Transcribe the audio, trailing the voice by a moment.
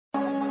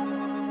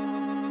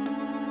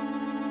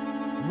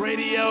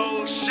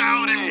Radio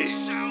shouting.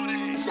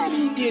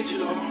 Sunny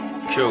Digital.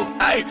 Q.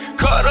 Ay,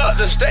 cut up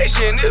the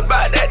station, it's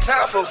about that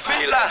time for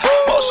Fila.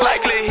 Most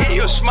likely he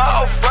a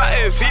small fry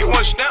if he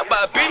was stamped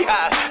by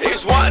Beehive.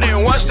 It's one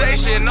in one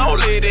station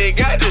only, they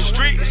got the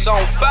streets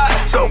on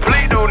fire. So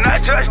please do not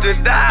touch the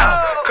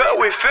dial, cause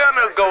we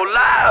finna go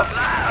live.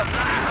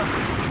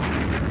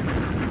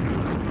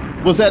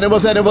 What's happening?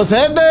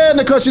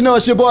 Of course, you know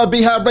it's your boy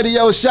Beehive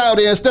Radio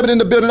Shouty, and stepping in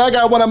the building, I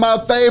got one of my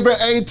favorite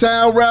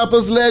A-Town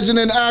rappers, legend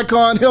and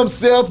icon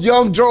himself,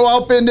 Young Dro,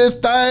 off in this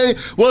thing.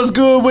 What's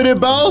good with it,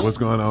 boss? What's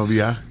going on,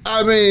 B.I.?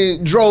 I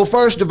mean, Dro,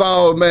 first of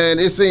all, man,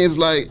 it seems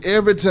like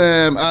every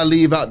time I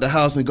leave out the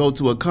house and go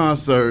to a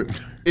concert,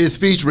 it's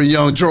featuring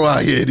Young Dro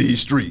out here in these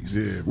streets.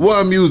 Yeah.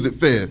 One Music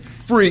Fest,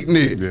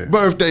 Freaknik, Yeah.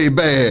 Birthday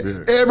Band.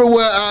 Yeah.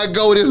 Everywhere I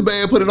go, this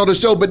band put it on the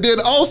show. But then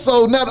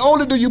also, not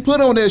only do you put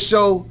on that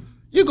show,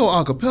 you go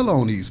acapella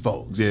on these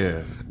folks.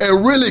 Yeah.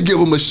 And really give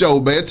them a show,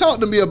 man.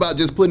 Talk to me about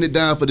just putting it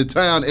down for the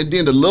town and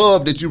then the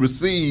love that you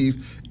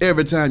receive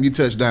every time you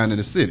touch down in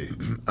the city.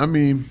 I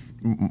mean,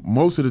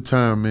 most of the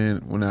time, man,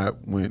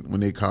 when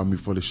they call me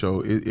for the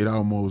show, it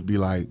almost be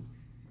like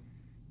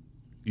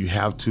you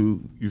have to,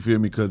 you feel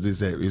me? Because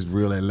it's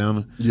real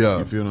Atlanta. Yeah.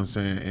 You feel what I'm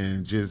saying?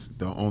 And just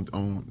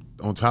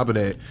on top of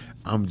that,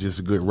 I'm just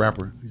a good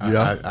rapper.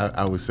 Yeah.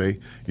 I would say.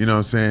 You know what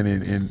I'm saying?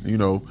 And you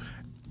know,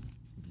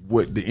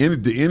 what the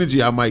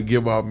energy I might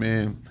give off,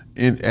 man,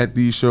 at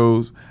these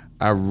shows,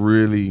 I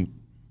really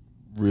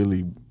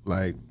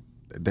like.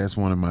 That's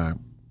one of my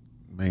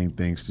main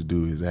things to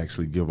do is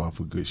actually give off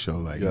a good show.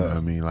 Like, you know what I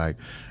mean? Like,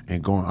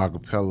 and going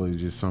acapella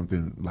is just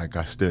something like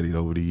I studied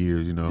over the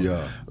years. You know,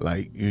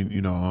 like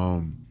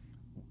I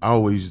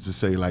always used to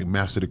say like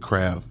master the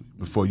craft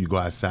before you go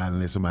outside and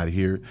let somebody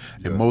hear it.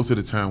 And most of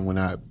the time when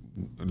I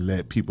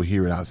let people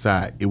hear it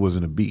outside, it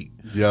wasn't a beat.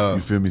 Yeah.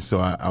 You feel me? So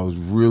I was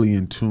really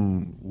in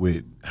tune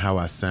with how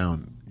I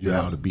sound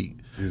without a beat.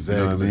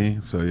 Exactly. You know what I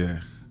mean? So yeah.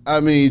 I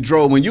mean,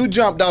 Dro, when you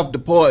jumped off the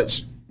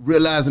porch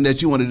realizing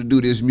that you wanted to do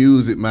this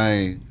music,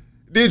 man,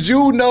 did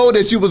you know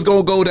that you was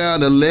going to go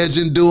down a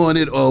legend doing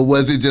it, or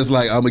was it just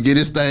like, I'm going to get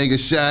this thing a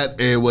shot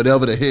and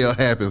whatever the hell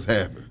happens,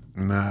 happen?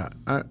 Nah,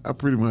 I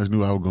pretty much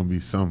knew I was gonna be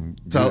something.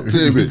 Talk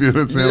to me. You feel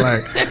what I'm saying?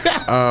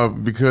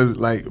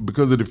 Like,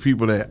 because of the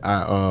people that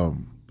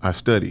I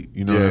studied.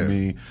 You know what I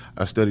mean?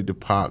 I studied the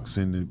Pacs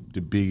and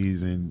the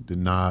Biggies and the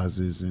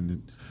Nas's and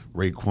the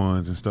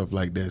Raekwons and stuff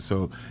like that.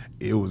 So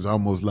it was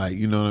almost like,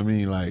 you know what I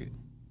mean? Like,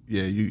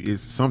 yeah,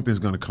 it's something's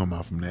gonna come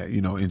out from that.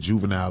 You know, in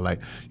Juvenile,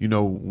 like, you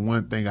know,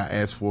 one thing I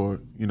asked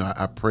for, you know,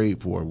 I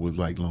prayed for was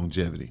like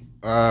longevity.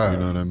 You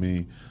know what I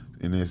mean?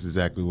 And that's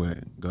exactly what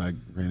God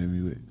granted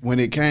me with. When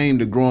it came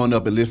to growing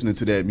up and listening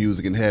to that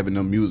music and having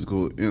them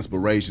musical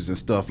inspirations and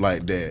stuff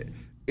like that,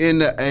 in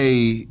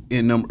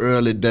them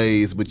early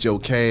days with your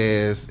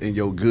cast and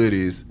your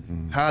goodies,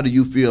 how do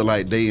you feel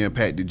like they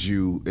impacted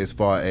you as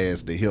far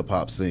as the hip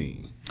hop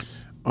scene?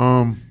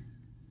 When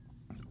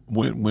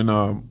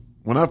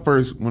I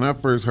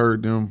first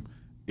heard them,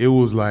 it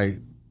was like,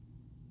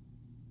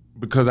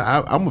 because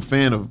I'm a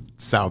fan of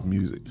South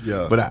music,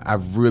 but I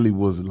really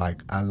was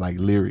like, I like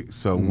lyrics.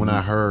 So when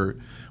I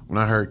heard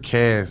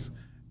Cass,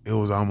 it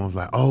was almost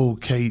like, oh,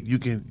 okay, you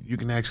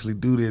can actually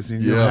do this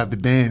and you don't have to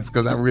dance,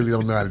 because I really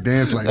don't know how to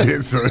dance like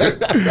this.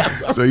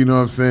 So you know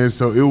what I'm saying.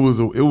 So it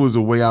was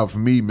a way out for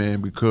me,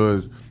 man,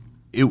 because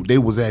they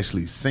was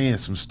actually saying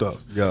some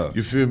stuff. Yeah,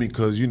 you feel me?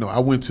 Because you know I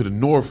went to the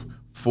North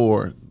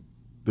for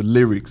the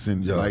lyrics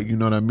and like, you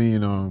know what I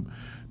mean.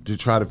 To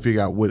try to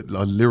figure out what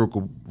a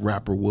lyrical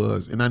rapper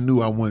was, and I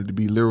knew I wanted to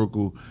be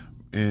lyrical.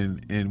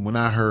 And when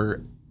I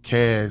heard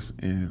Cass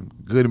and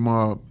Goody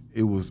Mob,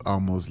 it was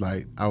almost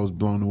like I was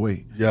blown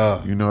away.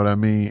 Yeah, you know what I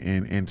mean.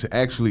 And to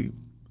actually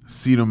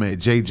see them at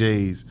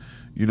JJ's,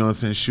 you know what I'm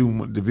saying,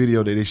 shooting the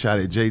video that they shot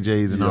at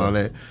JJ's and all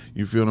that.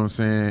 You feel what I'm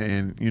saying?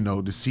 And you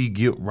know, to see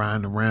Gilt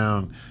riding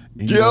around.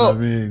 You know what I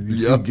mean? You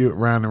see Gilt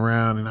riding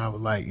around, and I was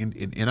like,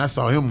 and I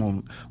saw him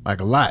on like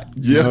a lot.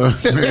 You know what I'm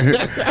saying?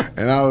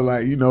 And I was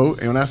like, you know,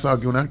 and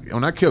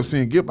when I kept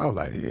seeing Gilt, I was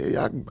like,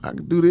 yeah, I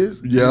can do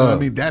this. You know what I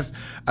mean?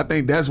 I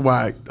think that's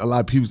why a lot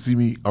of people see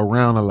me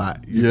around a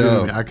lot. You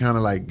feel me? I kind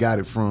of like got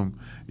it from.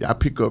 I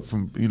pick up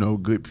from, you know,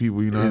 good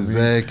people. You know what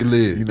I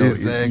mean? You know,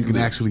 you can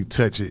actually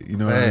touch it. You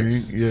know what I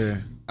mean? Yeah.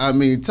 I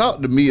mean,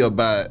 talk to me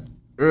about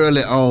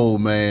early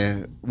on,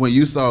 man, when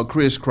you saw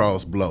Criss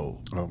Cross blow.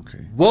 Okay.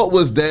 What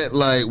was that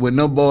like when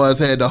them boys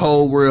had the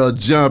whole world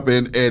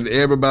jumping and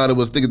everybody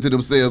was thinking to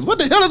themselves, what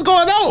the hell is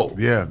going on?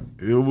 Yeah,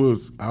 it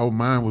was, our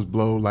mind was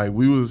blown. Like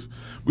we was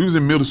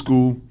in middle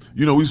school.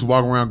 You know, we used to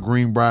walk around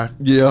Greenbrier.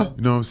 Yeah.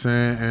 You know what I'm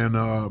saying?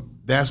 And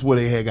that's where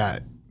they had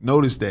got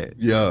noticed that.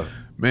 Yeah.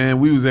 Man,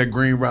 we was at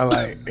Greenbrier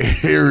like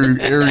every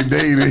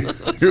day. We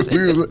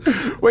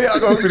was, where y'all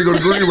going to go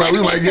to Greenbrier?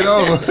 We might get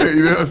on.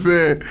 You know what I'm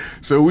saying?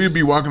 So we'd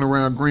be walking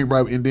around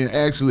Greenbrier, and then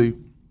actually,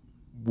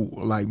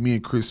 like me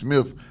and Chris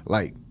Smith,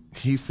 like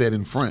he sat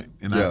in front,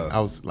 and I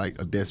was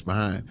like a desk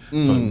behind.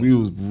 So we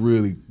was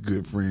really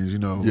good friends, you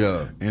know.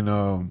 Yeah.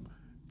 And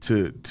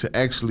to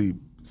actually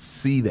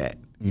see that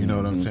You know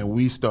what I'm saying?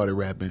 We started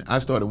rapping. I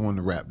started wanting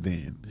to rap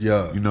then.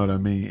 Yeah. You know what I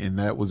mean? And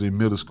that was in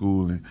middle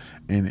school,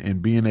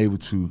 and being able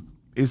to,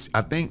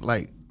 I think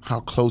like how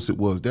close it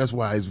was. That's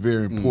why it's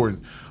very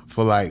important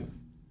for like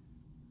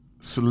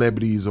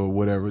celebrities or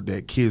whatever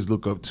that kids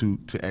look up to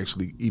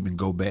actually even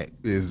go back.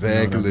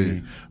 Exactly. You know what I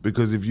mean?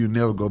 Because if you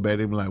never go back,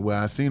 they be like,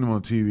 well, I seen him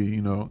on TV,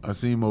 you know, I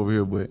seen him over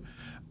here, but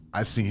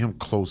I seen him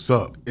close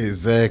up.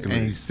 Exactly.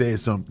 And he said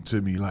something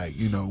to me like,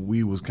 you know,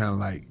 we was kind of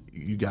like,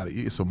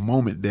 it's a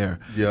moment there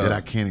that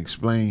I can't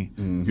explain.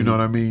 You know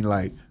what I mean?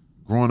 Like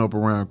growing up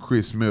around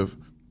Chris Smith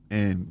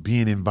and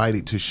being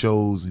invited to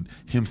shows and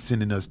him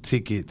sending us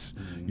tickets,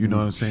 you know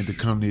what I'm saying, to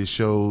come to his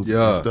shows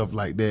and stuff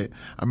like that.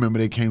 I remember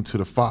they came to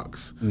the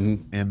Fox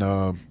and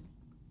all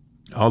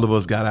of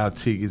us got our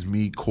tickets,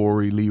 me,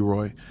 Corey,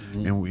 Leroy,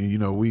 and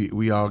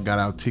we all got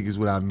our tickets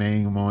with our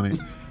name on it.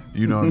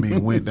 You know what I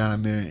mean? Went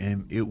down there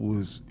and it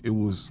was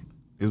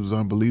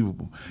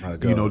unbelievable. My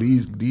God. You know,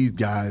 these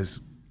guys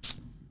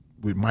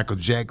with Michael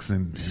Jackson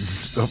and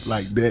stuff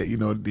like that, you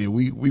know,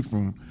 we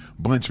from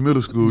Bunch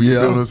Middle School, you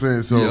know what I'm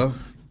saying? So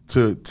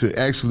to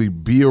actually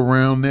be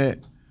around that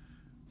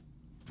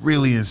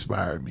really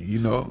inspired me, you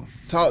know.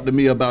 Talk to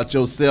me about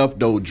yourself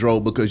though,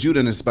 Dro, because you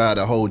done inspired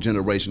a whole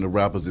generation of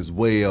rappers as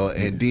well,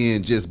 and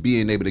then just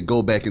being able to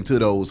go back into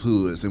those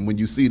hoods, and when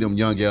you see them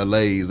young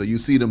LAs or you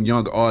see them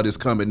young artists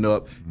coming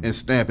up and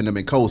stamping them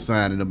and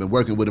co-signing them and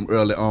working with them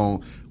early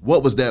on,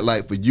 what was that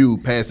like for you,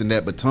 passing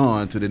that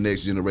baton to the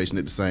next generation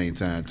at the same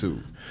time too?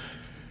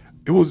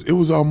 It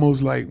was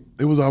almost like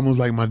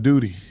my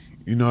duty,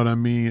 you know what I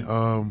mean?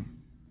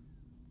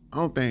 I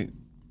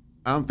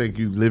don't think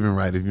you living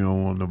right if you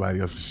don't want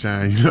nobody else to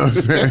shine. You know what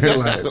I'm saying?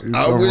 Like,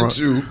 I'm with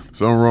you.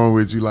 Something wrong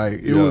with you. Like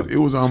it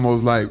was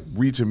almost like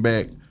reaching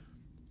back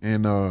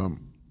and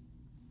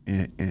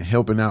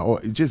helping out,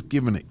 or just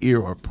giving an ear,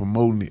 or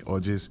promoting it, or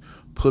just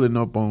pulling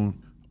up on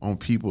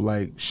people,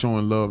 like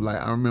showing love. Like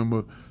I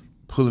remember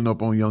pulling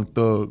up on Young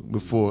Thug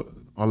before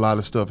a lot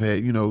of stuff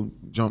had, you know,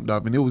 jumped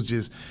up, and it was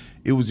just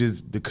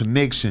the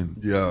connection.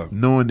 Yeah,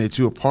 knowing that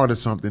you're a part of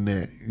something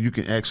that you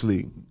can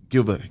actually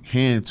give a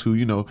hand to,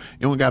 you know.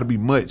 It don't got to be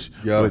much,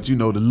 but you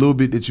know, the little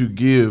bit that you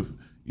give,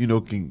 you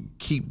know, can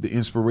keep the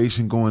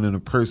inspiration going in a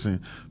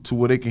person to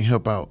where they can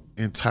help out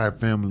entire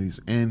families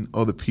and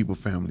other people's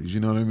families. You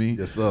know what I mean?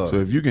 Yes, sir. So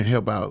if you can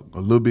help out a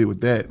little bit with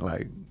that,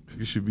 like,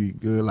 you should be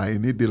good. Like,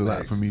 and it did a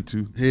lot for me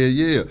too. Hell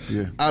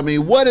yeah. I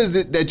mean, what is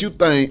it that you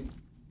think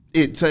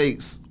it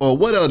takes, or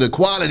what are the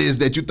qualities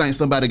that you think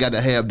somebody got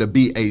to have to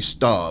be a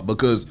star?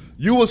 Because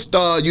you a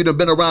star, you done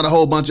been around a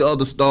whole bunch of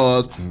other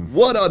stars.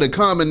 What are the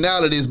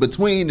commonalities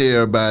between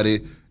everybody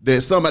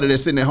that somebody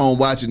that's sitting at home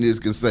watching this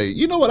can say,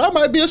 you know what, I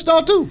might be a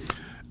star too?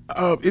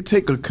 It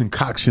take a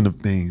concoction of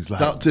things.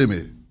 Like, talk to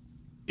me.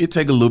 It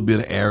take a little bit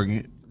of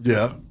arrogant.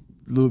 Yeah. A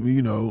little bit,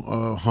 you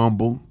know,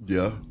 humble.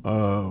 Yeah.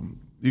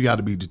 You got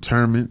to be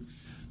determined.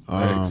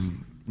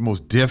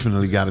 Most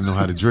definitely got to know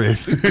how to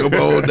dress. Come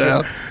on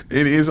now.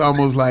 It's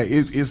almost like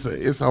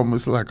it's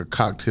almost like a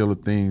cocktail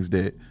of things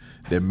that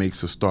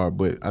makes a star.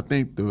 But I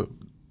think the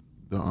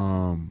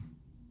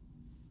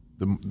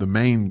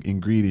main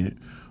ingredient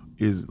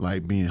is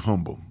like being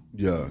humble.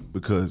 Yeah.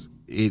 Because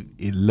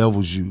it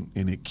levels you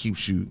and it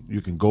keeps you.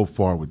 You can go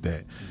far with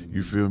that.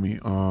 You feel me?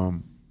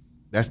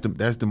 That's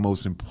the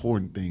most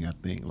important thing, I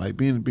think. Like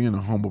being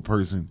a humble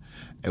person,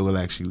 it will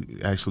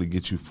actually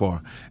get you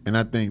far. And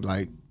I think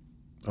like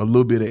a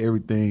little bit of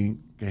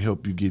everything can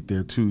help you get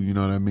there too, you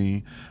know what I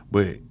mean?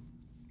 But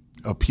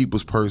a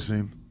people's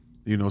person,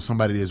 you know,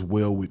 somebody that's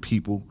well with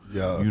people,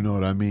 you know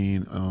what I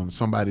mean?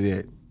 Somebody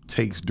that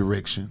takes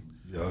direction,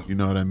 you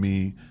know what I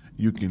mean?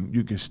 You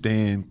can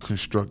stand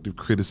constructive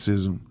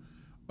criticism,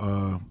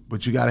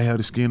 but you gotta have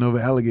the skin of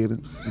an alligator.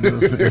 You know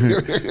what I'm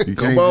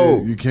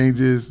saying?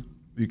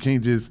 You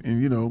can't just,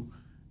 and you know,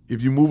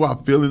 if you move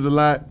out feelings a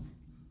lot,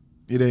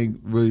 it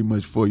ain't really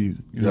much for you.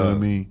 You know what I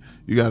mean?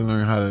 You gotta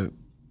learn how to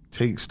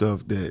take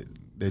stuff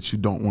that you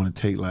don't want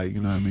to take, like, you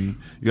know what I mean?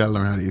 You got to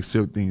learn how to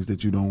accept things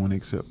that you don't want to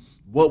accept.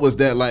 What was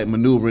that like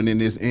maneuvering in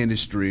this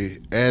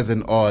industry as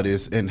an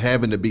artist and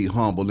having to be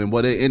humble? And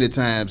were there any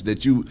times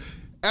that you,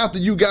 after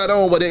you got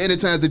on, were there any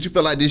times that you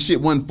felt like this shit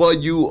wasn't for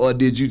you, or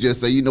did you just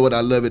say, you know what,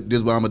 I love it, this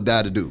is what I'm going to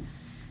die to do?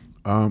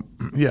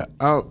 Yeah,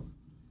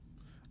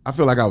 I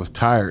feel like I was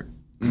tired,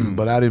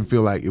 but I didn't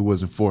feel like it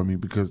wasn't for me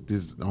because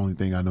this is the only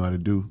thing I know how to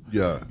do.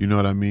 Yeah. You know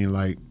what I mean?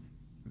 Like,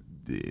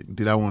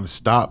 did I want to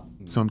stop?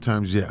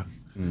 Sometimes, yeah.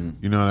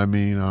 You know what I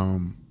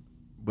mean?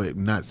 But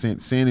not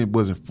saying it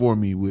wasn't for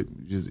me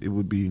it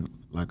would be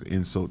like an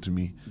insult to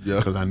me. Yeah.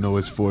 Because I know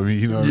it's for me,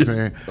 you know what I'm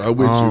saying? I'm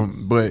with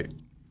you. But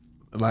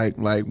like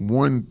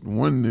one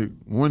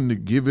to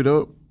give it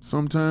up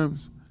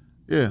sometimes,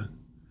 yeah.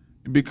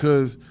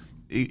 Because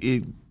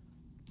it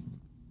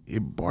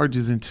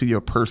barges into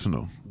your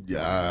personal.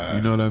 Yeah.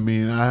 You know what I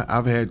mean?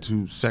 I've had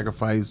to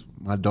sacrifice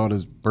my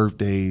daughter's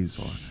birthdays,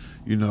 or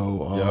you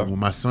know, when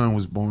my son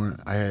was born,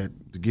 I had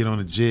to get on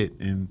a jet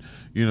and,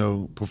 you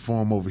know,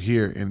 perform over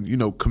here. And, you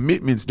know,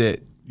 commitments that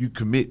you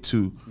commit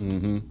to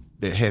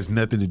that has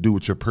nothing to do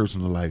with your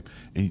personal life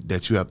and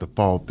that you have to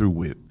follow through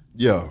with.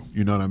 Yeah.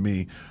 You know what I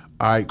mean?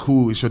 All right,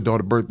 cool. It's your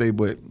daughter's birthday,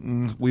 but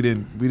we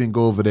didn't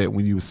go over that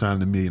when you were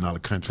signing $1 million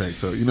contract.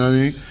 So you know what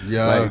I mean?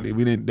 Yeah. Like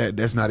we didn't.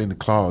 That's not in the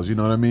clause. You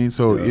know what I mean?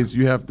 So it's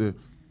you have to.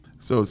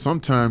 So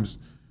sometimes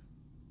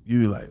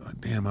you like, oh,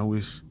 damn, I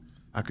wish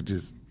I could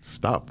just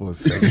stop for a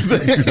second.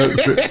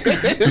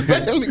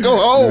 Exactly. Go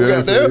home,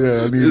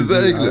 goddamn.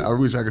 Exactly. I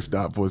wish I could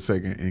stop for a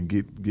second and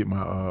get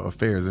my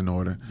affairs in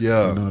order.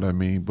 Yeah. You know what I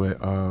mean?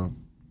 But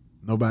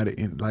nobody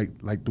in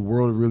like the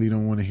world really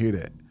don't want to hear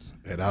that.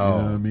 At all. You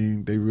know what I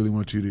mean? They really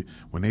want you to,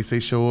 when they say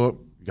show up,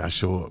 you got to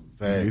show up.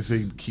 Facts. When they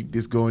say keep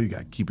this going, you got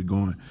to keep it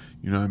going.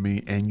 You know what I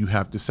mean? And you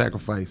have to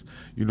sacrifice.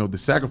 You know, the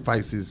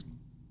sacrifices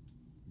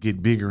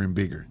get bigger and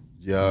bigger.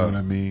 Yeah. You know what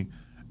I mean?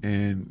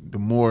 And the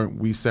more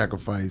we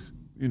sacrifice,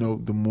 you know,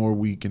 the more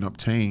we can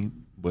obtain.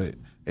 But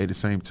at the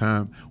same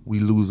time,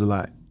 we lose a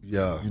lot.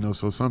 Yeah. You know,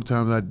 so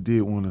sometimes I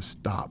did want to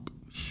stop.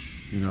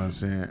 You know what I'm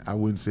saying? I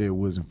wouldn't say it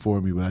wasn't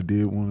for me, but I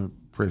did want to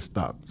press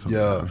stop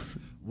sometimes.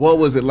 Yeah. What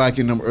was it like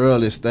in them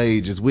early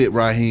stages with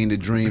Raheem the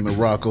Dream and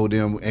Rocco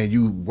them, and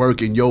you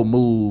working your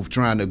move,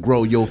 trying to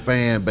grow your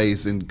fan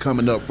base and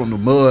coming up from the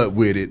mud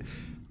with it?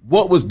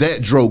 What was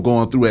that Dro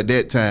going through at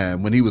that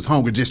time when he was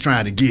hungry just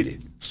trying to get it?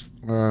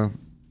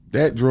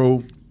 That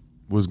Dro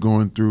was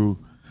going through,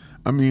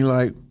 I mean,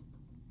 like,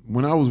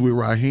 when I was with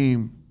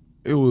Raheem,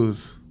 it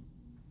was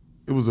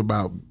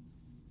about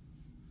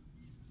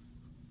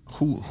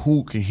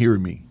who can hear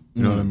me.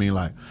 You know what I mean?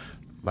 Like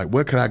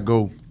where could I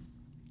go?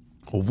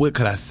 Or what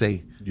could I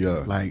say?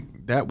 Yeah. Like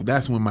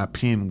that's when my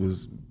pen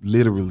was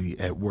literally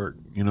at work.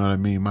 You know what I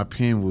mean? My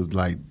pen was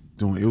like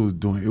it was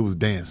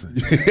dancing.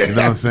 You know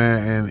what I'm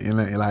saying?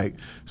 And like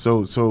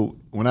so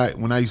when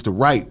I used to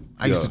write,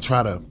 I used to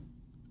try to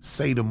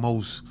say the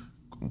most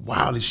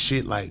wildest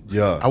shit. Like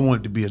I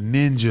wanted to be a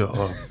ninja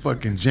or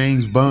fucking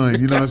James Bond.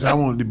 You know what I'm saying? I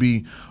wanted to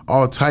be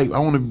all type. I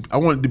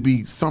wanted to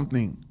be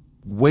something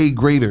way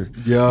greater.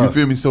 Yeah. You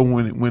feel me? So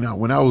when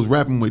I was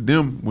rapping with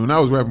them, when I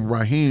was rapping with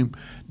Raheem,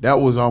 that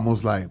was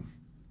almost like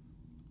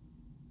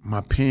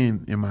my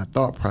pen and my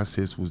thought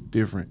process was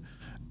different.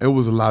 It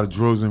was a lot of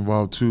drugs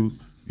involved too.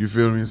 You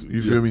feel me?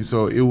 You feel me?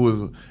 So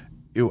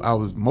I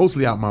was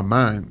mostly out my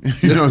mind.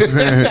 You know what I'm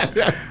saying?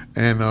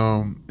 And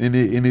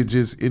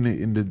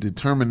the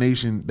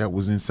determination that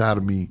was inside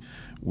of me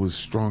was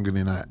stronger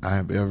than I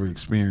have ever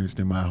experienced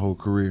in my whole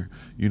career.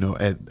 You know,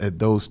 at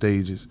those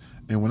stages.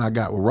 And when I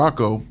got with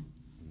Rocco,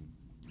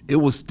 it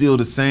was still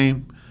the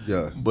same.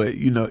 Yeah. But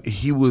you know,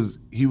 he was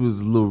a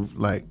little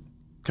like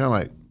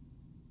kind of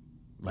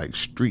like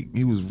street.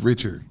 He was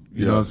richer.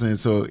 You know what I'm saying?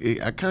 So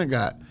I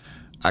got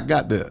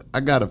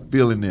a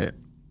feeling that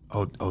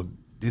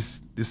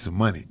this some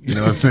money. You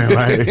know what I'm saying?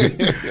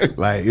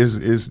 like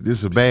it's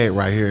this a bag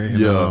right here.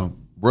 And,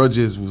 bro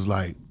just was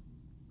like,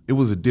 it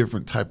was a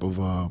different type of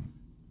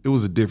it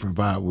was a different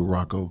vibe with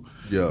Rocco.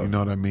 Yeah. You know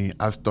what I mean?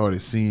 I started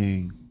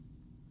seeing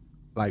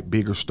like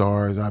bigger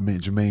stars. I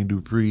met Jermaine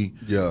Dupri.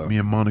 Yeah. Me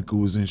and Monica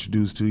was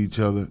introduced to each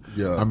other.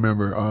 Yeah. I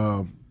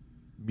remember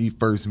me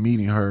first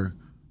meeting her.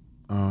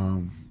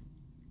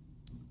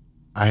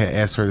 I had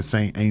asked her to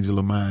sing Angel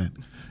of Mine.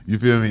 You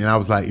feel me? And I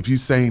was like, if you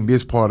sing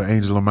this part of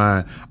Angel of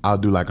Mine, I'll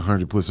do like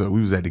 100 push-ups. We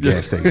was at the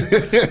gas station.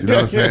 You know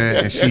what I'm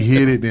saying? And she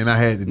hit it, then I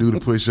had to do the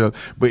push-up.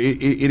 But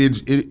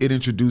it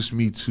introduced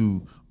me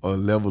to a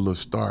level of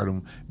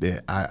stardom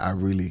that I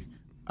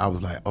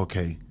was like,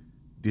 okay,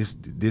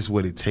 this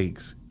what it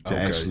takes to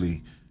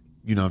actually,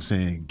 you know what I'm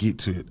saying, get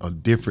to a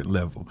different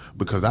level.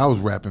 Because I was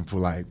rapping for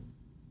like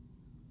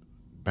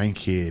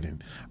Bankhead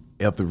and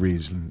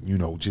Etheridge, and you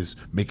know, just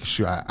making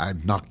sure I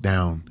knocked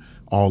down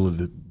all of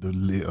the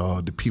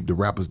people, the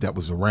rappers that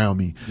was around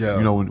me. Yeah.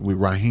 You know, with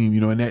Raheem,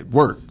 you know, and that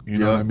worked. You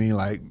know what I mean?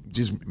 Like,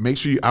 just make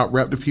sure you out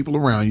rap the people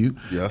around you,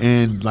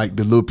 and like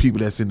the little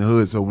people that's in the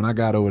hood. So when I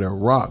got over there,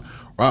 Rock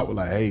was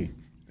like, hey,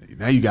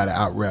 now you got to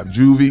out rap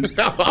Juvie.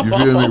 You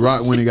feel me?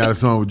 Rock when he got a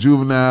song with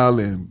Juvenile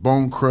and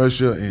Bone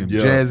Crusher and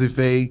Jazzy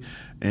Faye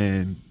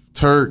and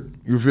Turk.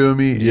 You feel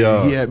me?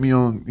 Yeah. And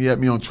he had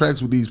me on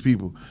tracks with these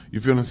people. You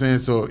feel what I'm saying?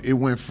 So it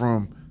went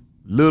from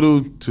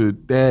little to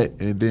that,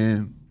 and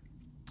then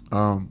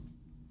I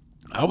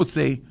would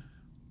say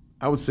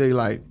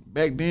like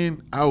back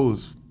then I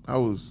was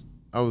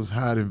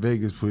hot in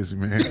Vegas pussy,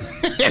 man.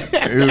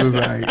 It was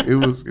like it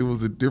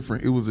was a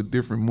different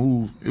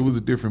move. It was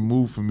a different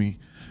move for me.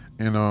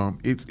 And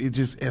it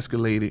just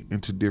escalated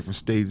into different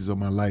stages of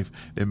my life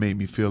that made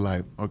me feel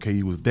like, okay,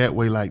 you was that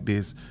way like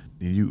this,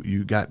 then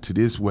you got to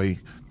this way,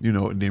 you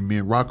know, and then me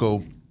and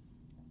Rocco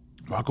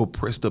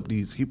pressed up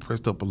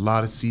a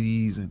lot of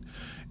CDs, and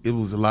it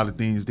was a lot of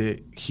things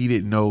that he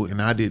didn't know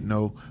and I didn't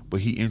know, but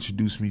he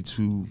introduced me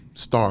to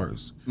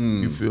stars.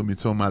 You feel me?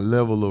 So my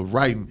level of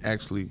writing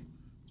actually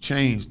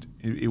changed.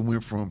 It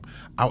went from,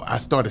 I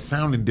started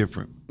sounding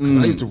different. 'Cause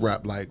I used to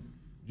rap like,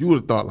 you would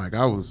have thought like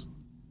I was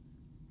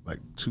like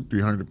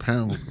 200-300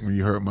 pounds when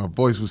you heard my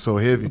voice was so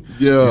heavy.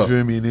 Yeah. You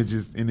feel me? And it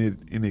just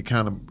it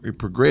kind of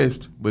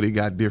progressed, but it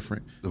got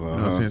different. You know what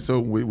I'm saying? So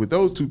with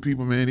those two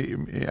people, man,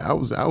 it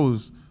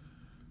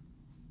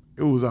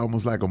it was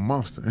almost like a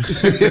monster.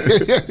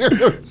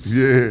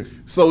 Yeah.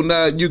 So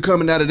now you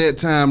coming out of that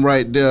time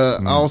right there.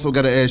 I also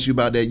got to ask you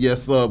about that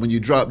Yes Sir when you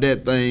dropped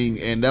that thing,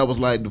 and that was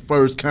like the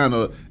first kind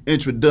of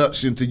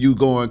introduction to you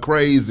going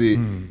crazy.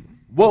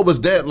 What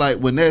was that like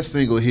when that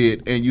single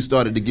hit and you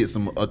started to get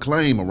some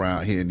acclaim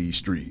around here in these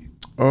streets?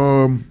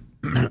 I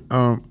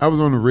was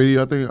on the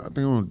radio. I think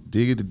on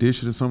Dig It to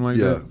Dish It or something like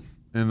that.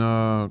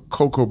 And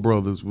Coco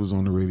Brothers was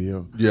on the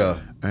radio. Yeah.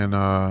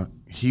 And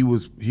he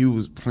was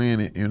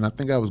playing it, and I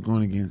think I was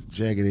going against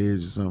Jagged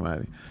Edge or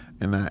somebody.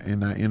 And I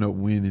ended up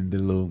winning the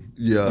little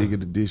Dig It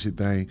to Dish It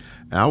thing.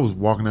 And I was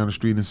walking down the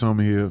street in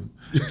Summerhill,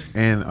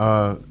 and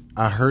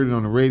I heard it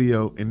on the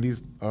radio, and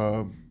this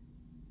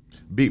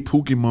Big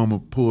Pookie Mama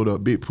pulled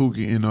up. Big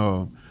Pookie and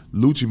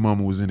Lucci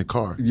Mama was in the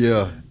car.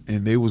 Yeah.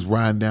 And they was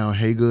riding down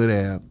Haygood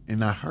Ave,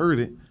 and I heard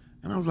it,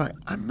 and I was like,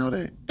 I know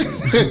that.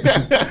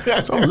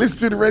 So I'm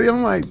listening to the radio.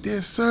 I'm like,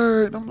 yes,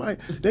 sir. And I'm like,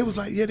 they was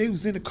like, yeah, they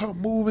was in the car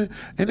moving,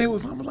 and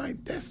I'm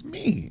like, that's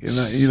me. And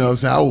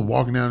so I was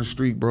walking down the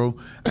street, bro.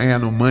 I ain't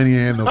had no money, I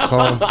ain't had no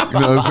car. You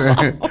know what I'm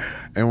saying?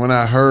 And when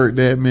I heard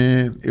that,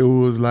 man, it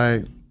was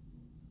like,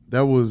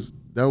 that was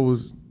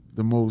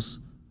the most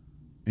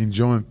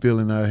enjoying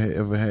feeling I had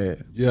ever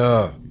had.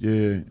 Yeah.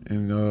 Yeah.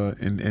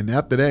 And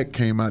after that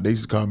came out, they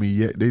used to call me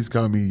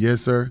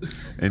yes sir.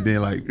 And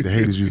then like the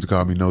haters used to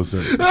call me no sir.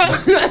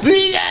 Yeah,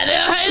 the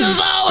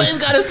haters always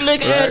got a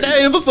slick ass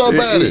name for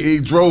somebody.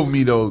 It drove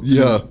me though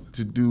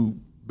to do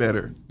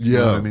better. You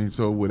know what I mean?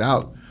 So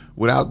without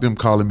them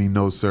calling me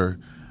no sir,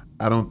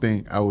 I don't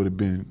think I would have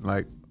been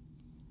like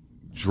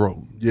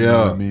Dro. Yeah. You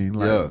know what I mean?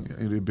 Like it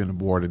would have been a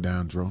watered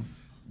down Dro.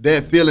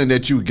 That feeling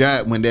that you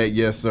got when that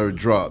Yes Sir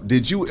dropped,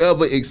 did you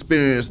ever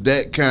experience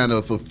that kind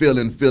of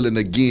fulfilling feeling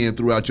again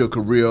throughout your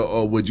career,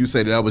 or would you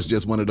say that was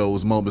just one of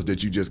those moments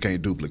that you just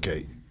can't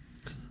duplicate?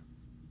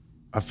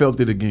 I felt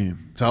it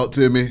again. Talk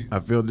to me. I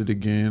felt it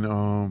again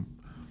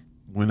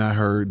when I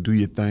heard Do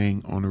Your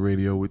Thing on the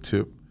radio with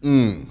Tip.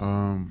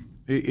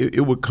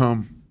 It would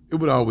come. It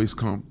would always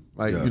come.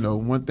 Like,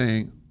 one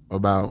thing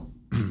about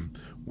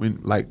when,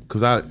 like,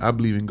 because I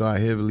believe in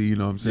God heavily, you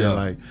know what I'm saying?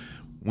 Like,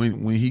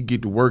 when he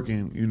get to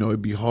working, it'd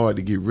be hard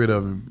to get rid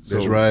of him. So,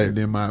 that's right. And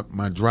then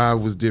my drive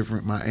was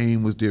different, my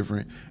aim was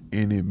different,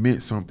 and it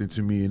meant something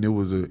to me, and it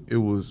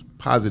was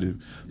positive.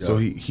 Yeah. So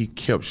he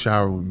kept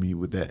showering me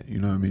with that. You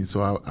know what I mean?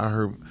 So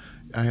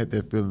I had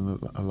that feeling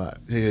a lot.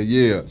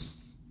 Yeah.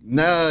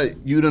 Now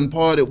you done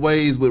parted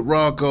ways with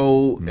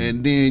Rocco,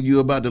 and then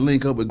you about to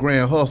link up with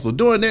Grand Hustle.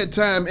 During that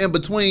time in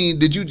between,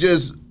 did you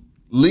just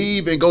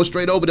leave and go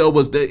straight over there, or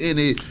was there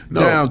any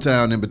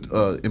downtime in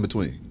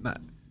between?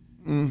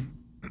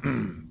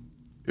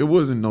 It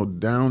wasn't no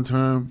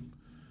downtime,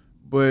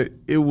 but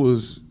it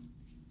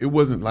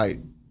wasn't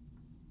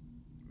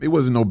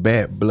no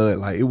bad blood.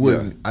 Like it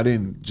wasn't. I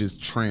didn't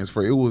just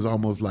transfer. It was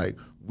almost like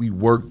we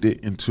worked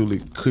it until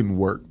it couldn't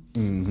work.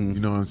 You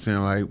know what I'm saying?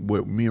 Like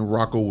what me and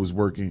Rocco was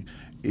working,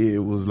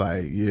 it was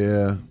like,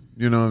 you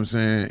know what I'm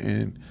saying?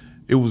 And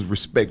it was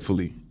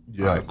respectfully.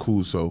 Yeah, all right,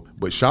 cool. So,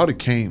 but Shawty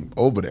came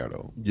over there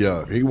though.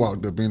 Yeah, he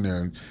walked up in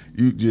there, and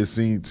you just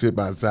seen Tip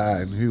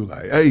outside, and he was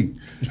like, "Hey,"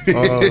 he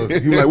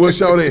was like, "What's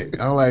Shawty?"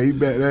 I'm like, "He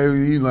back there."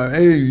 He like,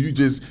 "Hey," you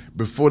just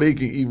before they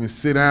can even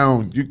sit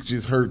down, you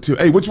just heard Tip,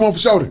 "Hey, what you want for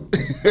Shawty?"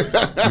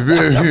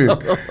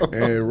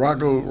 And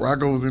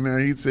Rocco was in there.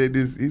 He said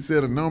this. He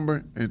said a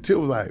number, and Tip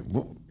was like, and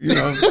Tip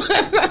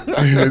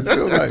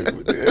was like,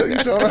 "What the hell you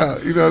talking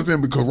about?" You know what I'm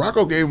saying? Because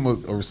Rocco gave him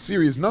a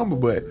serious number,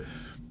 but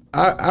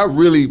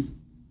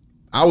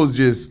I was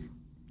just,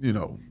 it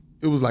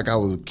was like I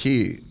was a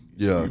kid.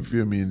 Yeah. You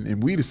feel me?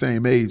 And we the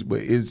same age,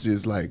 but it's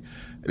just like,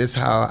 that's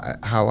how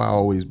I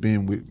always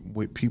been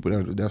with people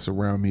that's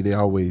around me. They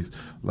always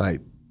like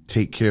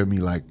take care of me,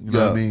 like, you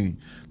know what I mean?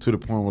 To the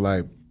point where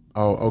like,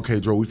 oh, okay,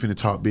 Dro, we finna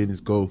talk business,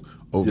 go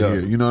over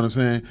here. You know what I'm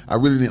saying? I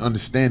really didn't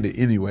understand it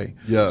anyway.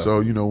 Yeah.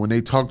 So, when they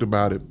talked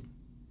about it,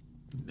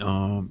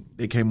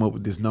 they came up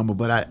with this number,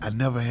 but I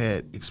never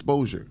had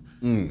exposure.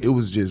 It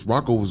was just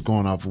Rocco was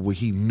going off of what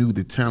he knew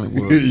the talent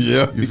was.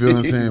 Yeah. You feel what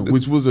I'm saying?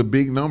 Which was a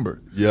big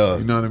number. Yeah.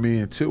 You know what I mean?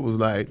 And Tip was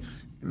like,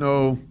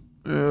 and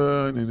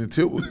then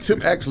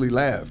Tip actually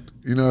laughed.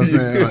 You know what I'm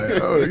saying?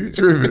 Like, oh, you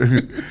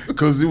tripping?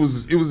 Because it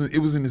was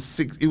in the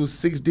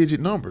 6-digit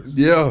numbers.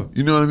 Yeah.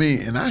 You know what I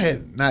mean? And I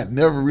had I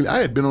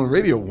had been on the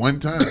radio one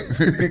time.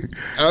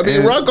 I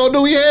mean, Rocco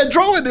knew he had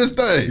Dro in this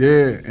thing.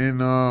 Yeah, and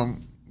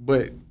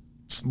but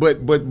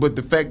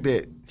the fact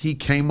that he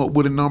came up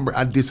with a number,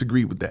 I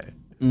disagree with that.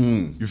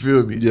 You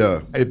feel me? Yeah.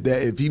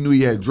 If he knew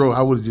he had Dro,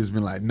 I would have just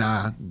been like,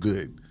 nah,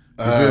 good.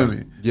 You feel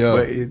me? Yeah.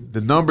 But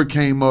the number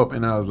came up,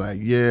 and I was like,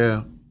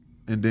 yeah.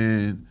 And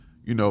then,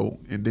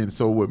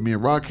 so what me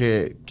and Rock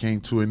had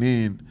came to an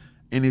end,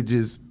 and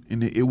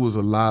it was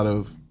a lot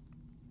of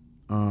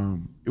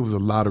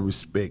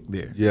respect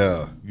there.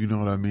 Yeah. You know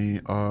what I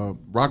mean?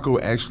 Rocco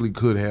actually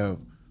could have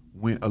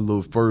went a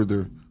little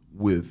further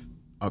with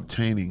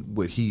obtaining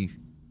what he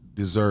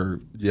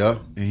deserved. Yeah.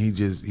 And he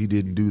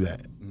didn't do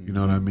that. You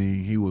know what I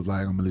mean? He was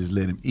like, I'm gonna just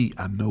let him eat.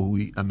 I know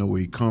where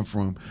he come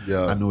from.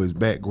 Yeah. I know his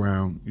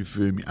background. You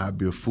feel me? I'd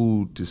be a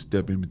fool to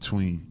step in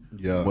between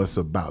what's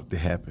about to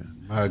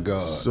happen. My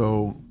God.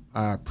 So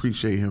I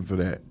appreciate him for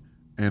that.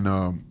 And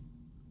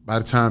by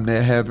the time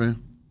that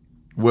happened,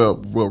 well,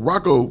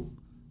 Rocco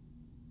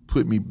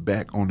put me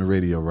back on the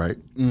radio, right?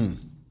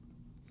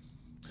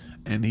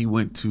 And he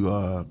went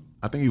to,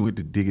 I think he went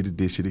to Dig It or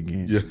Dish It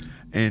again. Yeah.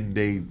 And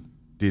they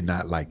did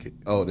not like it.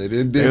 Oh, they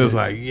didn't dig It it. was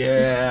like,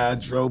 yeah,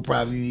 Dro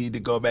probably need to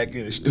go back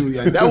in the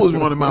studio. That was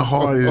one of my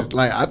hardest,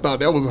 like, I thought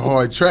that was a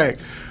hard track.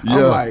 Yeah.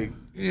 I'm like,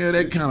 yeah,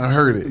 that kind of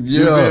hurt it.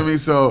 You Yeah. feel me?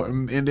 So,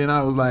 and then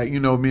I was like, you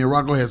know, me and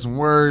Rocco had some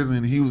words,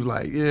 and he was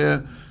like,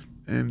 yeah.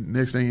 And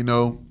next thing you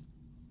know,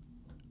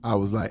 I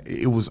was like,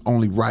 it was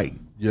only right.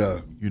 Yeah.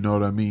 You know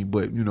what I mean?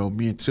 But, you know,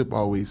 me and Tip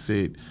always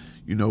said,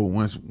 you know,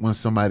 once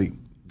somebody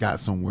got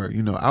somewhere,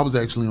 you know, I was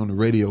actually on the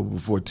radio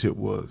before Tip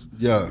was.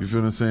 Yeah. You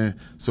feel what I'm saying?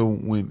 So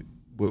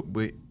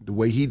but the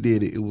way he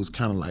did it, it was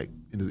kind of like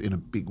in a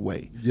big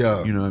way.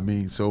 Yeah. You know what I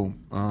mean? So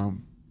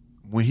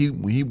when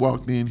he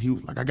walked in, he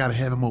was like, I gotta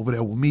have him over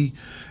there with me.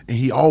 And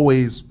he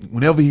always,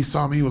 whenever he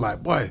saw me, he was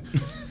like, boy,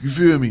 you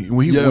feel me?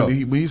 When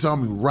he saw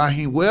me with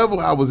Raheem, wherever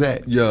I was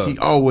at, he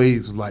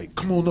always was like,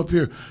 come on up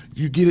here.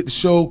 You get at the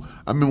show.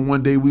 I remember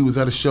one day we was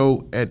at a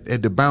show at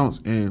the Bounce,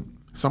 and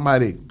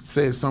somebody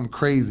said something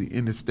crazy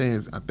in the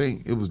stands. I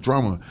think it was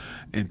Drummer.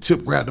 And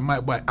Tip grabbed the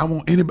mic, but I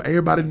want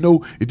everybody to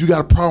know, if you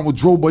got a problem with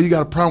Dro, boy, you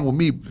got a problem with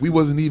me. We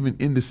wasn't even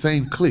in the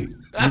same clique.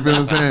 You feel what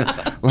I'm saying?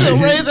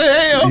 Like, raise a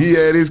hell. He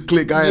had his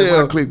clique, I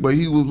had my clique, but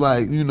he was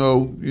like, you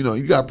know,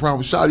 you got a problem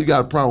with Shawty, you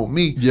got a problem with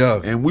me.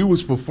 Yeah. And we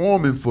was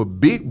performing for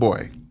Big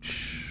Boy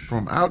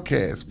from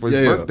Outkast for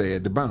his birthday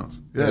at the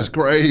Bounce. Yeah. That's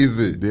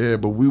crazy. Yeah,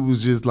 but we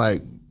was just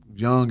like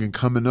young and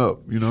coming up,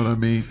 you know what I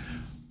mean?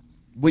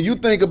 When you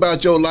think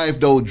about your life,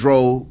 though,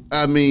 Dro,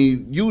 I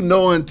mean, you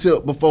knowing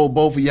Tip before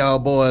both of y'all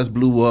boys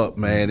blew up,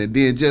 man, and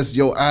then just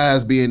your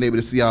eyes being able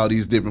to see all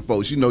these different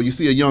folks. You know, you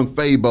see a young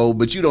Fabo,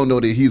 but you don't know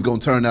that he's going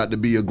to turn out to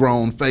be a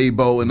grown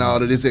Fabo and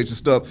all of this extra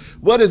stuff.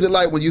 What is it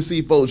like when you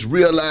see folks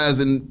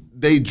realizing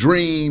they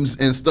dreams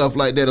and stuff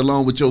like that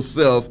along with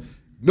yourself,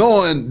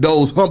 knowing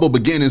those humble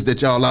beginnings that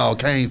y'all all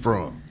came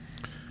from?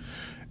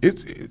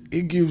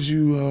 It gives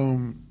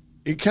you,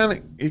 it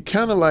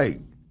kind of like,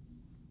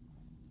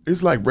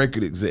 it's like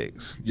record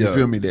execs. You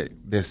feel me?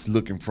 That's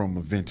looking from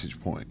a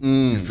vintage point.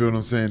 You feel what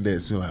I'm saying?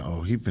 That's like,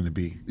 oh, he finna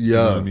be. You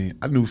know what I mean?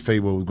 I knew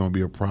Fabo was gonna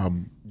be a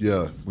problem.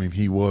 Yeah. When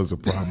he was a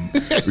problem.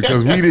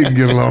 Because we didn't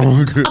get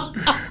along.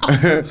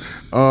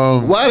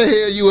 Why the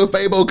hell you and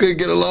Fabo couldn't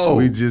get along?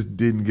 We just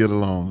didn't get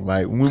along.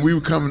 Like when we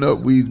were coming up,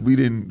 we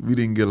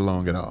didn't get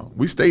along at all.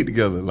 We stayed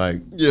together.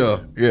 Like yeah,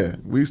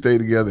 we stayed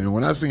together. And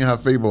when I seen how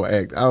Fabo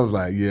act, I was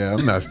like, yeah,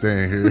 I'm not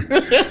staying here.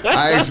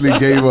 I actually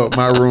gave up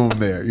my room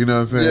there. You know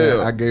what I'm saying?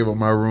 Yeah. I gave up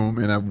my room,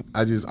 and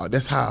I just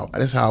that's how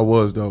I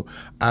was though.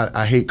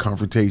 I hate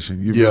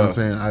confrontation. You know what I'm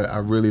saying? I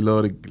really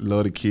love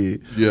the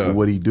kid. Yeah.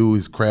 What he do,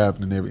 his craft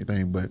and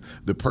everything, but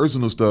the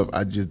personal stuff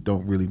I just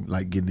don't really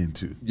like getting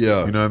into.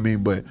 Yeah. You know what I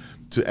mean? But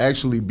to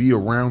actually be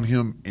around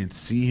him and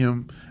see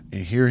him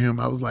and hear him,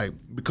 I was like,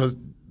 because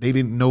they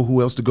didn't know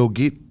who else to go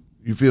get.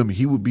 You feel me?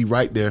 He would be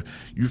right there.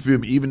 You feel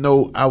me? Even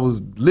though I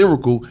was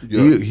lyrical,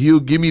 he'll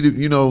give me the,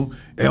 you know,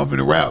 help me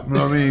to rap. You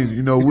know what I mean?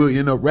 You know, we'll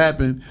end up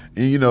rapping,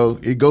 and you know,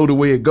 it go the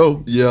way it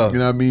go. Yeah. You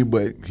know what I mean?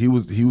 But he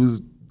was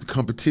the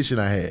competition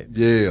I had.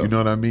 Yeah. You know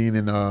what I mean?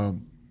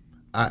 And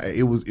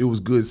it was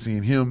good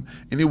seeing him,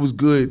 and it was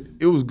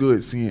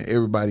good seeing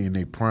everybody in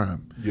their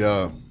prime.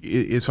 Yeah.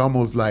 It's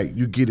almost like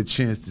you get a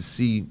chance to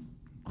see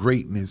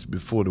greatness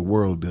before the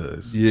world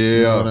does. Yeah.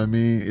 You know what I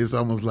mean? It's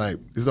almost like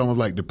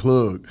the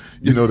Plug.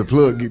 You know, the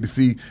Plug get to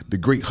see the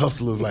great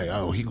hustlers like,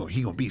 oh, he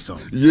gonna be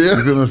something. Yeah.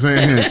 You know what I'm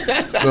saying?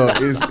 So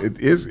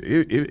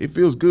it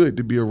feels good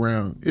to be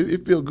around.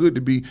 It felt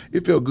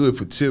good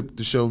for Tip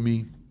to show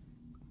me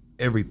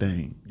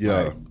everything. Yeah.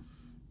 Like,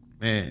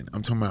 man,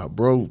 I'm talking about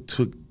bro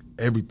took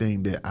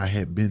everything that I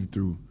had been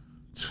through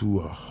to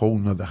a whole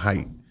nother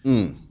height.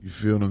 You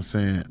feel what I'm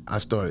saying? I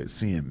started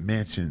seeing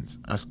mansions.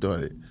 I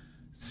started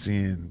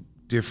seeing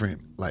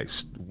different like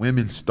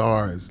women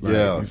stars.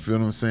 Like, you feel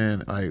what I'm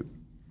saying? Like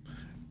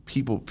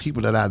people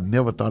that I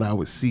never thought I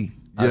would see.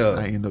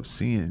 I end up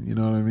seeing. You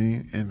know what I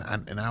mean? And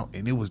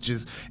it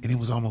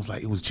was almost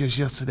like it was just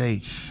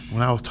yesterday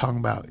when I was talking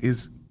about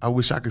I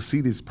wish I could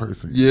see this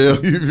person. Yeah.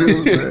 You feel what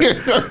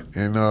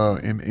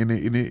I'm saying?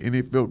 and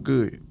it felt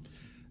good.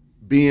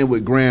 Being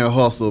with Grand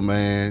Hustle,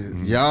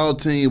 man, y'all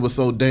team was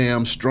so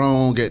damn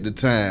strong at the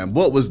time.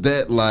 What was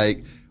that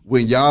like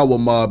when y'all were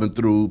mobbing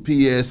through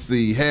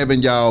PSC,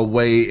 having y'all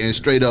way and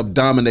straight up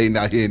dominating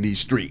out here in these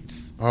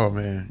streets? Oh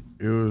man,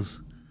 it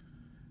was.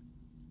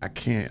 I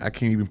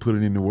can't even put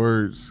it into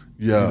words.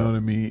 Yeah. You know what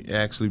I mean?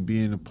 Actually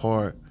being a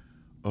part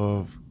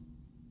of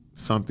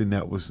something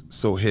that was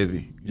so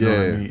heavy. You know what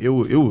I mean?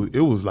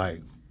 It was like,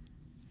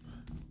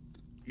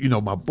 you know,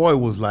 my boy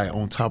was like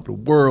on top of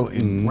the world,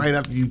 and right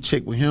after you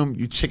check with him,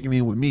 you checking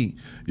in with me.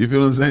 You feel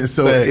what I'm saying?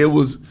 So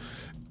Thanks.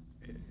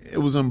 it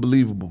was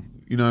unbelievable.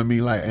 You know what I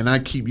mean? Like, and I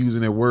keep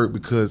using that word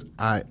because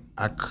I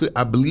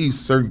believe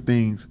certain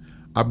things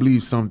I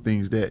believe some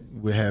things that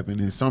would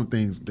happen and some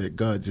things that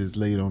God just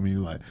laid on me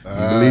like, you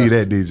believe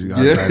that, did you? I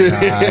was like, nah,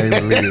 I ain't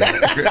believe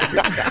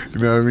it. You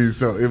know what I mean?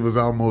 So it was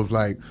almost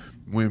like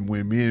when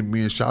me and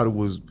Shawty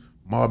was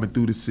mobbing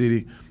through the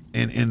city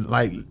and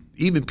like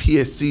even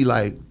PSC,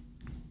 like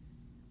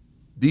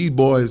these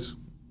boys,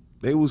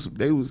 they was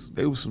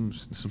some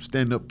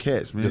stand-up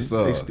cats, man. Yes,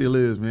 sir. They still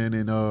is, man.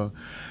 And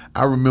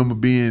I remember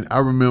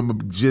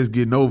just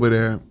getting over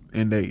there.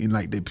 And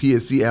like the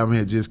PSC album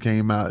had just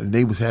came out, and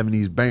they was having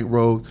these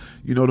bankrolls.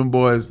 You know, them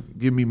boys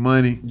give me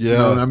money. Yeah. You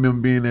know, I remember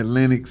being at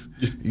Lennox.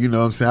 You know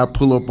what I'm saying? I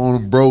pull up on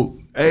them broke.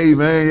 Hey,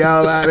 man,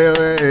 y'all out there,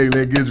 man. Hey,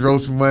 let's get Dro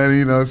some money.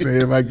 You know what I'm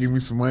saying? Everybody give me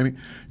some money.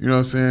 You know what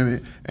I'm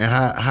saying? And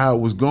how it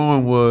was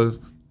going was,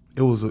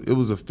 it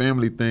was a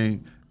family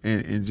thing,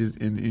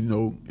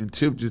 and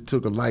Tip just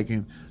took a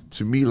liking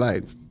to me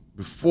like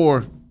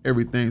before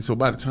everything. So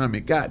by the time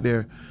it got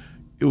there,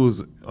 it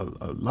was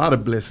a lot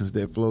of blessings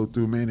that flowed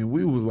through, man, and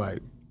we was like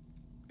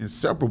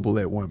inseparable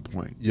at one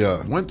point.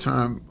 Yeah. One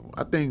time,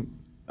 I think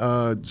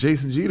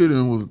Jason Jeter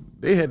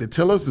they had to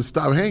tell us to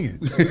stop hanging.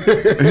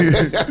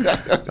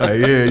 Like,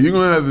 yeah, you're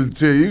gonna have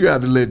to you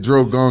got to let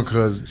Dro go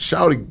because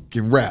Shawty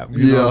can rap.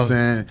 You know what I'm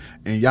saying?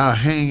 And y'all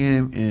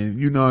hanging, and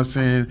you know what I'm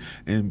saying?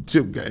 And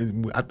Tip,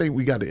 I think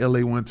we got to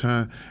LA one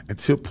time, and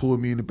Tip pulled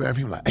me in the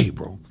bathroom like, hey,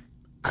 bro,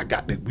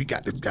 we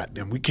got this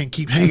goddamn, we can't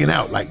keep hanging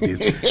out like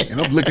this. And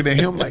I'm looking at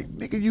him like,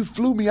 nigga, you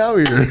flew me out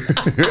here.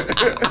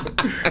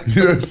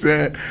 You know what I'm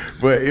saying?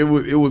 But it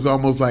was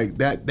almost like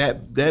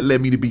that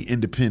led me to be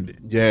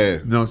independent. Yeah.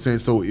 You know what I'm saying?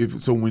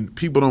 So when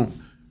people don't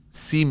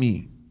see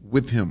me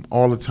with him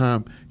all the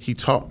time, he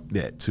taught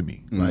that to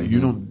me. Like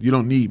you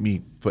don't need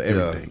me for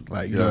everything.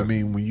 Like you know what I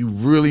mean? When you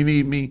really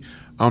need me,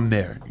 I'm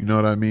there. You know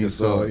what I mean? Yes,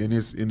 so sir.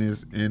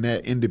 in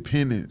that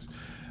independence,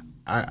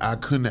 I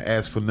couldn't have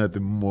asked for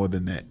nothing more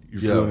than that. You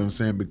feel what I'm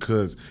saying?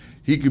 Because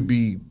he could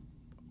be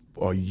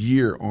a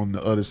year on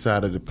the other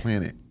side of the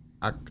planet.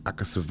 I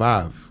could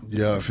survive.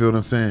 Yeah. You feel what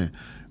I'm saying?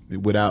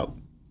 Without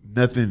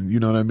nothing, you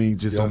know what I mean?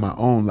 Just on my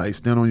own, like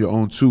stand on your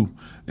own too.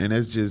 And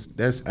I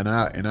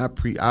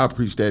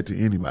preach that to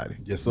anybody.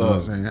 Yes, sir. You know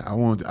what I'm saying?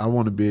 I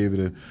want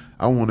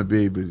to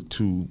be able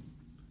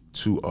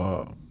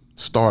to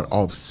start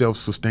off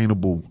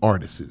self-sustainable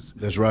artists.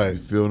 That's right. You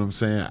feel what I'm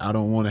saying? I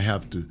don't want to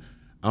have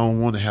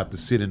to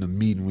sit in a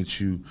meeting with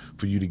you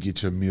for you to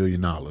get your $1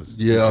 million. Yeah.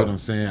 You feel what I'm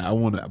saying?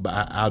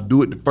 I'll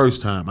do it the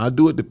first time. I'll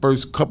do it the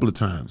first couple of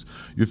times.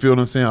 You feel what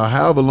I'm saying? Or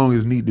however long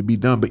it needs to be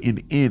done. But in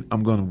the end,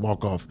 I'm going to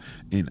walk off,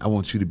 and I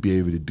want you to be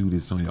able to do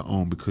this on your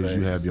own because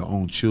you have your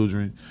own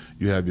children.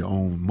 You have your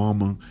own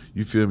mama.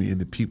 You feel me?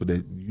 And the people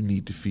that you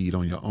need to feed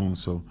on your own.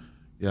 So,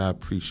 yeah, I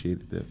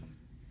appreciated that.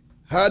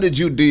 How did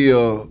you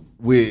deal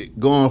with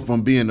going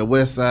from being a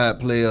West Side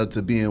player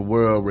to being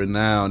world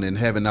renowned and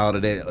having all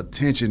of that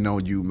attention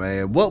on you,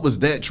 man? What was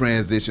that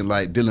transition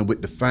like, dealing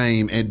with the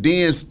fame and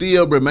then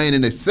still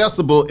remaining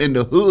accessible in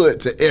the hood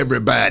to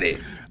everybody?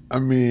 I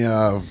mean,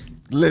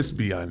 let's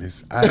be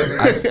honest.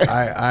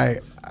 I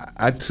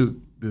took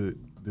the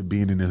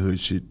being in the hood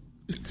shit.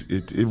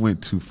 It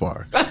went too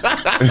far.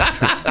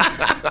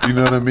 You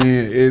know what I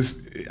mean?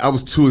 I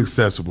was too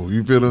accessible.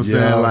 You feel what I'm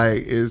saying?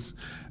 Like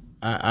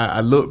I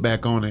look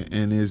back on it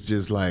and it's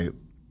just like,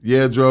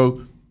 yeah,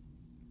 Dro,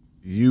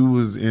 you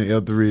was in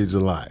Etheridge a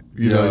lot.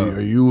 You know,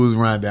 you was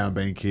riding down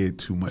Bankhead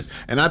too much.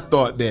 And I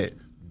thought that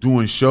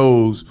doing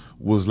shows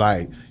was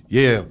like,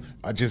 yeah,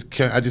 I just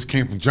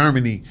came from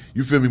Germany.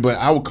 You feel me? But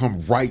I would come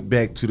right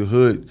back to the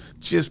hood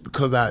just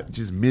because I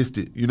just missed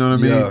it. You know what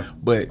I mean? Yeah.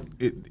 But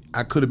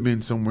I could have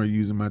been somewhere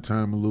using my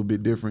time a little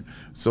bit different.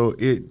 So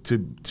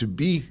to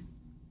be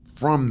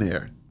from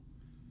there,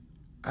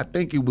 I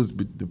think it was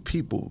the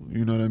people,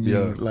 you know what I mean?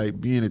 Yeah. Like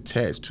being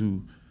attached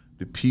to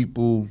the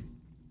people,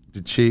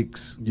 the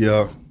chicks.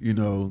 Yeah. You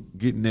know,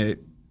 getting that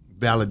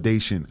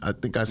validation. I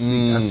think I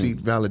seek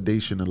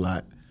validation a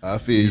lot. I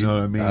feel you. You know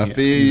what I mean? I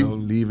feel you. Know,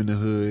 leaving the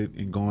hood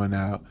and going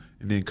out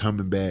and then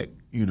coming back,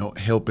 you know,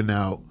 helping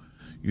out,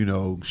 you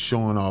know,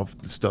 showing off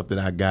the stuff that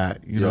I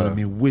got, you know what I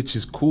mean? Which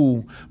is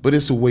cool, but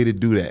it's a way to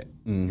do that.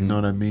 You know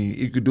what I mean?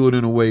 You could do it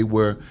in a way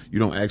where you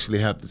don't actually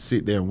have to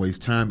sit there and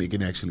waste time. It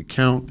can actually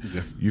count.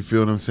 Yeah. You feel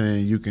what I'm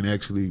saying? You can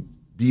actually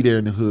be there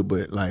in the hood,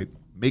 but like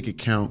make it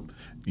count,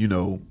 you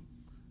know,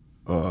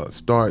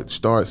 start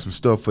some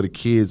stuff for the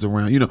kids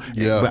around, you know.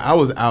 Yeah. But I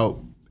was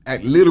out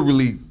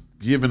literally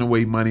giving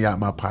away money out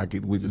my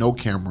pocket with no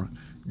camera.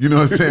 You know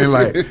what I'm saying?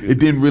 Like it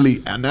didn't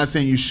really, I'm not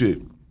saying you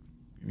should,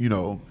 you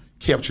know,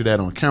 capture that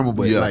on camera,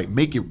 but like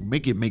make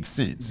it make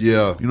sense.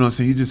 Yeah. You know what I'm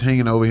saying? You're just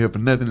hanging over here for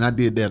nothing. And I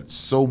did that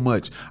so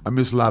much. I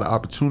missed a lot of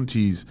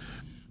opportunities,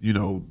 you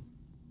know,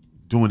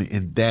 doing it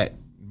in that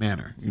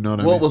manner. You know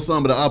what I mean? What were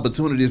some of the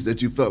opportunities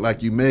that you felt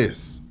like you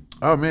missed?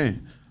 Oh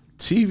man.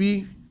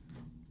 TV.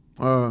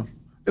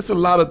 It's a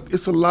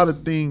lot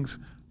of things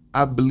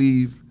I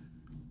believe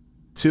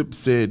Tip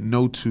said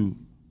no to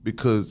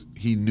because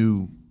he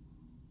knew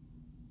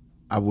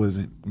I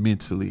wasn't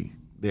mentally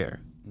there.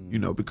 You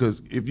know,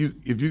 because if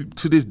you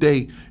to this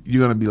day you're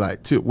gonna be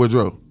like, Tip, where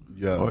Dro?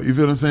 Yeah. Or, you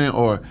feel what I'm saying?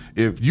 Or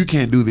if you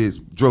can't do this,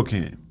 Dro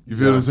can. You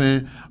feel what I'm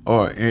saying?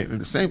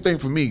 And the same thing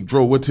for me.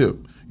 Dro, what tip?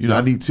 You know,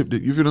 I need tip.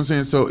 You feel what I'm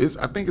saying? So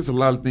I think it's a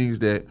lot of things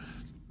that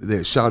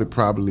Shawty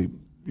probably,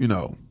 you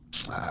know,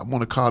 I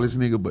want to call this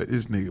nigga, but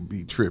this nigga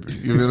be tripping.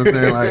 You know what I'm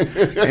saying? Like,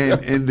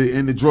 and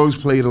the drugs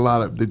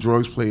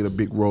played a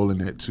big role in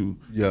that too.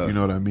 Yeah. You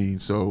know what I mean?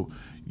 So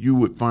I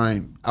would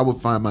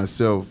find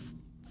myself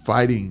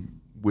fighting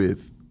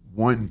with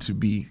wanting to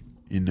be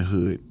in the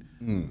hood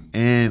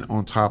and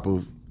on top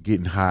of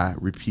getting high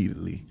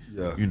repeatedly.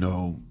 Yeah. You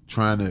know,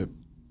 trying to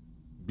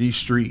be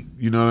street,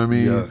 you know what I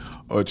mean? Yeah.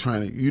 Or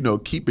trying to, you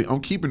know, I'm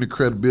keeping the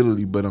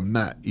credibility, but I'm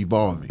not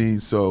evolving.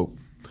 And so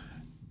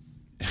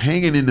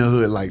hanging in the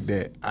hood like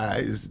that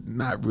is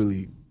not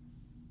really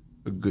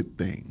a good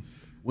thing.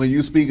 When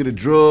you speak of the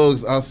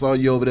drugs, I saw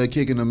you over there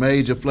kicking a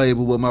major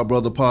flavor with my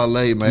brother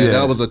Parlay, man. Yeah.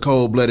 That was a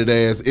cold-blooded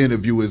ass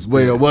interview as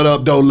well. Yeah. What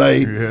up, Dole?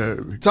 Yeah.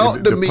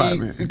 Talk to me.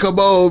 Come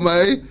on,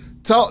 man.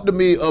 Talk to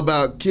me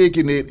about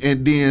kicking it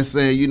and then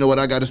saying, you know what,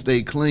 I got to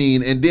stay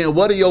clean. And then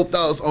what are your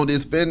thoughts on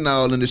this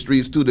fentanyl in the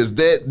streets too? Did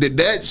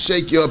that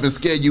shake you up and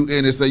scare you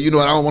in and say, you know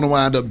what, I don't want to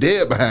wind up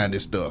dead behind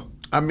this stuff?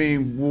 I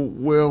mean,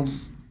 well,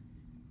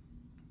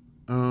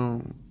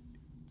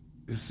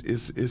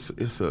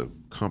 it's a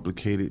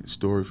complicated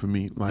story for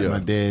me. Like my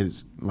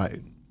dad's like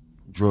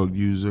drug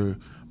user.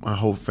 My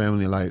whole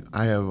family, like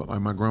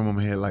my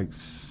grandmama had like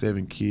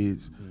 7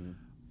 kids.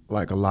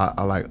 Like a lot,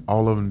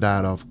 all of them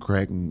died off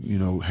crack and, you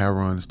know,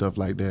 heroin and stuff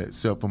like that,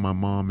 except for my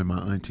mom and my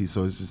auntie.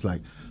 So it's just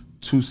like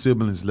 2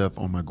 siblings left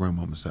on my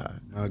grandmama's side.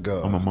 My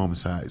God. On my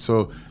mama's side.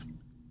 So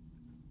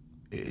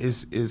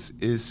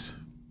it's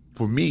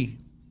for me,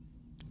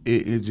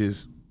 it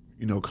just,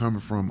 you know,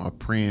 coming from a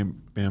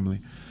praying family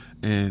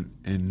and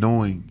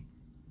knowing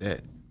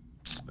that,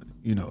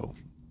 you know,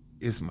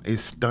 it's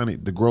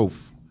stunted the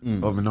growth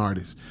of an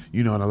artist.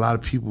 You know, and a lot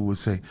of people would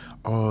say,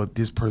 oh,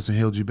 this person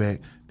held you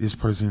back. This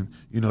person,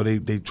 you know,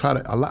 they try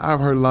to, I've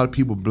heard a lot of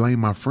people blame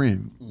my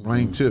friend,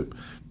 blame Tip,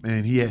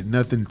 and he had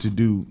nothing to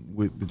do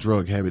with the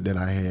drug habit that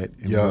I had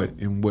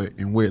and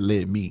where it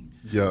led me.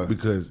 Yeah.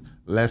 Because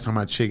last time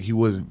I checked, he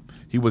wasn't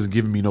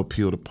giving me no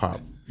pill to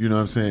pop. You know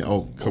what I'm saying?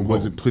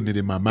 Wasn't putting it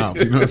in my mouth.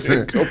 You know what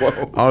I'm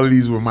saying? All of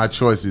these were my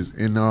choices.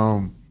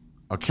 And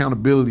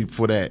accountability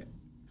for that,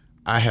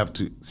 I have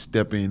to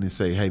step in and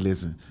say, hey,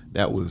 listen,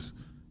 that was,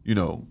 you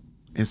know,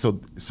 and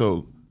so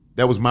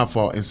that was my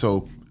fault. And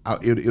so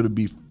it'll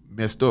be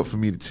messed up for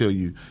me to tell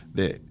you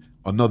that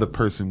another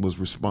person was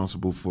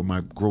responsible for my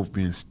growth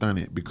being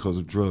stunted because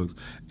of drugs.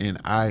 And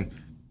I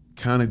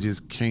kind of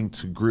just came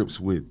to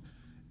grips with,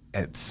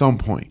 at some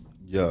point,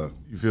 you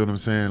feel what I'm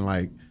saying?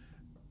 Like,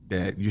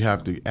 that you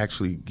have to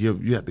actually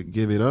give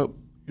it up,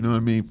 you know what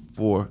I mean?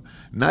 For,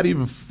 not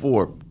even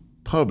for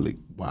public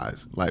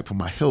wise, like for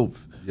my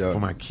health, for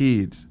my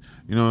kids.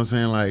 You know what I'm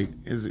saying? Like,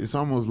 it's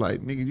almost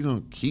like, nigga, you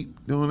gonna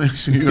keep doing that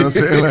shit? You know what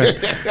I'm saying?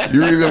 Like, you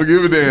really don't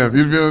give a damn.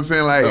 You feel what I'm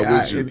saying? Like,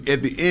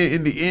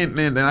 in the end,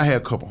 then I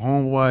had a couple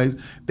homeboys.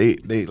 They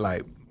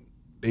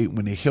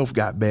when their health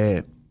got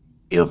bad,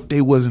 if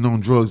they wasn't on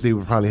drugs, they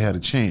would probably have a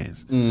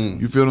chance.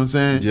 You feel what I'm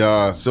saying?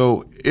 Yeah.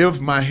 So if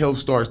my health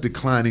starts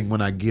declining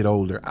when I get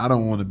older, I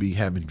don't want to be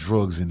having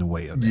drugs in the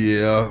way of it.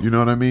 Yeah. You know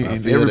what I mean?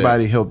 And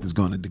everybody's health is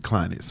going to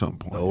decline at some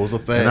point. Those are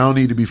facts. And I don't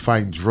need to be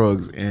fighting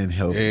drugs and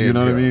health. And you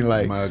know what I mean?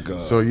 Like, my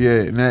God. So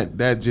yeah, and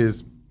that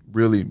just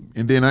really,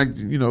 and then I,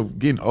 you know,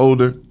 getting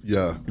older.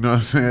 Yeah. You know what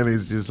I'm saying?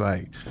 It's just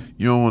like, I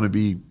don't want to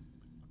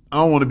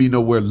be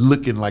nowhere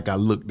looking like I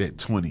looked at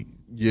 20.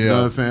 Yeah. You know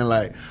what I'm saying?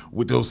 Like,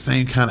 with those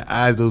same kind of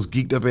eyes, those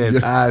geeked up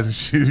ass eyes and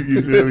shit.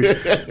 You feel me?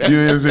 You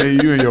know what I'm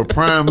saying? You in your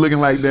prime looking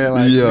like that,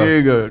 like,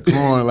 nigga, come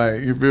on,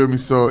 like, you feel me?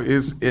 So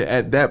it's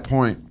at that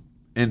point,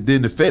 and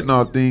then the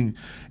fentanyl thing,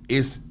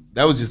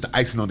 that was just the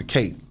icing on the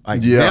cake.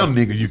 Like, damn,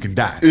 nigga, you can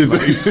die.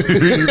 Like,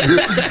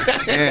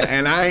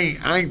 and I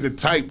ain't the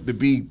type to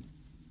be,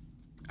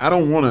 I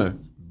don't want to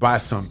buy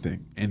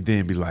something and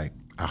then be like,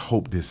 I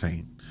hope this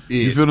ain't.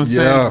 You feel what I'm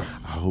saying?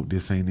 I hope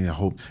this ain't it. I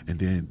hope, and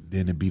then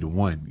it be the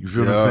one. You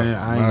feel what I'm saying?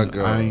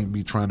 I ain't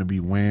be trying to be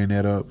wearing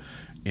that up.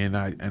 And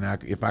I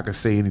if I could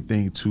say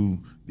anything to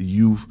the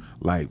youth,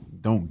 like,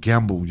 don't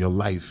gamble your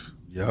life.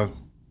 Yeah.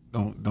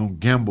 Don't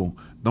gamble.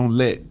 Don't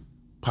let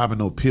popping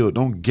no pill.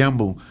 Don't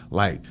gamble,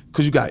 like,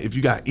 cause if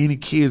you got any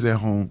kids at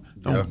home,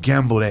 don't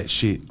gamble that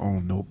shit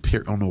on no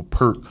perk, on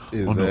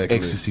no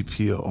ecstasy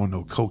pill, on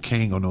no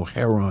cocaine, on no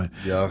heroin.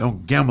 Yeah.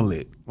 Don't gamble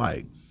it.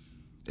 Like,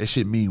 that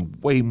shit mean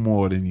way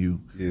more than you.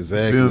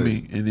 Exactly. You feel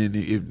me? And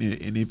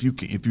then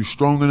if you're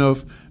strong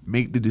enough,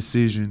 make the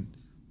decision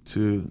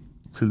to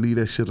leave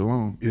that shit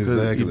alone.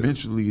 Exactly.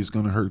 Eventually, it's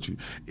gonna hurt you.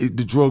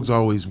 The drugs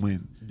always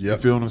win. Yep.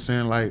 You feel what I'm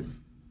saying? Like,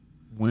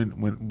 when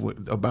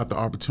about the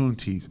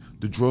opportunities,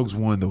 the drugs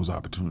won those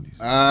opportunities. You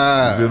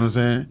feel what I'm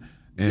saying?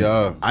 And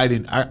I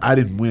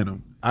didn't win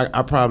them.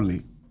 I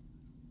probably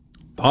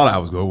thought I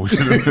was gonna win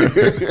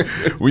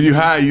them. When you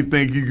high, you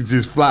think you can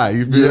just fly.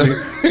 You feel me?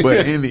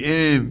 But in the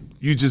end,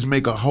 you just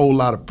make a whole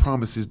lot of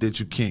promises that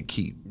you can't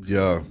keep.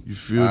 Yeah. You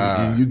feel me?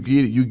 And you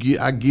get it.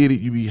 I get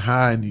it. You be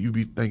high and you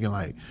be thinking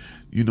like,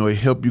 You know, it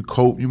help you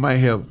cope. You might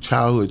have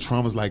childhood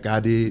traumas like I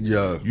did.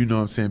 Yeah. You know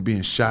what I'm saying?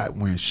 Being shot,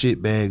 wearing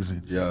shit bags,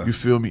 and yeah. you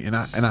feel me? And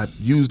I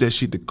used that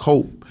shit to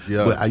cope.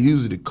 Yeah. But I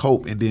used it to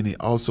cope, and then it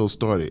also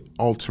started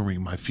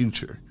altering my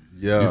future.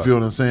 Yeah. You feel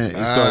what I'm saying?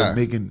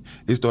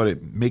 It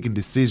started making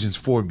decisions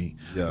for me.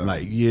 Yeah.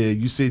 Like, yeah,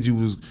 you said you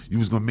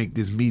was gonna make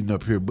this meeting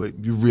up here,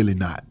 but you're really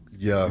not.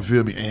 Yeah. You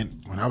feel me?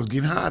 And when I was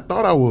getting high, I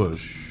thought I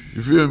was.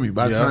 You feel me?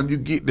 By the time you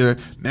get there,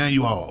 now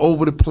you all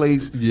over the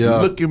place. Yeah.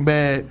 You looking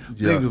bad.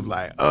 Yeah. Niggas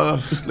like,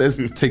 let's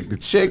take the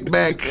check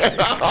back.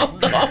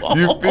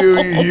 You feel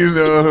me? You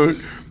know.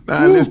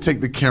 Nah, let's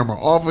take the camera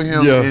off of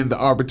him. Yeah. And the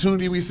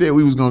opportunity we said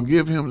we was gonna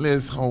give him,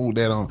 let's hold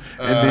that on.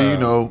 And then, you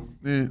know,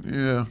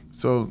 yeah.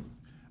 So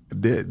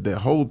the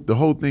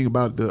whole thing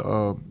about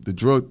the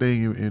drug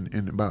thing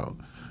and about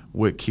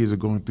what kids are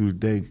going through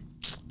today,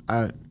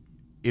 I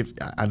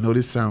know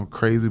this sounds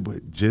crazy,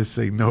 but just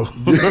say no. I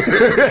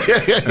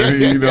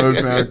mean, you know, it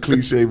sounds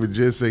cliche, but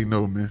just say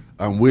no, man.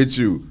 I'm with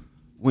you.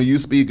 When you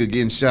speak of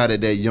getting shot at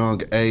that young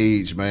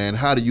age, man,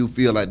 how do you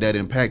feel like that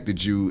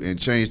impacted you and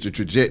changed the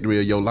trajectory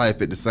of your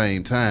life at the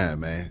same time,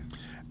 man?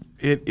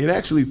 It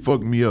actually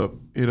fucked me up.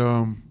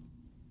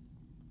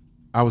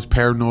 I was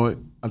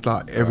paranoid. I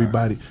thought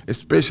everybody,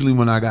 especially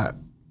when I got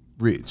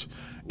rich,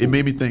 it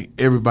made me think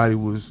everybody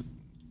was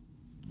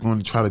going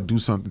to try to do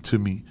something to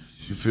me.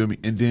 You feel me?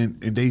 And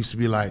they used to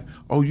be like,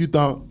 oh, you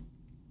thought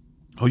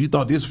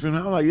this for me?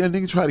 I'm like, yeah,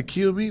 nigga tried to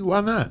kill me.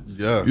 Why not?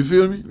 Yeah. You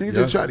feel me? Nigga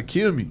just tried to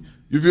kill me.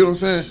 You feel what I'm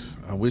saying?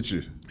 I'm with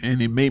you.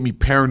 And it made me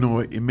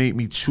paranoid. It made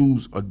me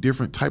choose a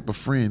different type of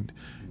friend.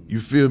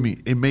 You feel me?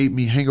 It made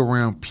me hang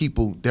around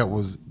people that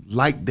was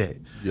like that.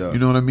 Yeah. You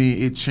know what I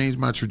mean? It changed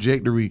my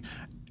trajectory.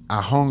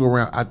 I hung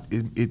around.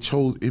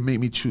 It made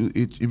me choose.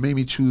 It made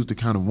me choose the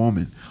kind of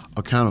woman,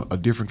 a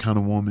different kind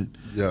of woman.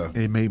 Yeah.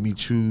 It made me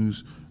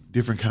choose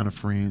different kind of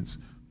friends.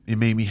 It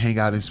made me hang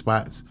out in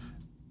spots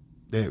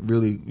that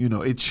really, you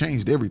know, it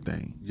changed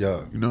everything.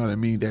 Yeah. You know what I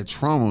mean? That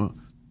trauma,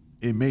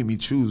 it made me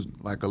choose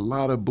like a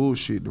lot of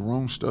bullshit, the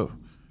wrong stuff.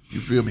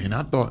 You feel me? And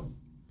I thought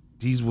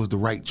these was the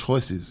right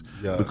choices.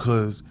 Yeah.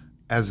 Because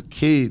as a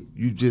kid,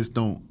 you just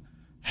don't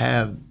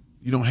have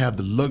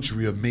the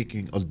luxury of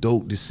making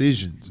adult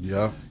decisions.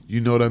 Yeah. You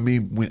know what I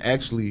mean? When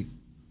actually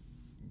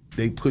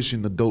they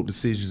pushing adult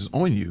decisions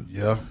on you.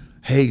 Yeah.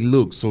 Hey,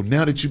 look, so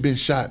now that you've been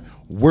shot,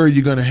 where are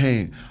you gonna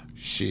hang?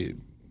 Shit,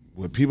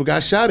 where people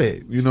got shot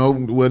at. You know,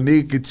 where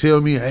nigga could tell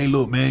me, hey,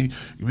 look, man,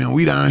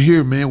 we down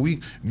here, man.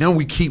 We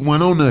keep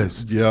one on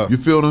us. Yeah. You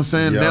feel what I'm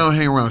saying? Yeah. Now I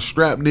hang around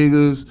strap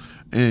niggas,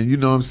 and you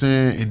know what I'm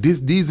saying? And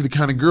these are the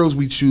kind of girls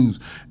we choose.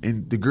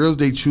 And the girls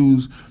they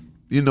choose,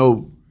 you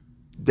know,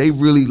 they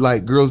really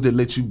like girls that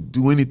let you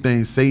do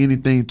anything, say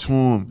anything to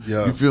them.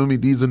 Yeah. You feel me?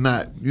 These are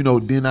not, you know,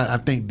 then I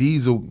think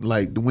these are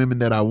like the women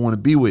that I want to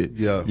be with.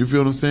 Yeah. You feel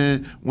what I'm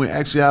saying? When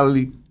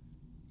actuality,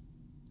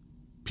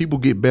 people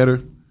get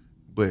better,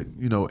 but,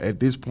 you know,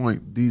 at this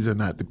point, these are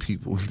not the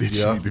people that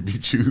you need to be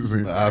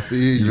choosing. I feel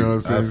you. You know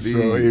what I'm saying?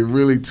 So it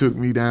really took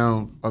me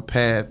down a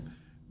path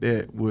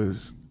that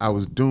I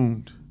was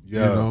doomed.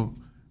 Yeah.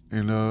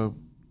 You know?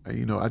 And,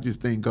 you know, I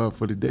just thank God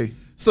for the day.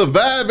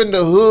 Surviving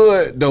the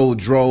hood, though,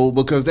 Dro,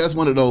 because that's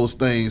one of those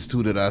things,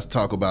 too, that I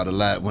talk about a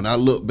lot. When I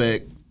look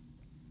back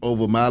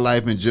over my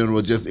life in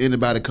general, just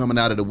anybody coming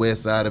out of the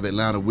west side of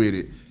Atlanta with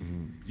it,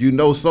 you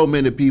know so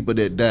many people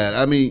that died.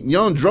 I mean,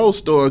 young Dro's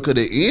story could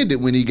have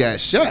ended when he got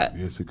shot.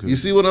 Yes, it could. You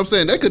see what I'm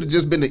saying? That could have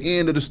just been the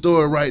end of the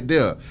story right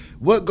there.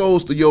 What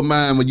goes through your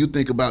mind when you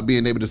think about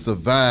being able to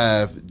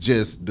survive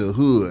just the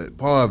hood,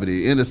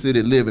 poverty, inner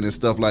city living and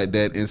stuff like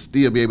that, and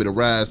still be able to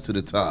rise to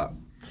the top?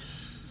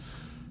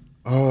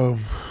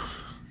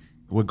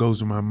 What goes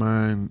to my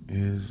mind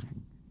is,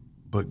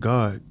 but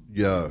God.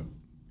 Yeah.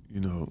 You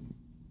know,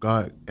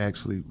 God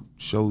actually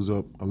shows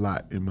up a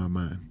lot in my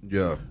mind.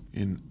 Yeah.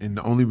 And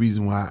the only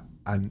reason why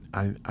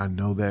I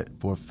know that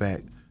for a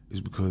fact is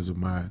because of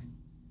my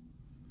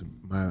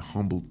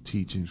humble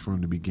teachings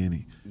from the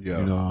beginning.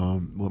 Yeah. You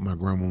know, what my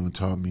grandmama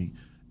taught me.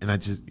 And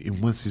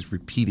once it's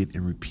repeated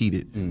and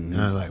repeated, and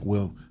I'm like,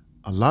 well,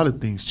 a lot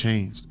of things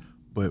changed.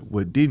 But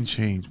what didn't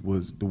change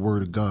was the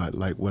word of God,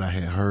 like what I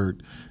had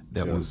heard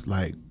that was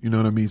like, you know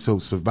what I mean? So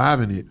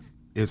surviving it,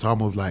 it's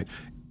almost like,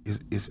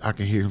 it's I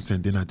can hear him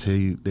saying, didn't I tell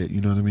you that,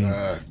 you know what I mean?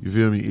 You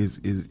feel me? Is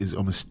I'm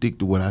going to stick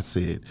to what I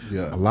said.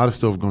 Yeah. A lot of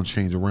stuff is going to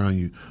change around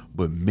you,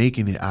 but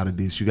making it out of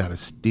this, you got to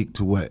stick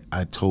to what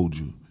I told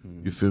you.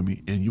 You feel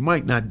me? And you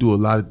might not do a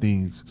lot of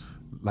things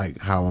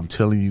like how I'm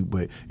telling you,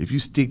 but if you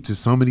stick to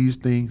some of these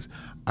things,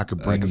 I could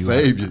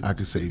save you. I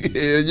could save you.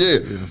 Yeah. You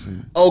know what I'm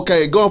saying?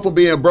 Okay, going from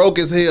being broke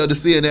as hell to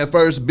seeing that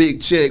first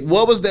big check.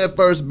 What was that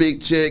first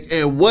big check,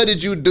 and what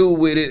did you do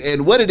with it,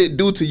 and what did it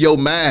do to your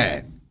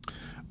mind?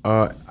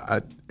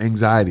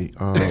 Anxiety.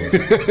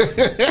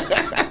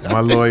 My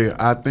lawyer,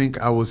 I think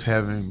I was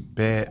having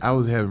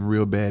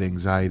real bad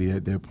anxiety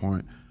at that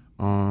point.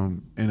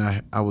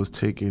 And I was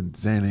taking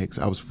Xanax.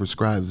 I was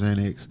prescribed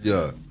Xanax.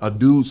 Yeah. A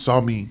dude saw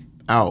me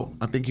out.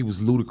 I think he was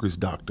Ludacris'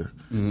 doctor.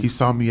 He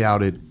saw me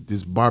out at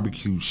this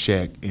barbecue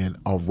shack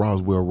off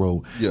Roswell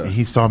Road. Yeah. And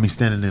he saw me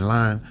standing in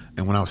line.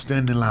 And when I was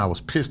standing in line, I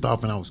was pissed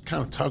off and I was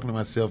kind of talking to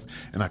myself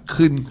and I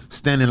couldn't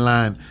stand in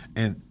line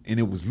and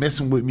it was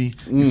messing with me.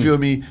 You feel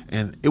me?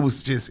 And it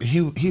was just,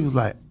 he was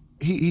like,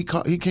 he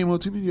came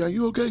up to me, "Are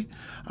you okay?"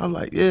 I was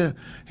like, "Yeah."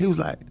 He was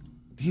like,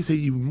 he said,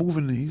 "You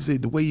moving," he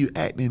said, "the way you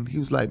acting," he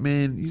was like,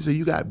 "Man, you say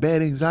you got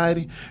bad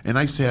anxiety." And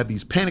I used to have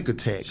these panic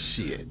attacks.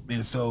 Shit.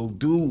 And so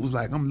dude was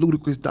like, "I'm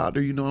Ludacris doctor,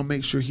 you know, I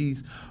make sure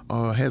he's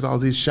has all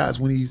these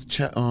shots when he's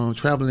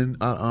traveling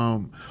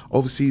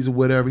overseas or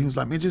whatever." He was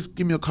like, "Man, just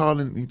give me a call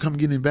and come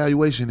get an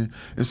evaluation."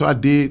 And so I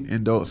did,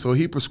 and so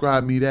he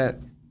prescribed me that.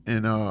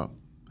 And I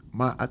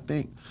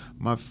think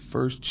my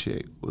first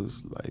check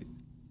was like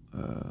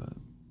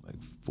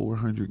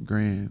 400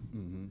 grand.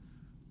 Mm-hmm.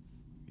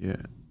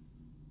 Yeah.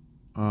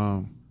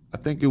 I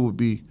think I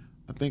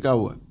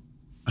would.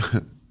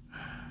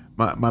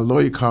 my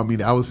lawyer called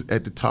me. I was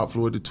at the top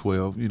floor of the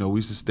 12. You know, we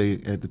used to stay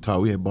at the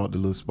top. We had bought the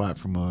little spot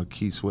from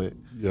Key Sweat.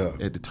 Yeah.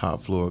 At the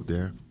top floor up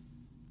there.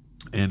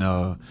 And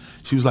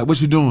she was like,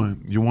 "What you doing?"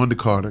 Yawanda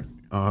Carter.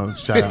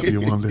 Shout out to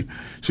Yawanda.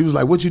 She was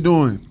like, "What you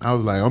doing?" I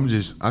was like,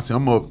 I said,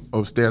 "I'm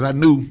upstairs." I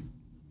knew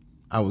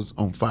I was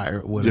on fire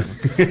or whatever.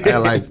 I had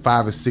like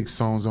 5 or 6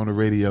 songs on the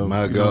radio.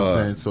 My you know what I'm God.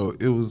 saying? So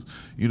it was,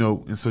 you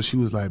know, and so she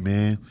was like,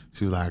 "Man,"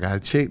 she was like, "I got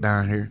a chick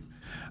down here."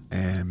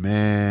 And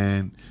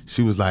man,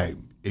 she was like,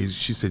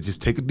 she said,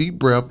 "Just take a deep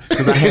breath."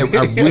 Because I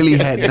really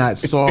had not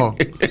saw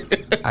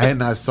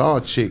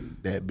a chick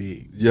that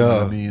big. You know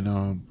what I mean?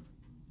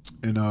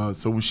 And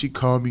so when she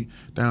called me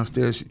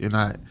downstairs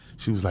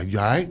she was like, "You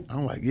all right?"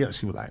 I'm like, "Yeah."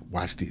 She was like,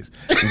 "Watch this."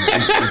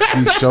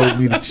 And she showed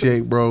me the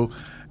check, bro.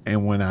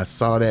 And when I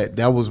saw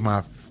that was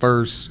my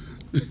first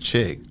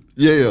check.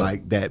 Yeah.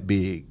 Like that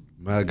big.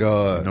 My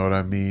God. You know what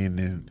I mean?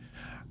 And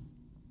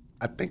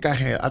I think I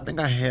had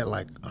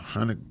like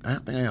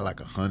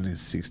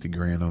 160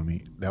 grand on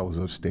me. That was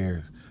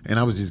upstairs. And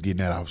I was just getting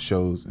that off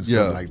shows and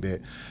stuff like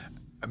that.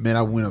 Man,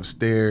 I went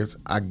upstairs.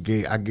 I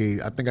think I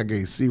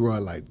gave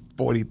C-Rod like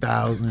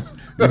 40,000. You know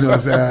what I'm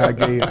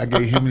saying? I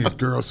gave him and his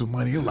girl some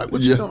money. He was like,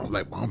 "What you doing?" I'm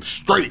like, "Well, I'm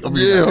straight. I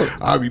mean,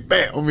 I'll be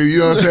back." I mean, you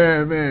know what I'm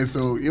saying, man?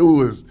 So it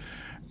was,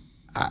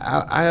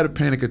 I had a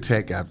panic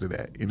attack after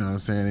that. You know what I'm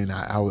saying? And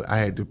I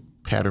had to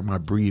pattern my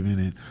breathing,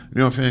 and you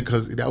know what I'm saying,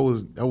 because that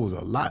was a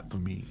lot for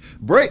me.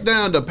 Break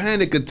down the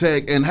panic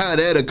attack and how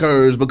that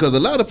occurs, because a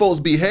lot of folks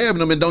be having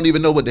them and don't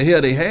even know what the hell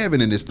they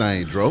having in this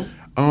thing, Dro.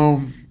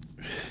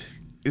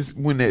 It's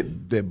when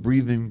that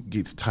breathing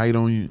gets tight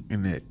on you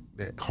and that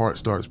heart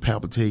starts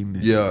palpitating.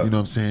 And, Yeah. You know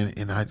what I'm saying?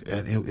 And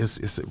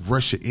it's a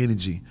rush of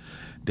energy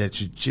that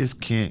you just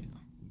can't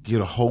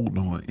get a hold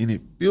on, and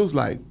it feels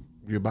like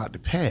you're about to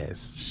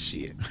pass.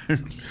 Shit.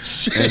 and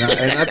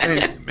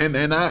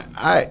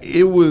I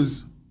it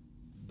was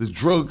the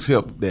drugs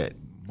helped that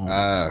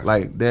moment.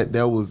 Like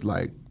that was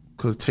like,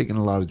 because taking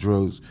a lot of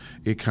drugs,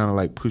 it kind of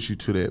like push you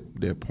to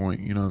that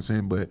point. You know what I'm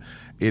saying? But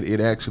it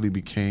actually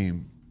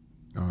became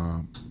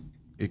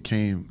it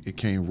came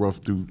rough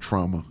through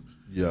trauma.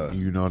 Yeah.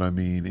 You know what I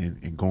mean?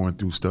 And going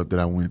through stuff that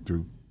I went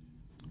through.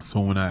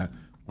 So when I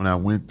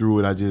went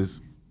through it,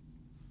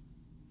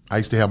 I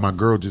used to have my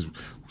girl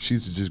she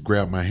used to just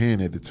grab my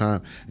hand at the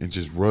time and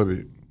just rub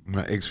it.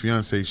 My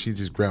ex-fiance, she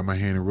just grabbed my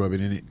hand and rub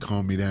it, and it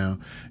calmed me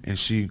down. And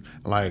she'd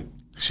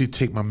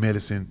take my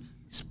medicine,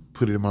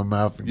 put it in my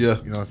mouth, and, Yeah.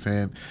 you know what I'm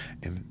saying?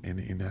 And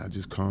I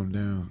just calmed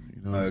down.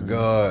 You know what I'm My saying?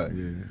 God.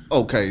 Yeah.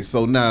 Okay,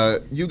 so now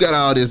you got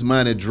all this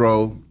money,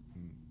 Dro,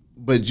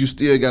 but you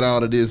still got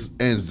all of this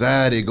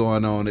anxiety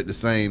going on at the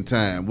same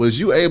time. Was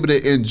you able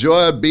to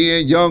enjoy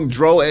being young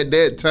Dro at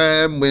that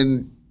time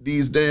when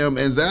these damn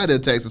anxiety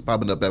attacks is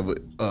popping up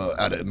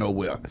out of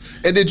nowhere?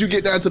 And did you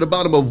get down to the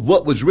bottom of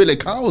what was really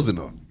causing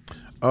them?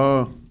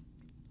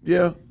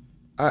 Yeah.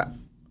 I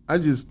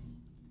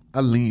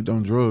leaned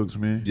on drugs,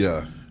 man.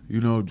 Yeah.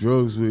 You know,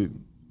 drugs would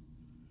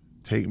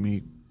take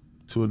me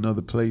to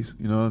another place.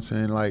 You know what I'm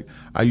saying? Like,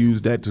 I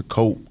used that to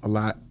cope a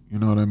lot. You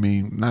know what I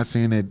mean? Not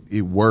saying that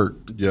it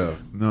worked. Yeah.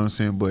 You know what I'm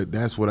saying? But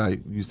that's what I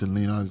used to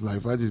lean on. I was like,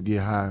 if I just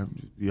get high,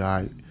 just be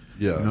all right.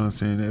 Yeah. You know what I'm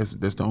saying?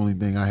 That's the only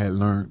thing I had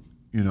learned.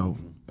 You know,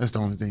 that's the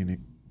only thing that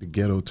the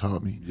ghetto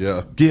taught me.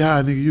 Yeah. Get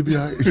high, nigga, you be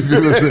all right. You know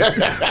what I'm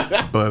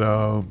saying? But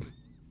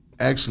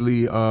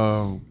actually,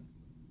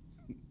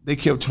 they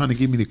kept trying to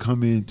get me to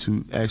come in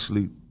to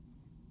actually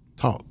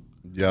talk.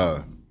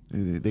 Yeah.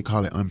 They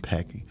call it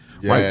unpacking.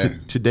 Yeah. Right?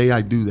 Today I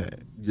do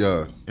that.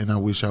 Yeah. And I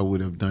wish I would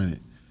have done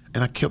it.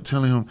 And I kept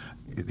telling him,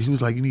 he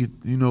was like, "You need,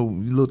 a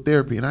little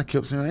therapy." And I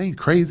kept saying, "I ain't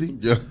crazy."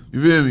 Yeah.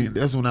 You feel me?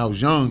 That's when I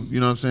was young, you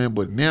know what I'm saying?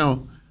 But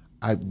now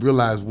I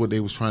realized what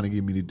they was trying to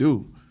get me to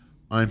do.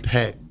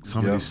 Unpack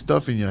some of this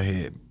stuff in your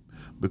head,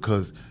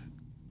 because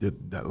the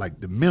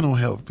mental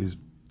health is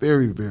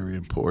very, very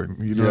important.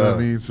 You know what I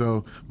mean?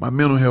 So my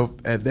mental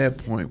health at that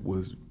point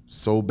was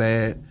so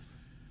bad.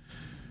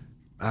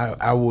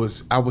 I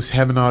was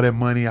having all that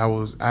money.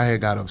 I had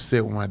got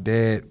upset with my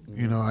dad.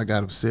 You know, I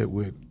got upset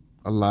with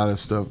a lot of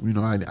stuff. You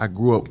know, I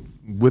grew up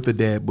with a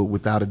dad, but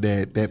without a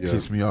dad. That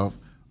pissed me off.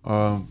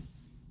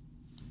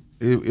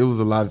 it was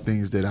a lot of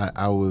things that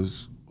I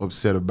was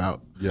upset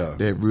about. Yeah.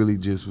 That really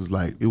just was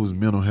like, it was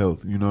mental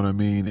health, you know what I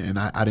mean? And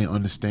I didn't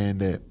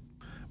understand that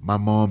my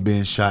mom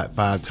being shot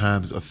 5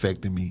 times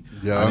affected me.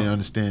 Yeah. I didn't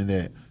understand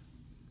that.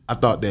 I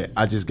thought that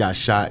I just got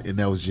shot and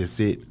that was just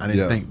it. I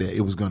didn't think that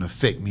it was gonna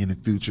affect me in the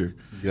future.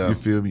 Yeah. You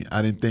feel me?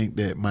 I didn't think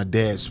that my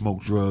dad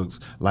smoked drugs,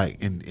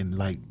 like, and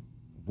like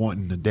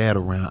wanting the dad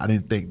around. I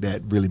didn't think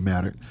that really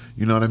mattered.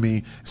 You know what I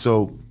mean?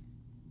 So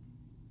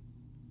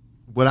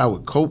what I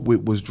would cope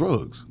with was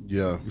drugs.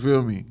 Yeah. You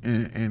feel me?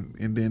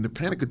 And then the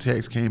panic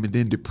attacks came, and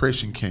then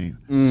depression came.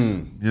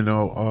 You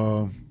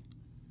know,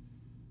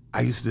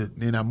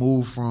 then I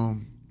moved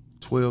from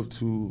 12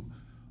 to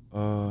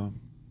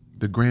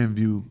the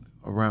Grandview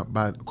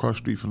across the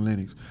street from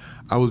Lennox.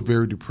 I was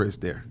very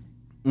depressed there.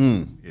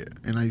 Yeah,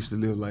 and I used to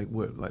live like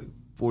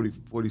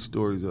 40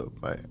 stories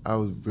up. Like, I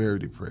was very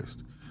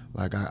depressed.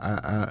 Like,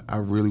 I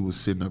really was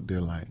sitting up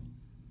there like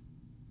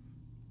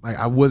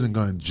I wasn't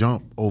gonna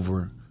jump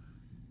over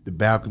the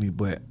balcony,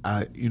 but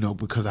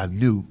because I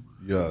knew,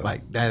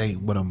 like, that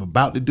ain't what I'm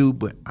about to do,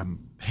 but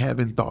I'm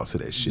having thoughts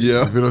of that shit.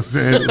 Yeah. You know what I'm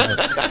saying?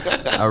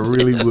 Like, I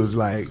really was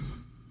like,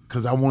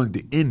 because I wanted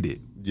to end it.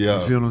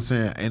 Yeah. You feel what I'm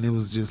saying? And it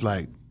was just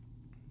like,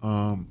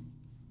 I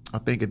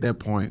think at that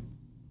point,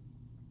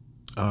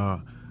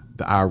 the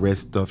IRS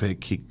stuff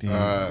had kicked in.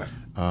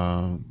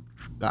 The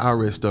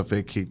IRS stuff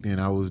had kicked in.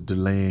 I was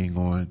delaying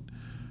on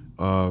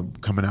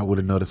coming out with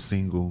another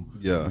single.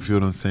 Yeah. You feel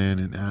what I'm saying?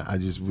 And I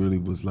just really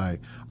was like,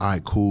 all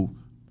right, cool.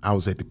 I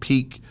was at the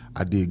peak.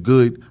 I did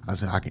good. I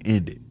said, I can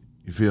end it.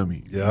 You feel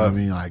me? Yeah. You know what I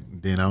mean? Like,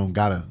 then I don't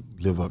gotta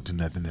live up to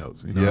nothing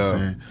else. You know what I'm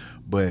saying?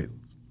 But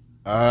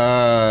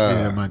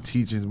yeah, my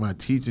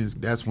teachings,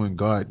 that's when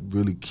God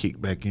really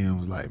kicked back in and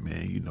was like,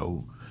 man, you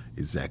know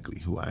exactly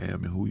who I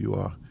am and who you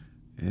are.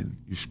 And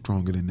you're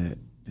stronger than that.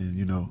 And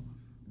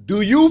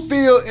do you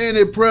feel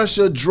any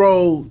pressure,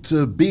 Dro,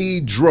 to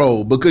be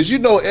Dro? Because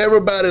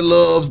everybody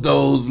loves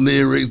those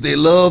lyrics. They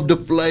love the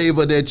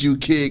flavor that you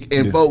kick.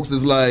 And folks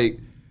is like,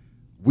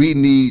 we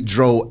need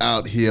Dro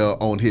out here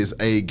on his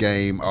A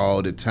game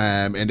all the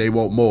time. And they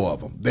want more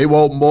of him. They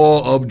want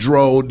more of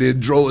Dro than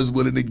Dro is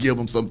willing to give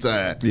them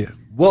sometimes. Yeah.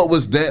 What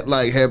was that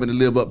like, having to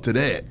live up to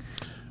that?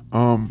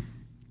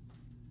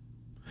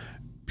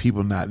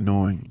 People not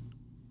knowing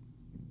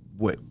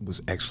what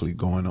was actually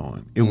going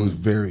on. It was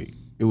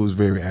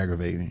very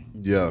aggravating.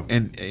 Yeah.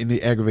 And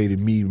it aggravated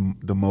me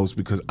the most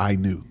because I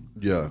knew.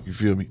 Yeah. You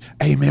feel me?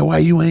 Hey man, why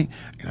you ain't?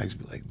 And I used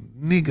to be like,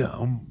 nigga,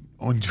 I'm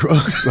on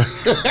drugs.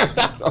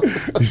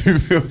 You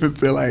feel what I'm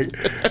saying? Like,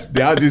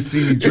 y'all just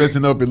see me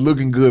dressing up and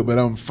looking good, but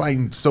I'm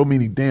fighting so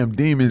many damn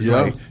demons.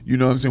 Yeah. Like, you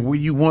know what I'm saying? Where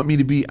you want me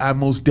to be, I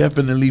most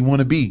definitely want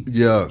to be.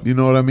 Yeah. You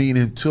know what I mean?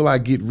 Until I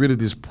get rid of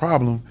this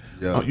problem,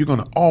 you're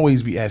gonna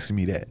always be asking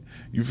me that.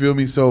 You feel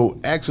me? So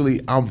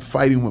actually, I'm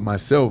fighting with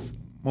myself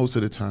most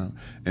of the time,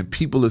 and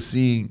people are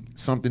seeing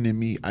something in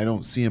me I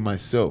don't see in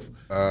myself.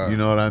 You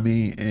know what I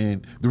mean?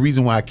 And the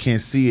reason why I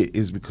can't see it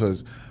is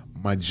because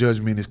my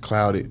judgment is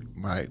clouded,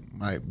 my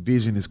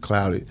vision is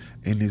clouded,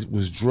 and it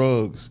was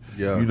drugs.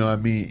 Yeah. You know what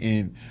I mean?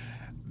 And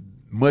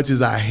much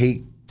as I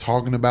hate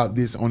talking about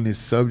this on this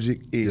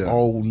subject, it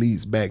all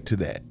leads back to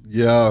that.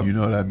 Yeah. You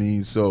know what I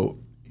mean? So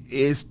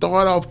it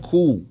started off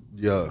cool.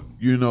 Yeah.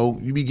 You know,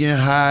 you be getting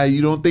high,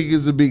 you don't think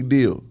it's a big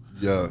deal.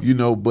 Yeah. You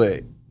know,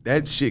 but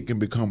that shit can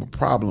become a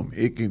problem.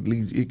 It can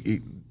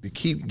lead to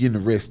keep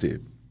getting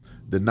arrested,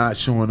 the not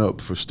showing up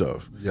for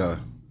stuff. Yeah.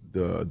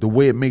 The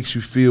way it makes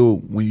you feel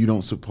when you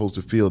don't supposed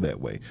to feel that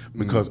way.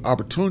 Because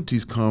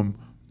opportunities come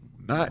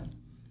not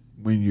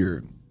when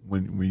you're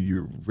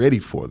ready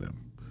for them.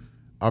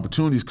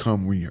 Opportunities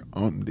come when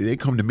they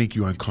come to make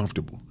you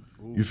uncomfortable.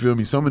 Ooh. You feel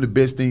me? Some of the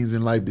best things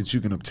in life that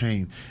you can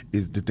obtain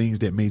is the things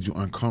that made you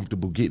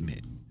uncomfortable getting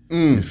it.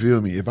 You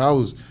feel me? If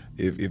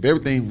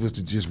everything was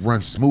to just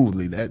run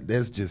smoothly,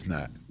 that's just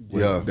not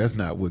that's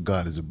not what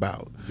God is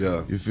about.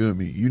 Yeah. You feel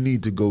me? You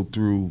need to go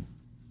through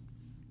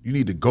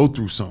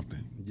something.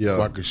 Yeah.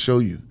 So I could show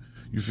you.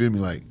 You feel me?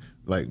 Like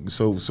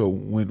so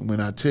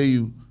when I tell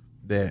you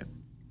that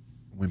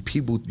when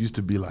people used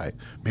to be like,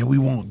 man, we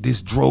want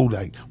this Dro,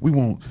 like we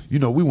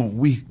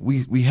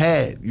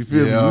had, you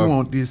feel me? We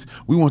want this,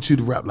 we want you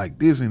to rap like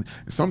this. And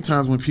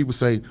sometimes when people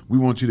say we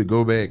want you to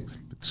go back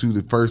to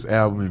the first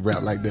album and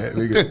rap like that,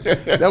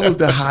 nigga, that was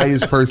the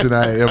highest person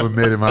I ever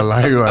met in my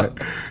life. Like,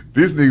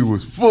 this nigga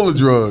was full of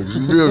drugs.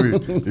 You feel me?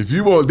 If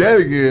you want that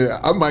again,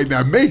 I might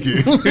not make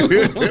it.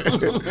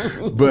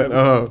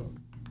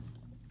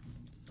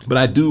 But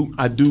I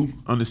do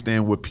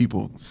understand what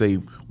people say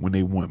when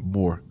they want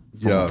more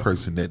from a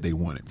person that they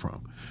want it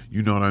from.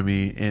 You know what I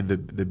mean? And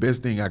the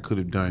best thing I could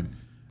have done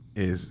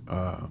is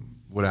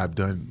what I've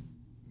done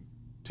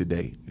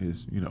today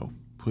is,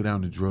 put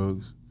down the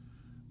drugs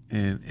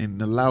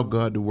and allow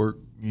God to work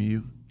in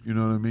you. You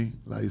know what I mean?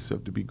 Allow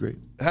yourself to be great.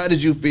 How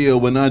did you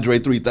feel when Andre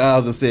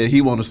 3000 said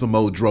he wanted some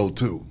more Dro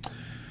too?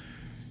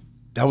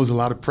 That was a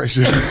lot of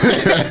pressure.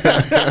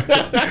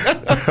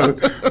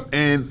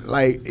 And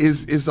like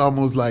it's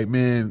almost like,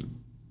 man,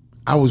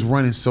 I was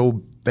running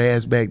so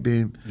fast back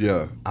then.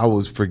 Yeah. I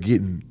was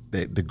forgetting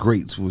that the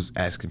greats was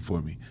asking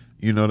for me.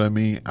 You know what I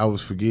mean? I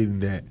was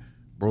forgetting that,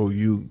 bro,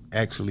 you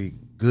actually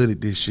good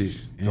at this shit.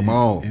 And, Come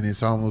on. And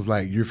it's almost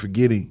like you're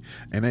forgetting.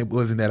 And it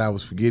wasn't that I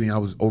was forgetting, I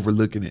was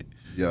overlooking it.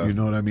 Yeah. You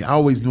know what I mean? I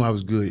always knew I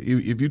was good.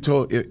 If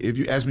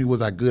you asked me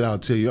was I good, I'll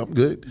tell you I'm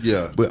good.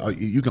 Yeah. But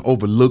you can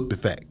overlook the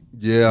fact.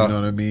 Yeah. You know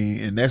what I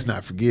mean? And that's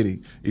not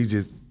forgetting. It's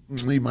just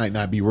he might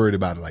not be worried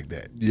about it like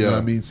that. You know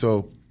what I mean?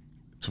 So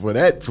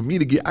for me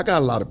to get, I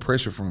got a lot of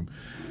pressure from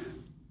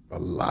a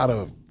lot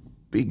of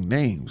big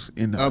names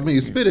in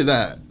the. Spit it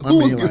out.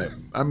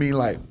 I mean,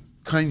 like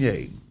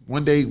Kanye.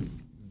 One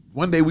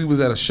day we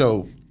was at a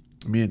show,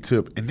 me and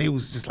Tip, and they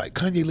was just like,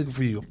 Kanye looking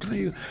for you.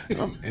 Kanye,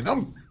 and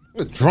I'm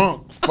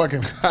drunk,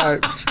 fucking high.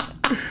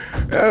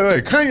 And I'm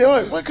like, Kanye,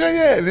 I'm like, what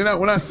Kanye? And then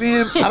when I see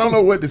him, I don't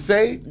know what to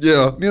say.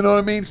 Yeah. You know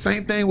what I mean?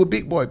 Same thing with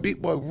Big Boy.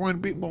 Big Boy run,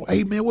 Big Boy.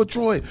 Hey man, what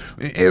Troy?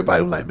 And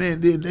everybody was like, man,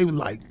 they was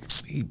like,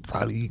 he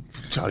probably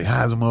Charlie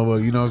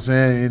Heisenberg, you know what I'm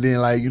saying? And then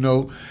like, you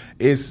know,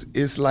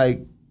 it's like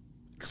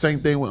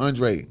same thing with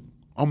Andre.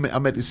 I'm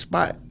at this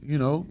spot, you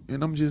know,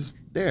 and I'm just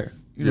there.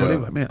 You know, they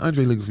were like, man,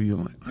 Andre looking for you.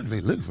 I'm like,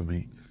 Andre looking for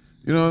me.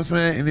 You know what I'm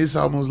saying? And it's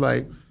almost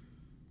like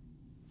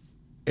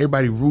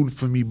everybody rooting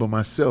for me but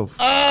myself.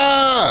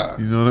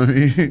 You know what I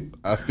mean?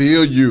 I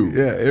feel you.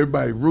 Yeah,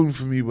 everybody rooting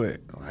for me, but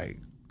like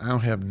I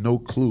don't have no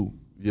clue.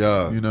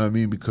 Yeah. You know what I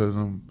mean? Because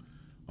I'm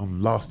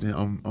lost in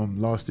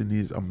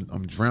this.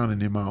 I'm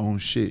drowning in my own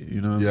shit.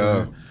 You know what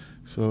I'm saying?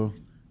 So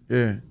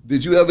yeah.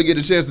 Did you ever get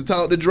a chance to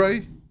talk to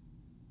Dre?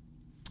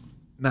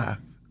 Nah.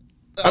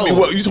 I mean,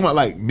 what you talking about?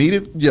 Like meet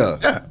him? Yeah.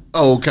 Yeah.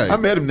 Oh, okay. I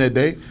met him that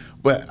day,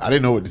 but I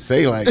didn't know what to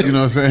say. Like, you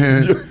know what I'm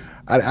saying?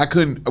 I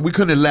couldn't. We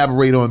couldn't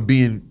elaborate on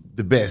being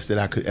the best that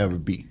I could ever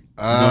be.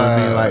 You know what I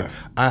mean?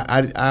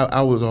 Like,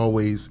 I was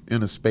always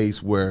in a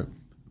space where,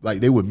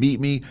 like, they would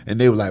meet me and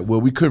they were like, well,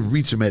 we couldn't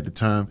reach him at the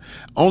time.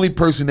 Only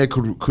person that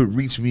could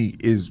reach me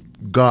is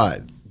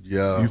God.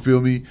 Yeah. You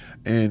feel me?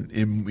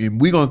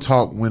 And we gonna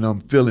talk when I'm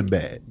feeling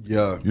bad.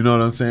 Yeah. You know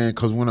what I'm saying?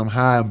 Because when I'm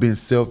high, I'm being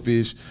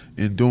selfish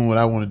and doing what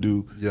I want to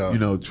do. Yeah. You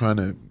know, trying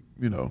to,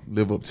 you know,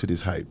 live up to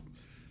this hype.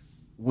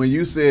 When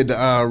you said the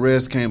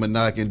IRS came a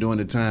knocking during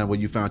the time when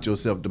you found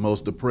yourself the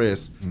most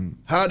depressed,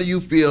 how do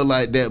you feel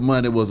like that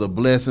money was a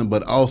blessing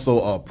but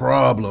also a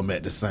problem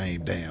at the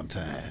same damn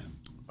time?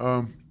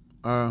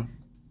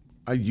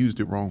 I used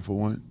it wrong for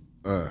one.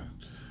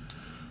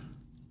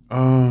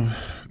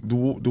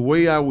 The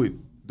way I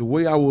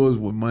was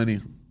with money,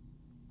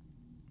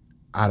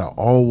 out of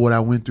all what I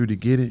went through to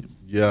get it,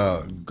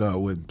 God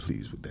wasn't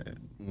pleased with that.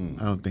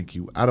 I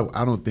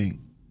don't think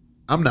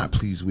I'm not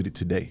pleased with it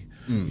today.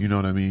 You know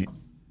what I mean?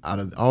 Out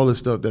of all the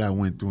stuff that I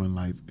went through in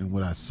life and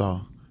what I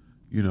saw,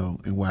 you know,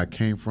 and where I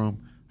came from,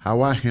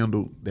 how I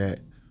handled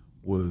that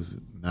was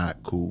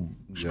not cool.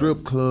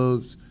 Strip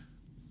clubs,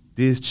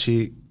 this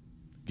chick,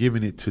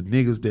 giving it to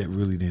niggas that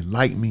really didn't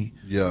like me.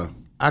 Yeah.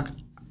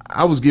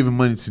 I was giving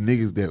money to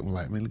niggas that were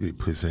like, man, look at that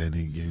pussy ass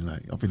nigga getting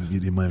like, I'm finna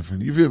get this money from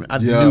you. You feel me? I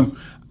knew,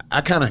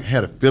 I kind of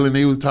had a feeling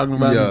they was talking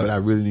about me, but I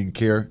really didn't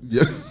care.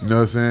 Yeah. You know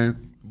what I'm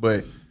saying?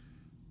 But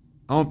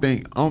I don't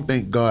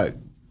think God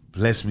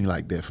blessed me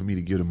like that for me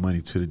to give the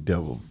money to the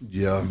devil.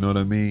 Yeah. You know what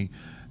I mean?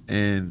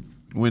 And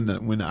when the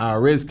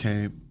IRS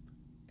came,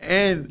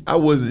 and I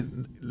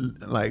wasn't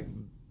like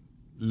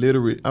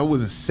literate, I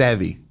wasn't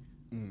savvy.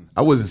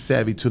 I wasn't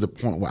savvy to the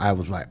point where I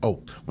was like,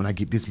 oh, when I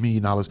get this $1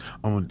 million,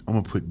 I'm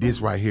gonna put this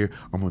right here.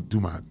 I'm gonna do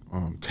my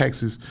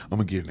taxes. I'm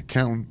gonna get an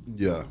accountant.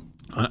 Yeah.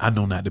 I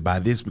know not to buy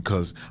this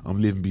because I'm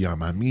living beyond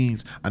my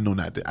means. I know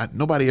not to.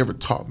 Nobody ever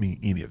taught me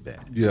any of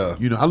that. Yeah.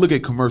 You know, I look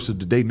at commercials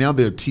today. Now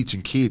they're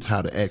teaching kids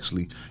how to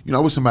actually. You know,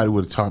 I wish somebody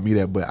would have taught me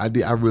that, but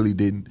I really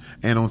didn't.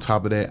 And on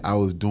top of that, I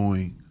was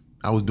doing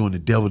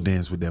the devil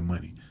dance with that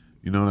money.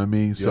 You know what I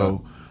mean? Yeah.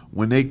 So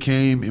when they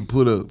came and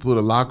put a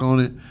lock on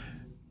it,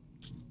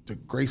 the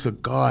grace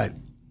of God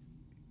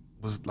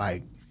was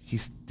like, he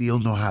still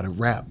know how to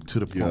rap to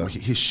the point where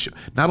his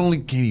not only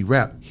can he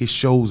rap, his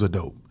shows are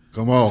dope.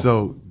 Come on.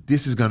 So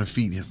this is gonna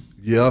feed him.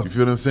 Yeah. You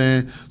feel what I'm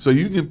saying? So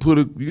you can put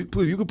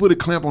a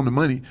clamp on the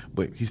money,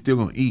 but he's still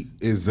gonna eat.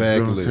 Exactly.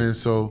 You know what I'm saying?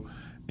 So,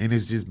 and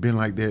it's just been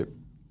like that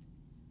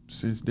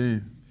since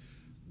then.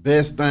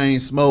 Best Thing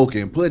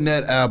Smoking, putting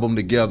that album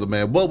together,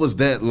 man. What was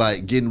that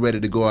like, getting ready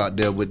to go out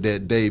there with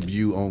that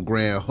debut on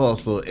Grand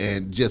Hustle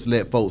and just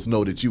let folks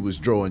know that you was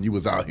drawing, you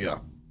was out here?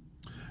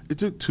 It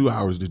took 2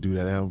 hours to do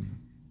that album.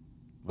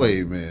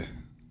 Wait, man.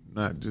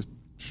 Not just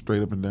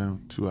straight up and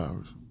down, 2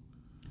 hours.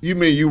 You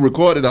mean you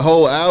recorded a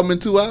whole album in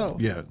 2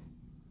 hours? Yeah.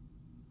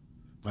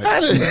 Like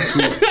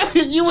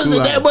you was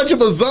in that much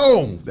of a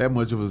zone. That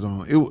much of a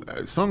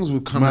zone. Songs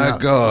would come out. My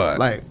God.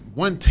 Like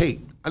one take.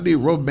 I did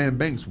Rubber Band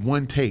Banks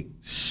one take.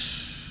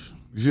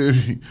 You feel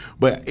me?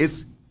 But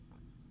it's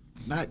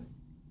not.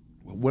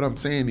 What I'm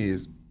saying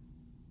is,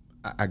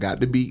 I got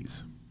the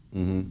beats.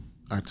 Mm-hmm.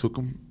 I took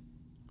them.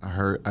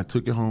 I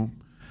took it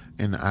home,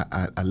 and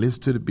I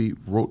listened to the beat,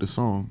 wrote the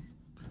song,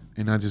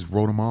 and I just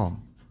wrote them all.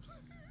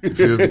 You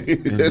feel me?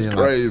 And That's then,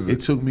 crazy.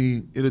 It took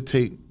me. It'll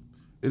take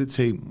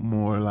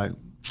more like.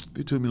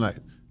 It took me like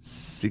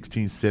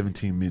 16,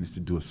 17 minutes to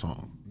do a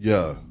song.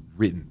 Yeah.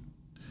 Written.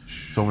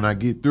 So when I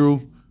get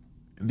through,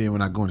 And then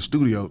when I go in the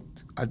studio,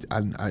 I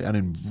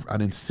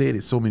didn't say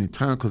it so many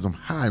times because I'm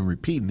high and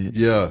repeating it.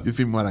 Yeah. You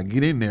feel me? When I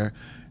get in there,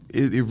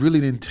 it really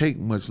didn't take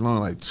much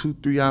long, like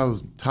 2-3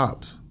 hours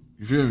tops.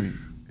 You feel me?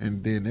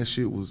 And then that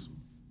shit was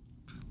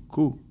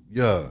cool.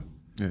 Yeah.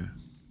 Yeah.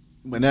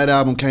 When that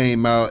album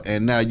came out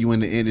and now you in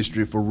the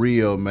industry for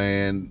real,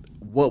 man,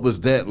 what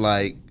was that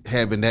like,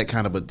 having that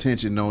kind of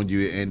attention on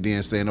you and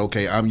then saying,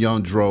 okay, I'm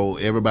Young Dro,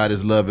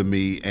 everybody's loving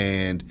me,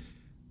 and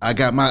I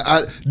got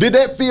did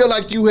that feel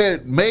like you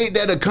had made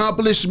that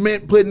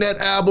accomplishment putting that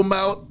album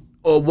out,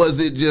 or was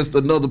it just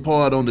another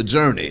part on the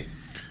journey?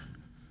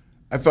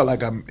 I felt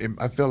like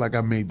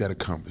I made that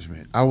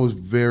accomplishment. I was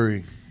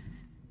very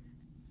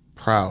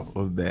proud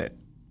of that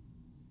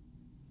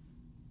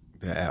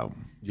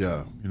album.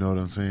 Yeah. You know what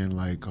I'm saying?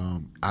 Like,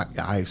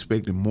 I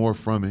expected more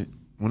from it.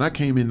 When I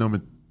came in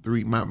number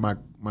 3,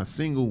 my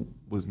single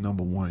was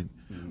number 1.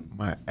 Mm-hmm.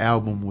 My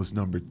album was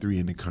number 3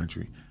 in the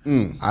country.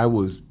 I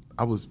was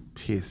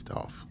pissed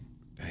off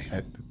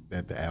at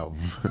the album.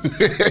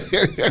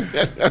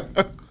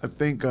 I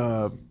think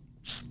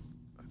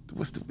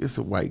it's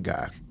a white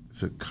guy.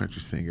 It's a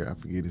country singer. I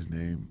forget his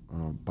name.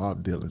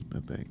 Bob Dylan,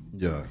 I think.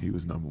 Yeah. He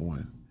was number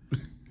 1.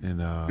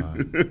 And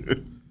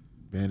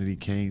Vanity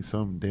Kane,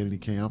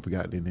 I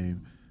forgot their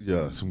name.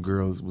 Yeah. Some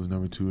girls was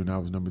number 2 and I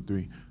was number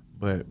 3.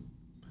 But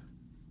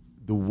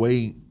the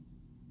way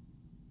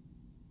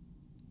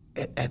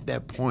at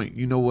that point,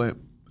 you know what?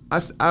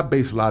 I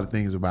base a lot of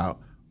things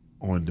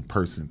on the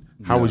person.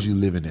 How was you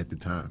living at the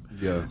time?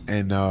 Yeah.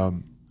 And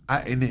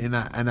I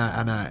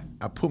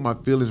put my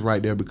feelings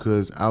right there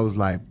because I was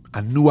like, I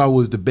knew I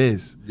was the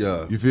best.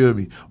 Yeah. You feel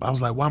me? I was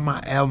like, why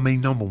my album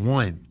ain't number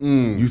 1?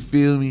 You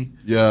feel me?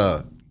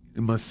 Yeah.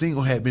 And my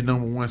single had been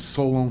number 1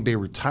 so long they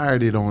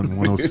retired it on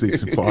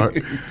 106 and Park.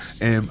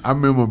 And I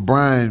remember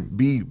Brian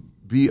B,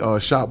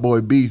 Shot Boy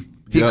B,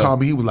 he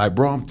called me, he was like,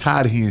 bro, I'm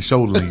tired of hearing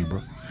Shoulder Lean,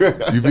 bro.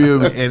 You feel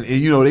me? And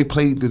you know, they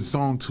played the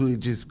song till it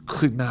just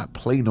could not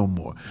play no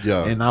more.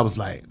 Yeah. And I was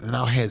like, and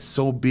I had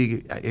so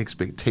big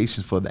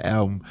expectations for the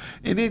album.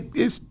 And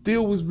it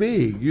still was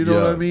big. You know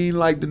what I mean?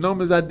 Like the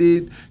numbers I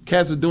did,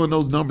 cats are doing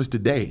those numbers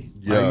today.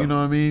 Yeah. Like, you know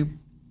what I mean?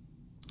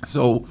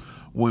 So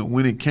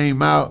when it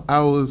came out,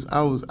 I was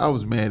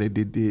mad that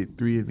they did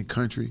 3 in the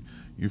country.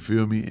 You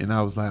feel me? And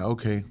I was like,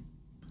 okay.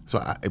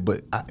 So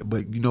but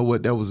you know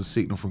what? That was a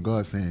signal from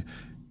God saying,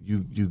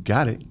 you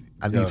got it.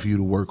 I need for you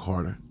to work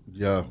harder.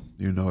 Yeah.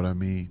 You know what I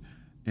mean?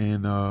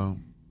 And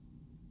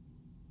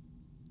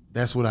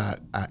that's what I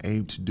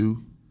aim to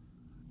do.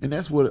 And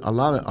that's what a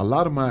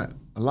lot of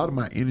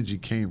my energy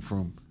came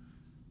from,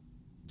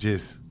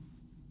 just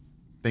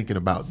thinking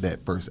about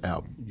that first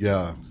album.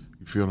 Yeah.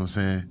 You feel what I'm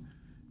saying?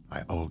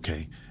 Like,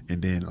 okay.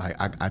 And then like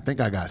I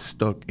think I got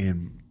stuck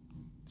in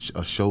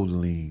a Shoulder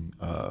Lean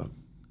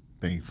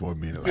thing for a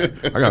minute.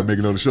 Like, I gotta make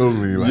another Shoulder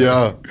Lean. Like,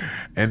 yeah.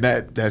 And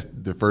that's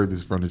the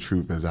furthest from the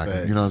truth as I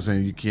can. You know what I'm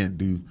saying? You can't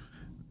do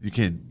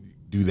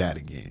that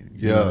again.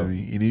 You know what I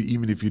mean? And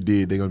even if you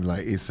did, they're gonna be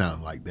like, it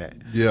sounded like that.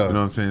 Yeah. You know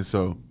what I'm saying?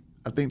 So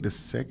I think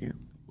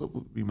what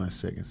would be my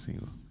second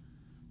single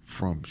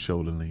from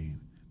Shoulder Lean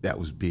that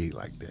was big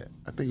like that?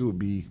 I think it would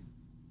be,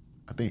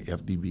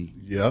 FDB.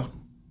 Yeah.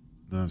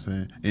 You know what I'm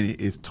saying?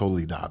 And it's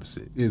totally the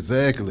opposite.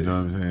 Exactly. You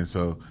know what I'm saying?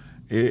 So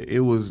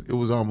it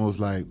was almost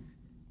like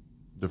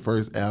the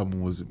first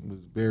album was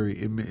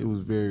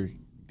very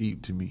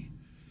deep to me.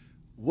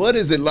 What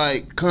is it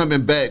like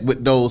coming back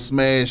with those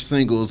smash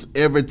singles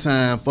every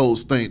time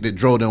folks think that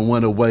Dro done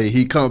went away?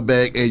 He come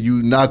back and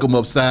you knock him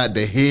upside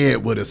the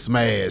head with a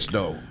smash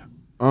though.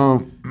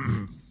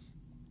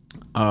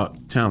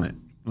 Talent.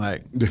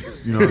 Like,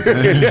 you know what I'm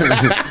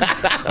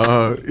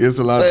saying? It's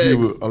a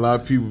lot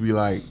of people be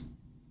like,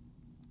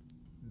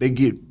 they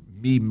get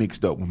me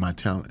mixed up with my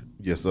talent.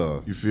 Yes,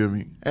 sir. You feel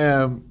me?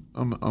 I'm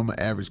an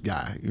average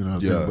guy, you know what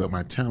I'm saying? But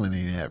my talent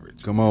ain't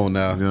average. Come on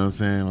now. You know what I'm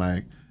saying?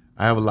 Like,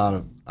 I have a lot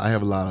of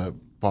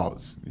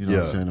faults, you know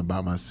what I'm saying,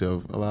 about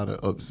myself, a lot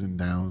of ups and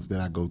downs that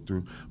I go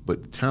through.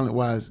 But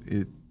talent-wise,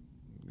 it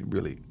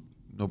really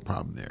no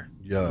problem there.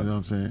 Yeah. You know what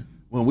I'm saying?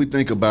 When we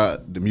think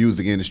about the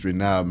music industry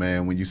now,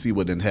 man, when you see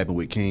what done happened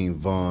with King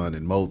Von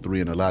and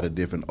Mo3 and a lot of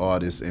different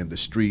artists and the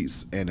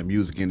streets and the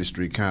music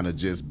industry kind of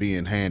just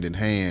being hand in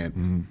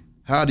hand,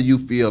 how do you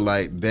feel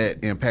like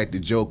that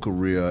impacted your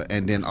career?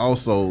 And then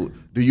also,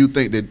 do you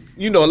think that,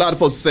 you know, a lot of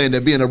folks are saying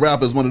that being a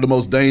rapper is one of the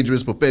most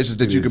dangerous professions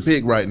that you can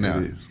pick right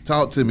now.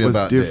 Talk to me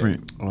about that. What's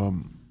different?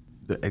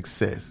 The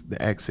access.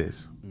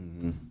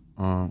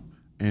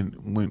 And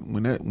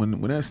when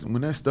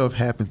that stuff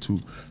happened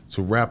to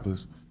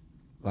rappers,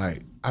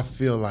 like, I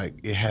feel like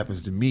it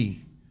happens to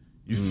me.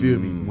 You feel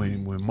me?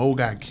 When Mo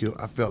got killed,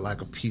 I felt like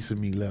a piece of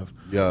me left.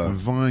 Yeah. When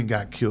Von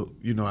got killed,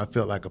 you know, I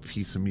felt like a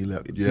piece of me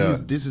left. Yeah.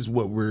 This is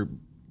what we're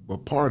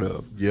part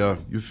of. Yeah.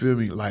 You feel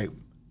me? Like,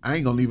 I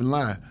ain't gonna even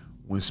lie.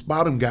 When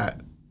Spotham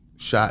got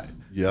shot,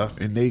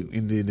 and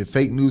the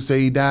fake news say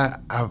he died,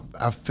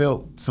 I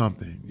felt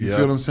something. You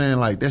feel what I'm saying?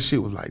 Like, that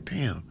shit was like,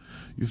 damn.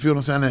 You feel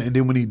what I'm saying? And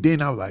then when he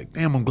didn't, I was like,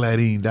 damn, I'm glad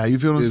he didn't die. You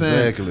feel what I'm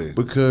saying? Exactly.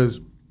 Because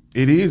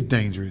it is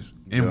dangerous.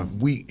 And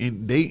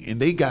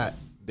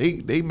they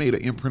They made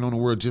an imprint on the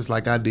world just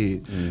like I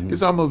did.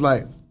 It's almost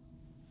like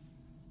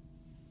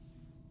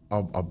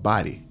a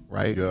body,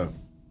 right? Yeah.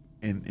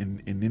 And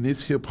in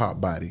this hip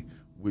hop body,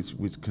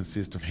 which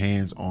consists of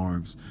hands,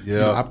 arms. Yeah. You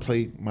know, I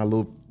play my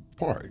little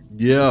part.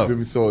 Yeah. You feel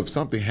me? So if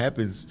something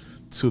happens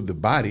to the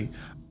body,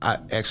 I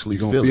actually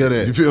gonna feel feel it.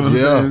 that. You feel what I'm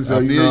Yeah, saying? So I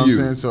you feel know what you. I'm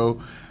saying?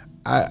 So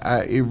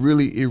it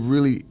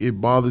really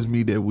bothers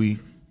me that we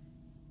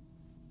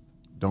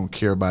don't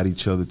care about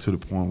each other to the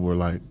point where,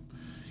 like,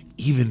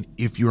 even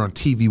if you're on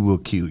TV, we'll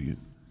kill you.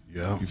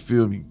 Yeah. You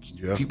feel me?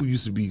 Yeah. People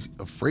used to be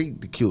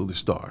afraid to kill the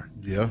star.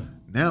 Yeah.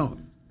 Now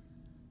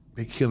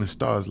they killing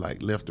stars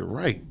like left or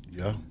right.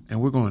 Yeah. And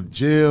we're going to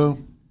jail.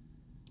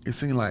 It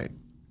seemed like,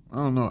 I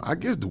don't know. I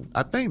guess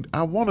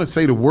I want to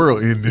say the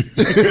world ended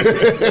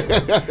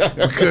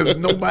because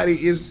nobody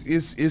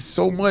is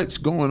so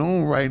much going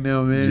on right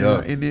now, man.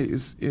 Yeah. And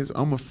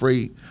I'm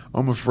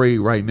afraid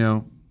right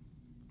now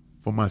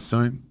for my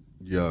son.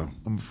 Yeah.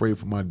 I'm afraid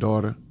for my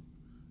daughter,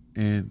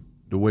 and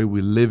the way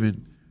we're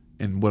living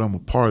and what I'm a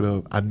part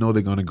of. I know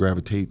they're going to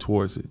gravitate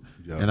towards it,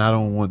 Yeah. and I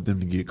don't want them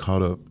to get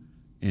caught up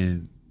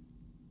and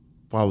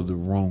follow the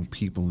wrong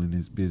people in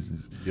this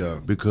business. Yeah.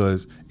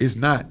 Because it's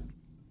not.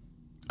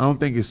 I don't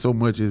think it's so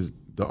much as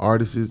the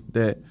artists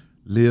that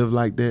live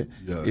like that.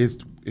 Yeah.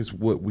 It's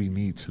what we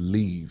need to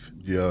leave.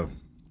 Yeah.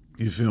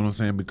 You feel what I'm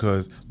saying?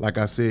 Because, like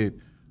I said,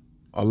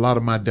 a lot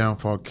of my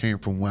downfall came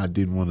from when I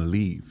didn't want to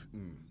leave.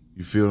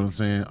 You feel what I'm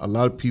saying? A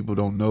lot of people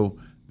don't know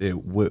that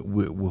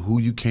who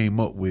you came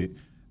up with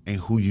and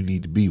who you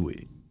need to be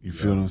with. You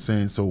feel what I'm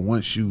saying? So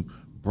once you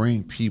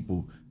bring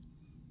people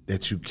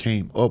that you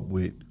came up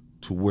with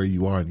to where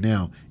you are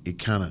now, it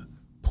kind of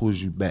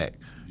pulls you back.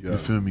 Yeah. You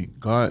feel me?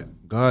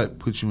 God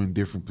puts you in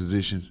different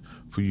positions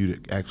for you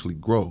to actually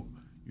grow.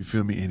 You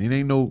feel me? And it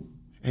ain't no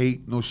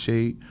hate, no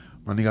shade.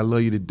 My nigga, I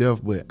love you to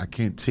death, but I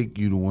can't take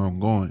you to where I'm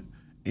going.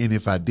 And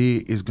if I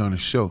did, it's gonna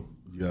show.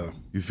 Yeah.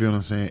 You feel what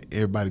I'm saying?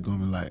 Everybody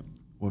gonna be like,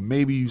 well,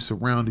 maybe you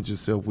surrounded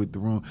yourself with the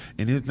wrong.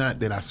 And it's not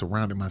that I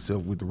surrounded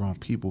myself with the wrong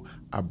people.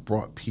 I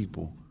brought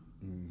people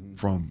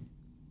from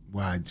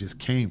where I just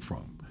came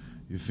from.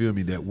 You feel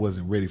me? That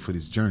wasn't ready for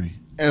this journey.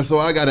 And so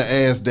I gotta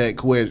ask that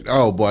question.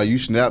 Oh boy, you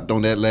snapped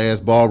on that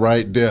last ball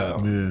right there,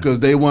 because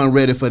they weren't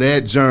ready for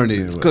that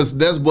journey. Because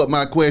that's what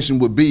my question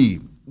would be.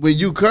 When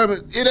you come,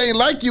 it ain't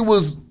like you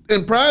was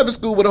in private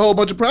school with a whole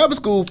bunch of private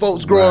school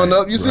folks growing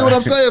up. You see what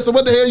I'm saying? So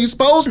what the hell you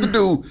supposed to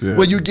do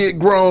when you get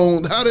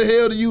grown? How the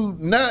hell do you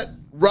not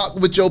rock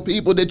with your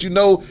people that you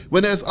know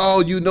when that's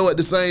all you know at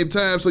the same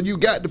time? So you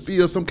got to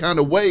feel some kind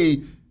of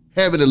way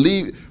having to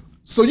leave.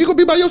 So you gonna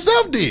be by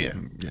yourself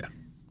then? Yeah.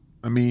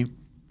 I mean,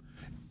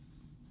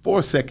 for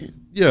a second.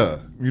 Yeah.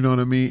 You know what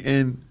I mean?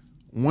 And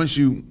once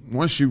you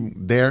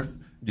there,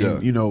 Yeah.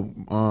 and, you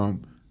know,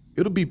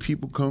 it'll be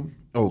people come.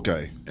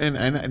 Okay.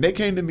 And they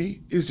came to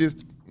me. It's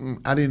just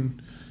I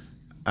didn't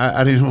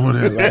want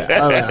to. Like,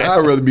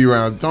 I'd rather be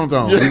around Tone. You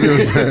know what I'm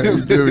saying?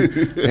 You feel me?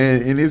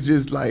 And it's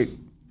just like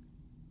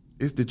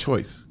it's the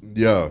choice.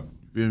 Yeah. You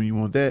feel me? You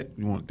want that?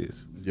 You want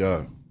this?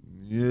 Yeah.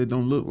 Yeah. It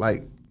don't look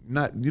like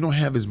you don't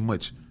have as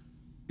much.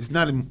 It's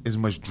not as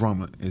much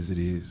drama as it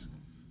is.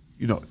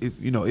 You know,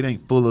 it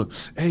ain't full of,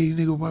 hey,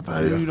 nigga, what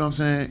about it? You know what I'm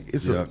saying?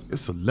 It's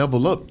a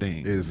level up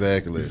thing.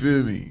 Exactly. You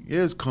feel me?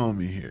 Yeah, it's calm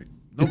in here.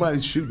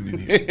 Nobody's shooting in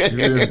here. You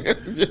feel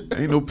me?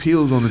 Ain't no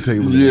pills on the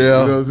table.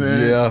 Yeah. You know what I'm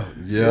saying?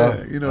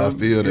 Yeah. You know, I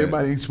feel that.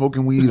 Everybody ain't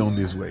smoking weed on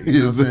this way. You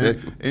know what I'm saying?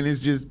 And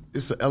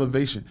it's an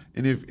elevation.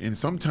 And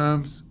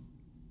sometimes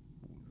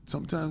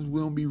we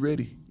don't be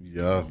ready.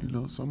 Yeah. You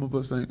know, some of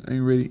us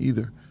ain't ready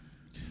either.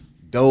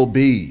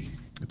 Dobie.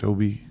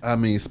 I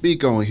mean,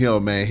 speak on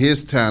him, man.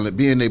 His talent,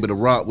 being able to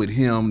rock with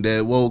him,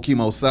 that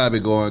Kimo Sabe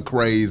going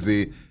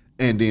crazy,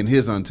 and then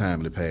his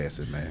untimely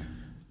passing, man.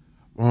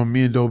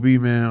 Me and Dobie,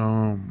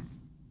 man,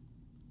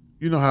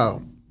 you know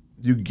how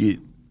you get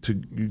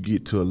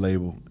to a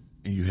label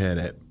and you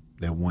had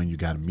that one you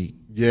got to meet.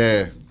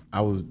 Yeah.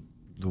 I was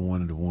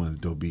one of the ones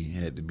Dobie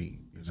had to meet.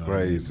 You know crazy.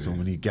 What I mean? So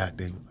when he got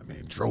there,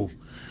 drove.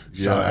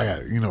 Yeah.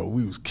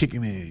 We was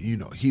kicking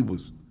in.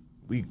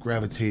 We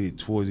gravitated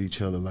towards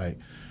each other. Like,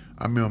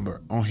 I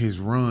remember on his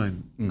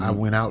run, I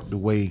went out the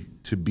way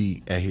to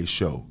be at his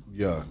show.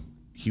 Yeah.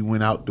 He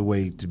went out the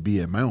way to be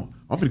at my own.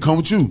 I'm finna come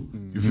with you.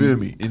 You feel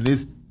me? And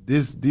this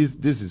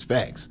is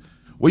facts.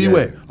 Where you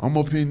at? I'm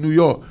up in New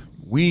York.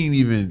 We ain't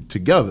even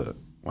together.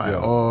 Like,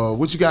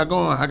 what you got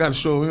going? I got a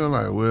show here.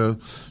 Like, well,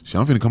 shit,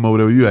 I'm finna come over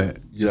where you at.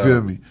 You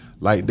feel me?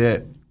 Like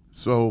that.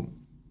 So,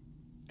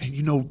 and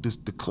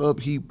the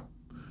club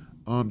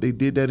they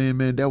did that in,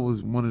 man, that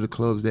was one of the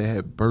clubs that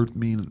had birthed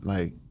me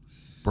like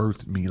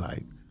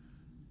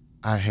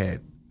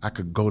I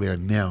could go there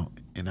now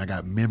and I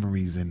got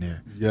memories in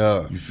there.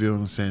 Yeah. You feel what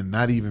I'm saying?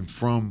 Not even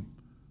from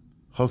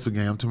Hustle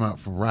Gang, I'm talking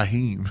about from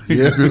Raheem. Yeah.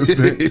 You know what I'm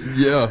saying?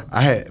 Yeah.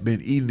 I had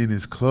been eating in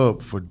this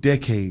club for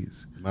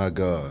decades. My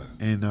God.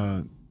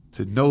 And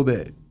to know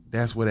that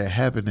that's where that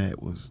happened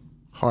at was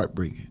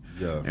heartbreaking.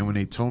 Yeah. And when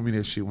they told me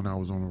that shit when I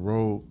was on the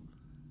road,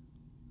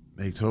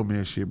 they told me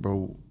that shit,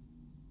 bro.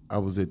 I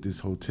was at this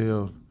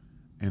hotel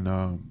and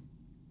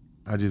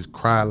I I just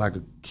cried like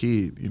a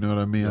kid. You know what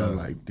I mean? I was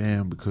like,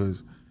 damn,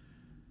 because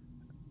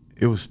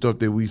it was stuff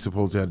that we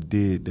supposed to have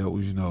did that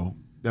was,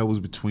 that was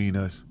between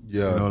us.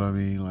 Yeah. You know what I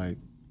mean? Like,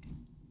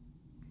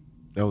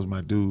 that was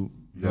my dude.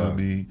 You know what I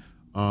mean?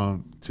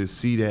 To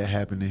see that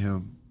happen to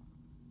him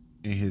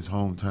in his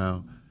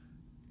hometown,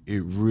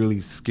 it really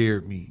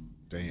scared me.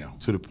 Damn.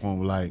 To the point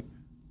where, like,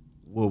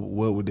 what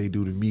would they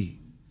do to me?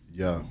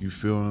 Yeah. You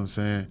feel what I'm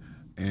saying?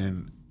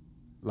 And,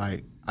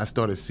 like, I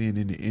started seeing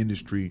in the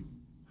industry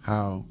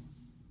how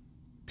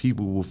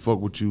people will fuck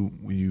with you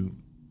when you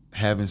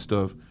having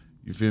stuff.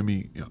 You feel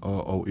me?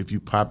 Or if you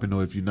popping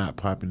or if you're not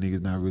popping,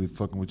 niggas not really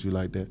fucking with you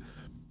like that.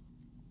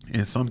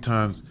 And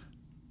sometimes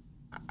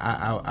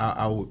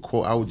I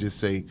would just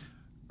say,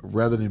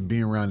 rather than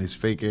being around this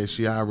fake ass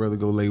shit, I'd rather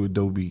go lay with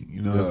Doe B.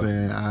 You know what I'm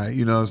saying?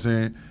 You know what I'm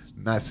saying?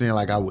 Not saying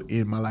like I would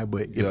end my life,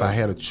 but if I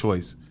had a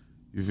choice,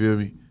 you feel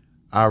me?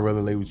 I'd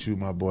rather lay with you,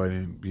 my boy,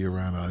 than be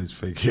around all this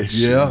fake ass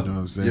shit. You know what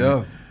I'm saying?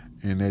 Yeah.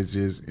 And that's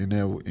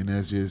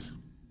just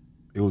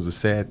it was a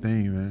sad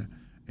thing, man.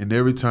 And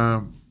every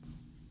time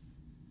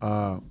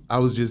I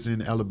was just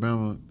in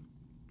Alabama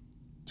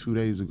 2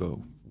 days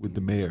ago with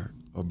the mayor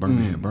of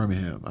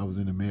Birmingham. I was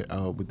in the mayor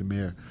with the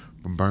mayor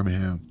from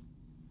Birmingham.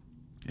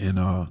 And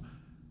I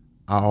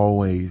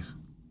always,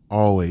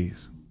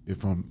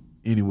 if I'm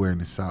anywhere in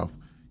the South,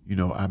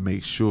 I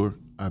make sure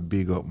I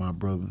big up my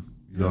brother.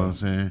 You know what I'm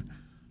saying?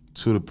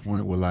 To the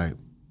point where like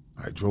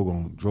Dro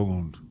gon'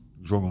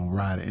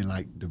 ride it. And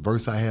like the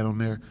verse I had on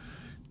there,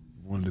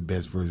 one of the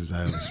best verses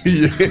I ever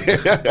spit.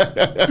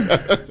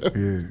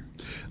 Yeah.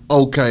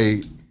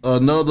 Okay,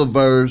 another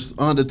verse,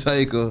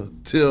 Undertaker,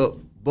 Tip,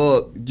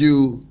 Buck,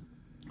 you.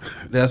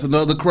 That's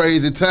another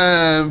crazy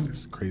time.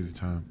 It's a crazy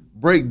time.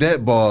 Break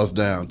that bars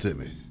down to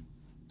me.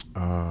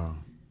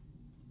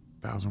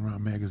 1,000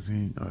 Round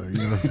Magazine. You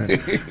know what I'm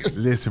saying?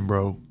 Listen,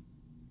 bro.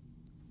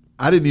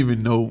 I didn't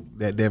even know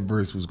that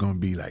verse was gonna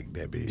be like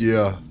that big.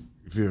 Yeah.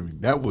 You feel me?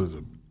 That was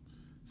a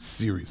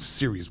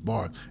serious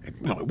bar.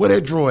 And where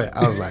that draw at?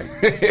 I was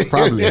like,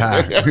 probably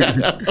high.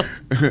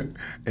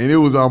 And it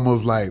was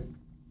almost like,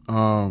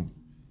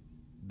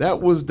 that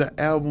was the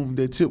album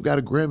that Tip got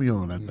a Grammy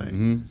on, I think.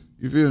 Mm-hmm.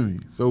 You feel me?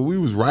 So we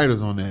was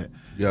writers on that.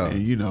 Yeah.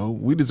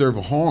 And we deserve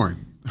a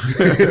horn.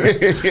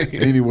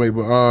 Anyway,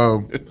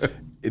 but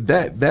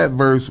that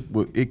verse,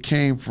 it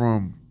came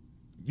from,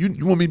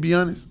 you want me to be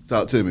honest?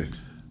 Talk to me.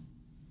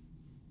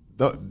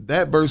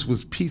 That verse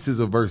was pieces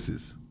of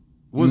verses.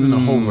 It wasn't a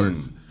whole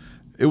verse.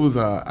 It was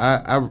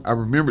I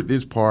remembered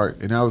this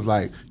part, and I was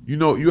like,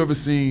 you ever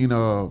seen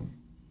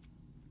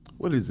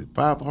what is it,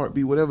 5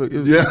 Heartbeat, whatever? It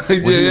was,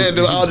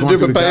 all the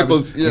different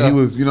papers. Yeah, he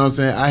was, you know what I'm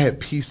saying? I had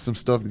pieced some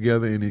stuff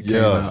together, and it came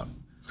out.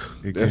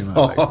 It came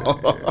out like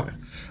that.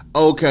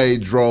 Yeah. Okay,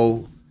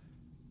 Dro.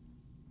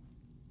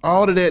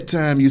 All of that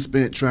time you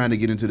spent trying to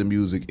get into the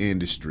music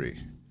industry,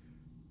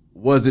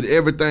 was it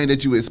everything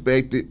that you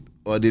expected,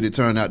 or did it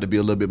turn out to be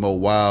a little bit more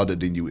wilder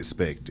than you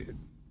expected?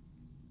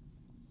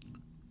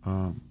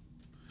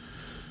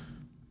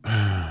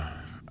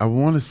 I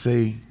want to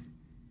say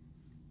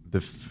the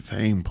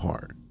fame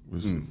part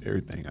was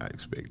everything I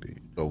expected.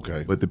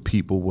 Okay. But the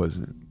people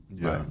wasn't.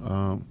 Yeah.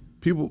 Like,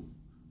 people,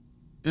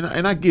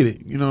 and I get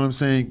it. You know what I'm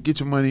saying? Get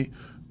your money,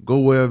 go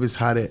wherever it's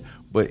hot at.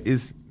 But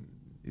it's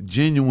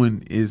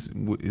genuine is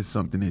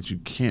something that you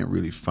can't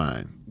really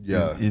find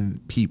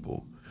in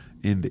people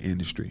in the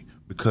industry,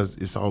 because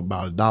it's all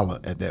about a dollar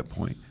at that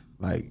point.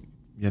 Like,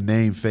 your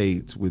name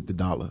fades with the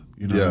dollar.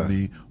 You know what I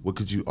mean? What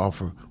could you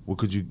offer? What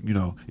could you,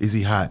 is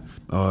he hot?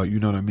 You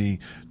know what I mean?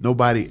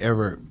 Nobody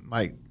ever,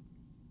 like,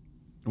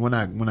 when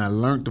I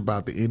learned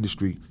about the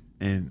industry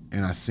and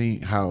I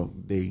seen how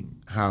the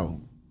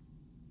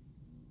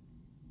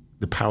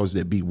powers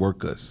that be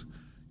work us.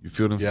 You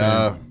feel what I'm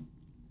saying?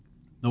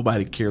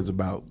 Nobody cares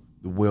about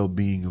the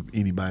well-being of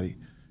anybody.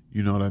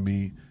 You know what I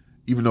mean?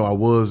 Even though I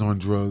was on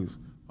drugs,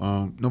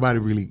 nobody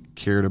really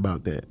cared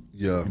about that.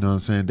 Yeah. You know what I'm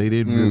saying? They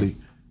didn't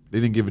they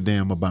didn't give a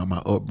damn about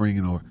my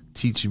upbringing or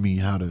teaching me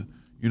how to,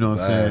 you know what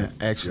I'm saying,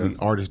 actually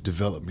artist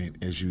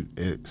development,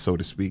 so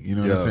to speak. You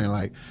know what I'm saying?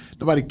 Like,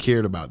 nobody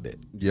cared about that.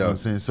 You know what I'm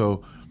saying?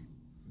 So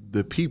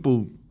the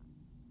people,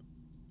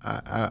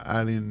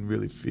 I didn't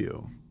really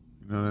feel.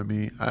 You know what I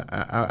mean?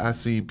 I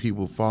seen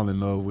people fall in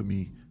love with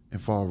me and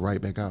fall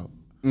right back out.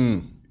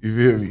 You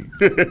feel me?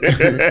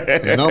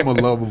 And I'm a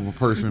lovable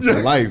person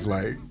for life.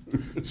 Like,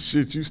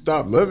 shit, you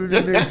stop loving me,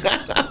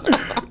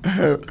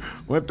 nigga.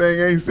 One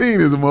thing I ain't seen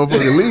is a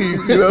motherfucker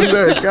leave. You know what I'm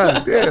saying?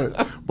 God damn.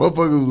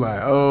 Motherfucker was like,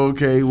 oh,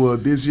 okay, well,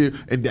 this year.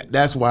 And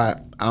that's why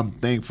I'm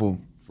thankful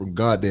from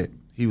God that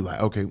he was like,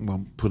 okay, I'm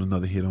going to put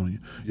another hit on you.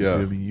 You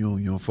feel me? You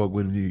don't fuck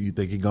with him. You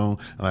think he gone?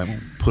 I'm going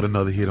to put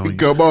another hit on you.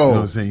 Come on. You know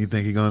what I'm saying? You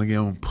think he gone again?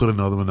 I'm going to put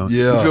another one on you.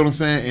 You feel what I'm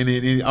saying? And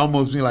it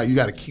almost be like you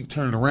got to keep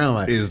turning around.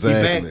 Like,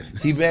 exactly.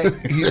 He back.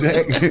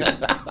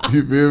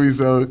 You feel me?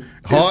 So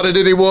harder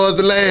than he was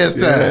the last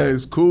time. Yeah,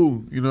 it's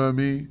cool. You know what I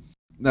mean?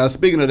 Now,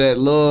 speaking of that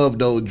love,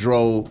 though,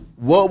 Dro,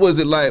 what was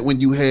it like when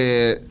you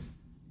had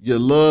your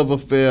love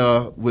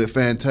affair with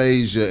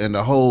Fantasia and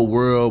the whole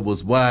world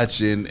was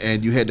watching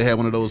and you had to have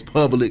one of those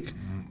public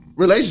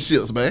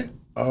relationships, man?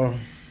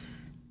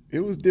 It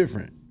was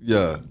different.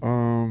 Yeah.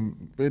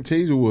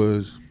 Fantasia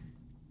was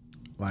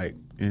like,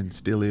 and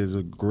still is,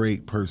 a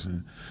great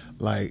person.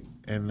 Like,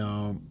 and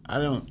I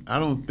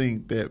don't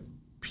think that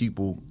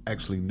people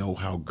actually know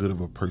how good of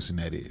a person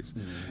that is.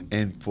 Mm-hmm.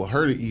 And for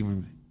her to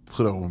even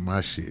put up with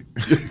my shit,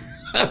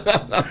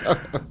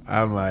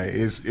 I'm like,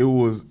 it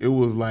was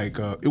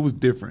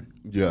different.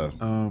 Yeah.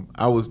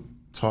 I was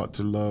taught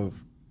to love,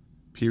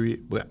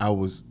 period, but I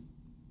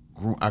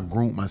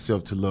groomed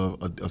myself to love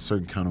a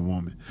certain kind of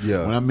woman.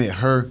 Yeah. When I met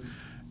her,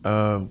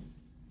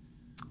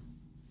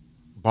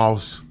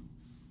 boss,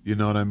 you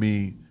know what I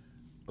mean?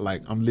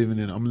 Like, I'm living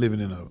in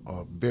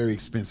a very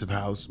expensive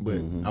house,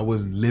 but I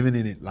wasn't living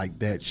in it like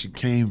that. She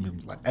came and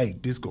was like, "Hey,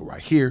 this go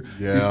right here.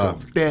 Yeah. This go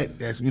that."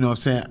 That's, you know what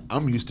I'm saying?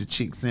 I'm used to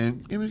chicks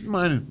saying, "Give me some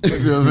money." You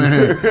know what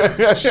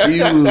I'm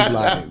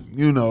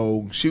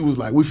saying? She was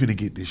like, "We finna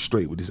get this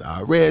straight with this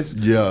IRS.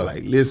 Yeah.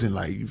 Like, listen,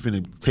 like, you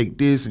finna take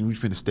this and we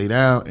finna stay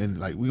down and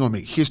like we gonna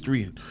make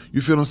history, and you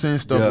feel what I'm saying?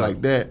 Stuff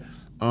like that.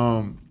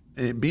 And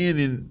being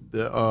in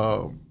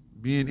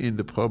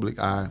the public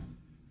eye,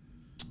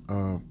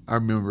 I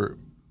remember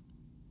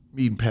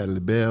meeting Patti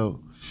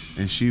LaBelle,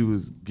 and she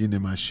was getting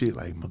in my shit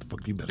like,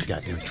 "Motherfucker, you better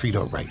goddamn treat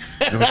her right."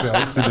 You know what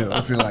I'm saying?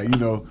 I'm saying like, you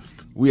know,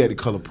 we had The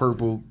Color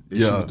Purple that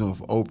she was doing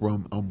for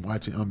Oprah. I'm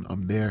watching.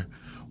 I'm there.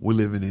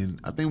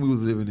 I think we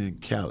was living in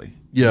Cali.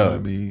 Yeah. You know what I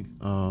mean?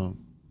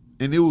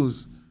 And it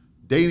was,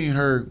 dating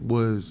her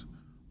was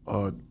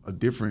a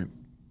different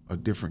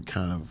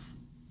kind of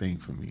thing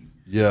for me.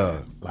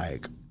 Yeah.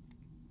 Like,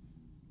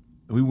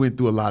 we went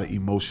through a lot of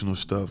emotional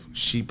stuff.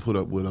 She put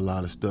up with a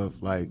lot of stuff.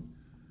 Like,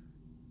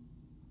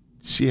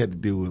 she had to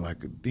deal with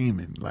like a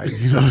demon. Like,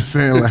 you know what I'm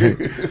saying? Like,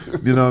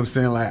 you know what I'm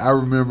saying? Like, I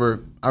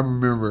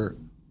remember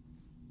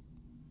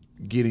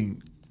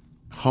getting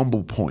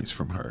humble points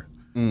from her.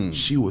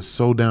 She was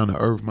so down to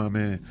earth, my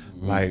man.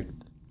 Like,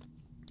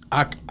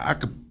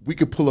 we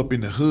could pull up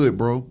in the hood,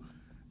 bro,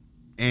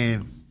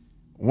 and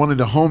one of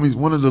the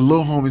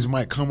little homies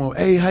might come up,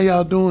 "Hey, how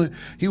y'all doing?"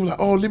 He was like,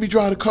 "Oh, let me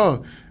drive the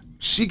car."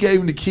 She gave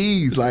him the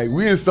keys. Like,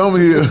 we in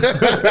Summerhill.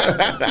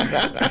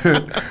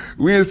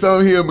 We in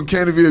Summerhill,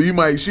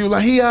 Mechanicsville. She was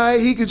like, "He all right,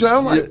 he can drive."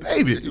 I'm like,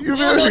 "Baby, you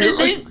feel me?"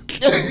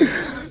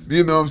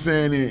 You know what I'm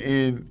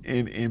saying?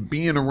 And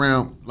being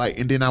around, like,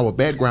 and then our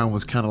background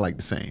was kind of like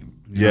the same.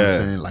 You know what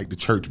I'm saying? Like the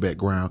church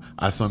background.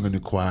 I sung in the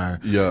choir.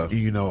 Yeah. And,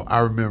 you know, I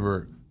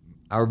remember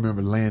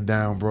laying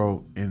down,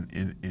 bro,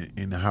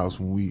 in the house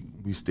when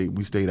she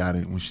stayed out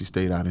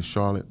in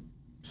Charlotte,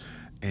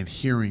 and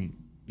hearing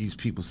these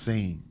people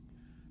sing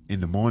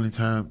in the morning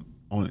time,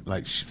 on it,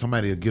 like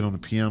somebody will get on the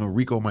piano.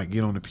 Rico might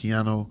get on the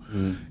piano.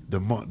 The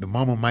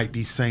mama might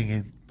be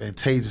singing.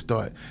 Fantasia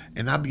start,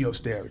 and I be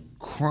upstairs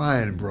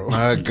crying, bro.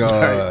 My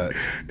God! Like,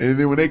 and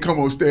then when they come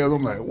upstairs,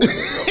 I'm like, "What?"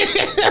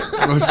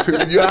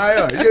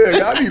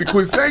 Y'all need to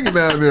quit singing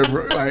down there,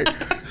 bro. Like,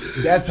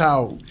 that's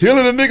how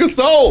Healing a nigga's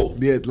soul.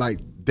 Yeah, like,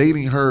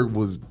 dating her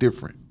was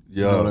different.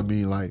 Yeah. You know what I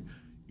mean? Like,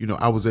 you know,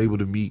 I was able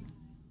to meet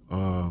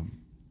the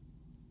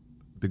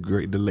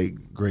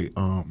late great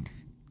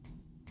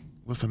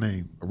what's her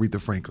name? Aretha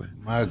Franklin.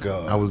 My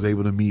God. I was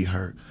able to meet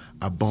her.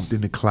 I bumped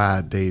into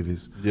Clyde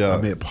Davis. Yeah.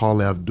 I met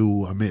Paula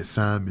Abdul. I met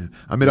Simon.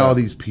 I met all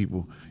these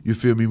people. You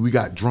feel me? We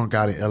got drunk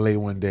out in LA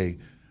one day,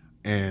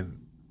 and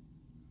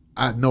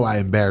I know I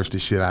embarrassed the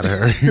shit out of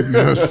her. You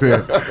know what I'm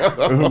saying?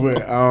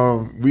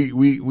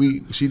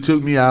 But she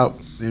took me out,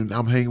 and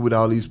I'm hanging with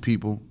all these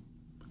people,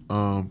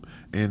 and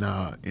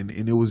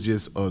it was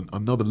just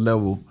another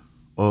level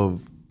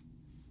of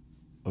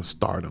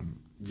stardom.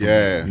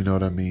 Yeah. Me, you know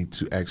what I mean?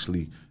 To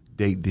actually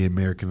date the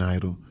American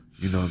Idol,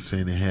 you know what I'm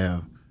saying,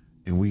 have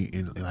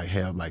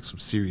some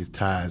serious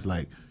ties,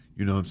 like,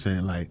 you know what I'm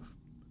saying, like,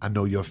 I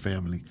know your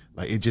family.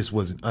 Like, it just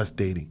wasn't us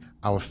dating.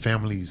 Our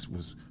families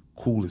was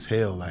cool as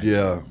hell. Like,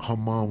 her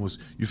mom was,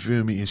 you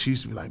feel me? And she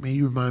used to be like, "Man,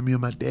 you remind me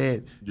of my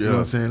dad." You know what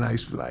I'm saying? Like,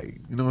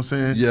 you know what I'm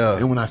saying? Yeah.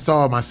 And when I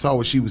saw him, I saw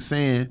what she was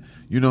saying,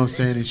 you know what I'm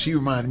saying? And she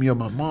reminded me of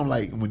my mom.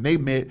 Like, when they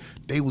met,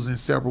 they was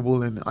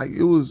inseparable, and like,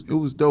 it was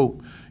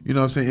dope. You know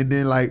what I'm saying? And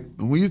then, like,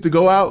 when we used to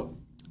go out,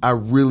 I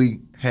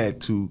really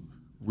had to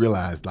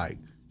realize, like,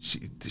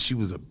 she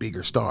was a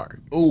bigger star.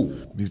 Ooh.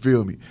 You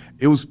feel me?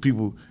 It was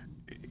people.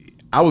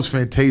 I was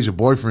Fantasia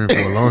boyfriend for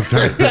a long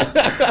time.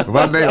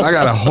 My name, I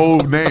got a whole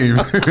name.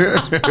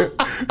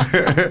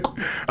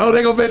 Oh,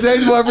 they go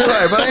Fantasia boyfriend.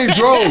 Like, my name's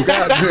Dro.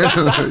 Goddamn.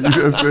 You know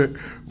what I'm saying?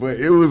 But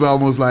it was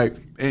almost like,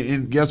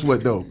 and guess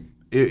what though?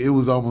 It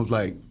was almost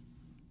like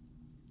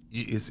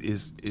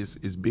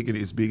it's bigger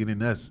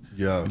than us.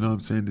 Yeah. You know what I'm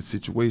saying? The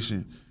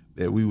situation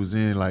that we was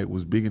in, like,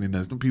 was bigger than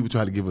us. Some people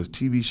try to give us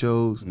TV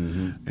shows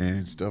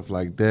and stuff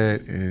like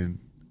that, and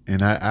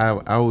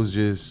I was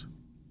just,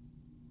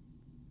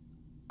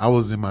 I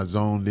was in my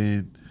zone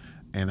then,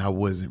 and I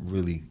wasn't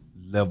really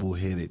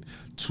level-headed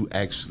to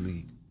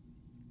actually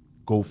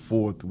go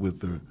forth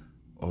with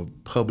a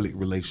public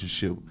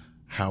relationship,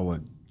 how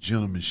a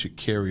gentleman should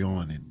carry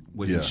on and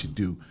what he should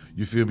do.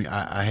 You feel me?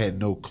 I had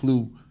no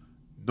clue.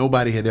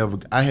 Nobody had ever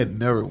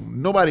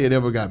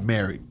got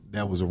married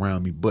that was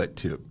around me but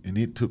Tip, and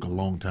it took a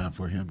long time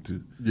for him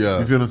to. Yeah.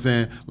 You feel what I'm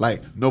saying?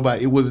 Like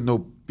it wasn't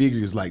no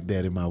figures like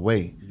that in my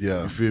way.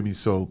 Yeah. You feel me?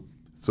 So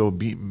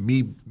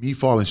me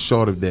falling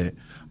short of that,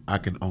 I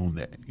can own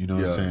that. You know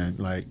what I'm saying?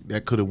 Like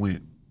that could have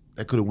went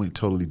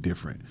totally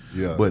different.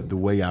 Yeah. But the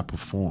way I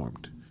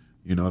performed,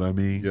 you know what I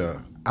mean?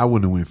 Yeah. I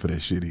wouldn't have went for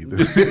that shit either.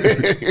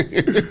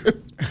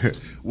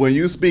 When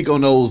you speak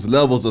on those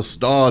levels of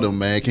stardom,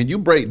 man, can you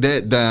break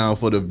that down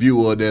for the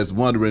viewer that's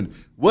wondering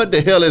what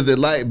the hell is it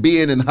like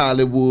being in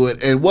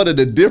Hollywood and what are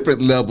the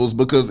different levels,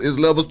 because it's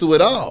levels to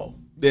it all.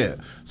 Yeah.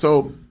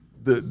 So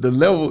the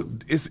level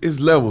it's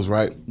levels,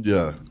 right?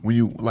 Yeah. When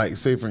you like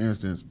say for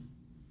instance,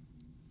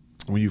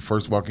 when you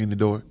first walk in the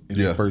door and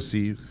they first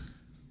see you,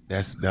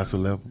 that's a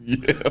level.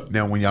 Yeah.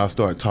 Now when y'all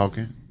start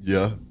talking,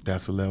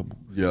 that's a level.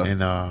 Yeah.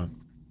 And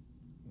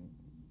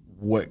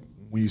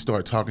when you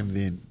start talking,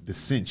 then the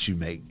sense you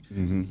make,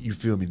 you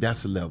feel me?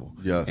 That's a level.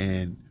 Yeah.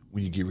 And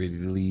when you get ready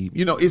to leave,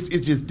 it's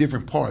just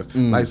different parts.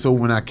 Like so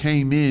when I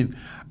came in,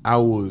 I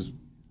was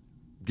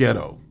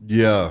ghetto.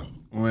 Yeah.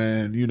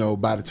 When,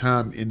 by the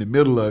time in the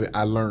middle of it,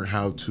 I learned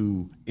how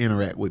to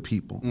interact with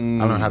people. I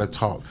learned how to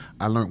talk.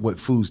 I learned what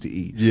foods to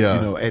eat.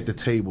 Yeah. At the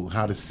table,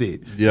 how to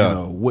sit.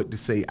 Yeah. What to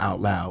say out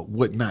loud,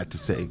 what not to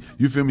say.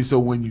 You feel me? So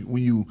when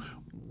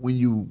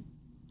you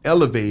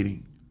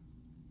elevating,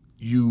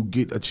 you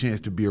get a chance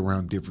to be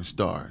around different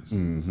stars.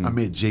 I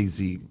met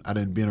Jay-Z. I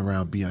done been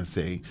around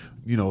Beyonce,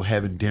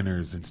 having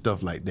dinners and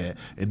stuff like that.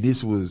 And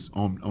this was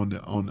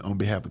on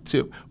behalf of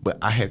Tip, but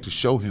I had to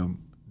show him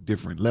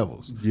different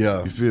levels.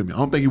 Yeah. You feel me? I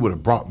don't think he would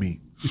have brought me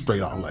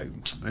straight off like,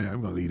 man,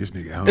 I'm gonna leave this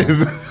nigga at home.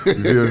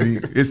 You feel me?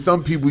 It's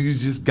some people you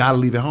just gotta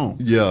leave at home.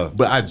 Yeah.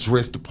 But I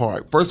dressed the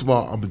part. First of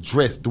all, I'm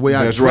dressed. The way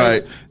I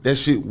dressed, that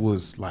shit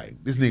was like,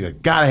 this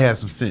nigga gotta have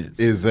some sense.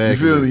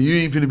 Exactly. You feel me? You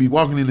ain't finna be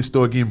walking in the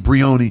store getting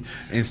Brioni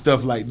and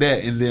stuff like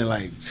that and then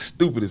like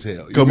stupid as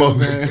hell. You Come feel on.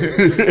 what I'm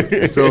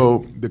saying?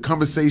 So the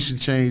conversation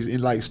changed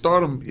and like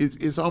stardom,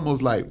 it's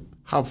almost like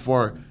how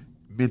far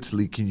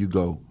mentally can you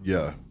go?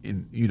 Yeah.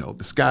 And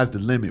the sky's the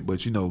limit,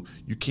 but you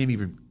can't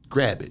even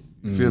grab it.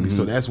 You feel me?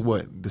 So that's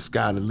what the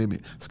sky's the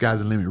limit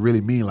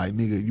really mean. Like,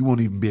 nigga, you won't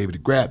even be able to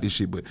grab this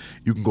shit, but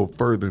you can go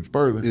further and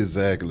further.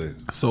 Exactly.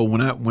 So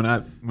when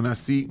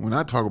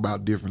I talk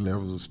about different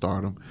levels of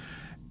stardom,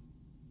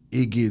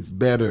 it gets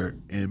better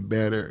and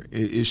better.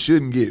 It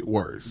shouldn't get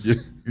worse. Yeah.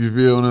 You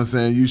feel what I'm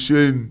saying? You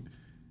shouldn't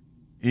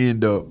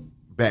end up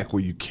back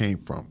where you came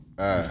from.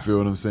 You feel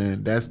what I'm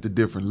saying? That's the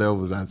different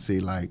levels. I'd say,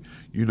 like,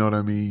 you know what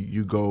I mean?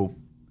 You go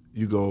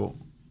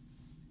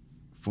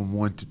from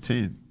 1 to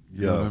 10.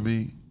 You know what I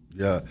mean?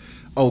 Yeah.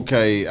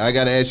 Okay, I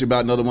got to ask you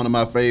about another one of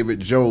my favorite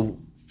Joe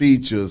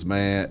features,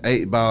 man.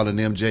 8 Ball and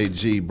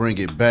MJG, Bring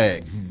It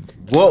Back.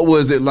 What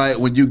was it like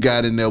when you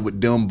got in there with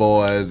them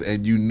boys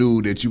and you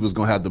knew that you was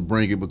going to have to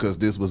bring it because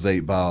this was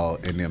 8 Ball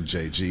and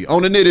MJG?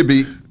 On the Nitty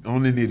Beat.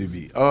 On the Nitty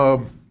Beat.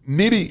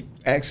 Nitty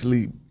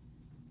actually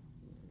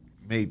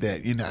made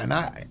that,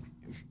 and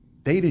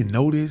they didn't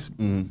know this,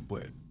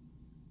 but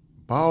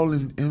Ball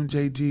and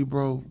MJG,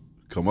 bro,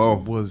 come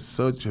on, was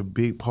such a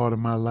big part of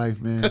my life,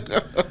 man.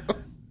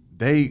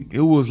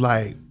 It was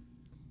like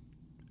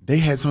they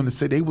had something to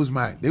say. They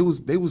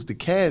was the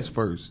cast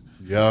first.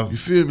 Yeah. You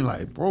feel me?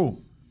 Like, bro,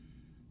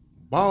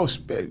 Ball,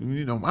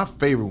 my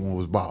favorite one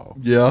was Ball.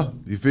 Yeah.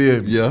 You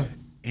feel me? Yeah.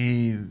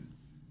 And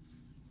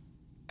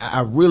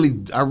I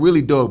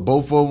really dug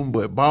both of them,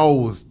 but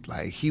Ball was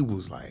like,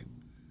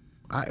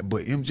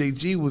 but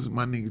MJG was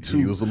my nigga too.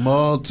 He was a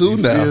mug too.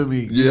 Now, you feel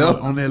me? Yeah.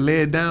 On that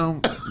Lay It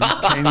Down, you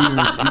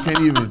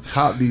can't even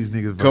top these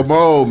niggas. Come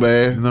on,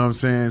 man. You know what I'm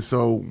saying?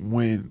 So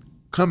when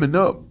coming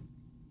up,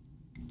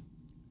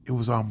 it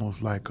was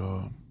almost like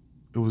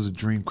it was a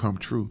dream come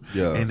true.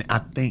 Yeah. And I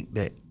think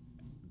that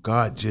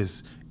God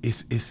just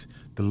it's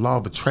the law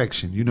of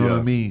attraction. You know what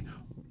I mean?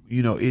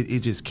 It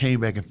just came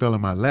back and fell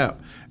in my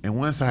lap. And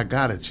once I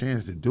got a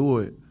chance to do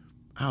it,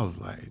 I was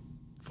like,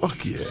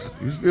 fuck yeah.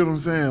 You feel what I'm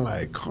saying?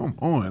 Like, come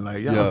on.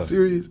 Like, y'all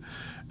serious?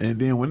 And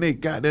then when they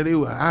got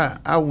that,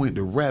 I went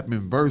to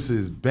rapping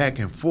verses back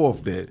and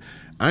forth that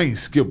I ain't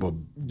skip a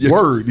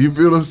word. You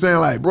feel what I'm saying?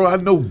 Like, bro, I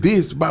know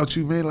this about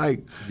you, man. Like,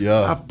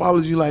 I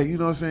followed you. Like, you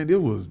know what I'm saying?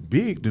 It was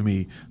big to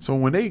me. So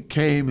when they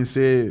came and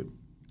said,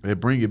 they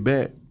bring it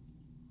back,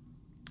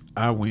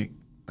 I went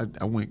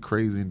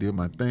crazy and did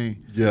my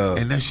thing. Yeah.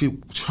 And that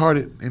shit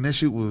charted, and that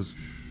shit was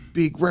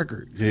big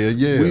record.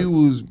 Yeah. We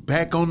was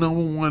back on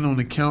 #1 on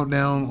the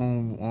countdown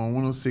on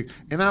 106,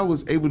 and I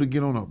was able to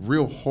get on a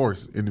real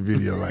horse in the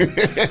video. Like,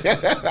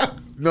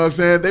 you know what I'm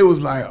saying? They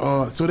was like,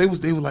 so they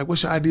was like,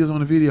 what's your ideas on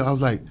the video? I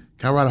was like,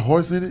 can I ride a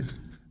horse in it?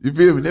 You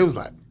feel me? They was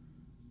like,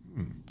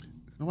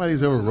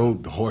 nobody's ever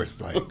rode the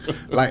horse.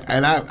 Like,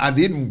 and I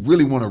didn't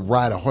really want to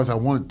ride a horse. I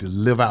wanted to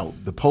live out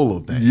the polo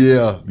thing.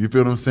 Yeah. You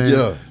feel what I'm saying?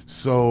 Yeah.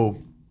 So,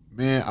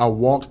 man, I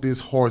walked this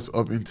horse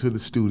up into the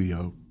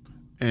studio,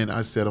 and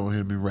I sat on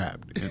him and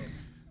rapped. And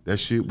that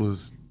shit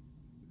was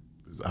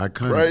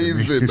iconic.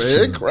 Crazy,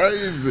 man.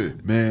 Crazy.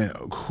 Man,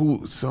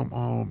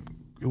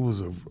 it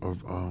was a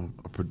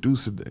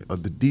producer,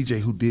 the DJ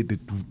who did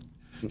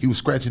He was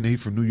scratching. He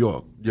from New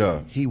York.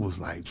 Yeah. He was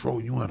like, Dro,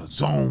 you in a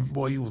zone,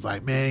 boy. He was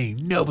like, man, I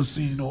ain't never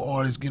seen no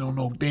artist get on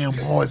no damn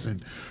horse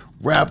and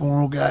rap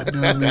on no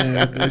goddamn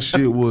man. That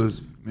shit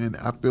was, and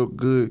I felt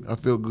good. I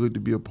felt good to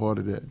be a part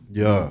of that.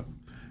 Yeah.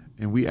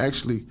 And we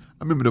actually,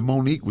 I remember the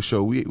Monique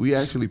show. We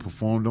actually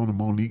performed on the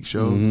Monique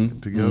show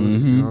together. You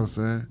know what I'm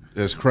saying?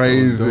 That's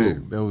crazy.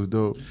 That was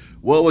dope.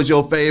 What was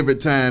your favorite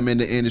time in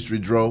the industry,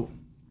 Dro?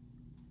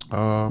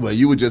 Well,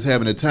 you were just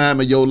having a time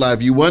of your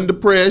life. You wasn't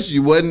depressed.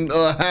 You wasn't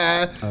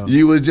high.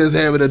 You was just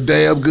having a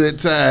damn good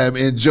time,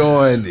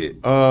 enjoying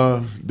it.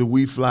 The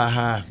We Fly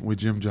High with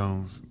Jim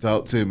Jones.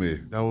 Talk to me.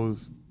 That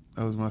was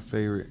my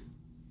favorite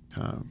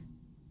time.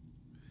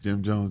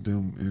 Jim Jones,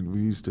 them, and we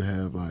used to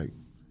have like,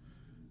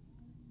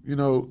 you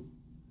know,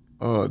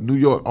 New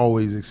York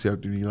always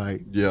accepted me.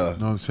 Like, yeah, you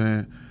know what I'm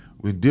saying?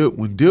 When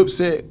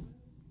Dipset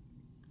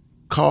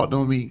called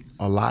on me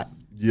a lot.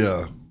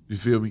 Yeah, you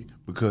feel me?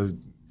 Because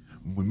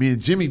when me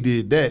and Jimmy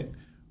did that,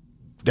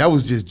 that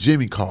was just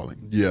Jimmy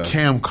calling. Yeah.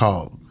 Cam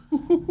called.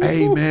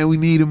 Hey, man, we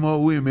need him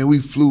over here, man. We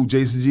flew,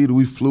 Jason Jeter,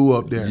 we flew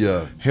up there.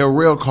 Yeah.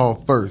 Harrell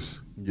called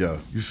first. Yeah.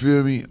 You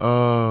feel me?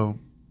 Votto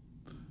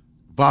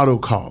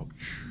called.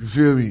 You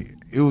feel me?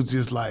 It was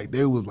just like,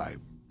 they was like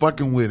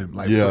fucking with him.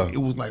 Like, yeah. It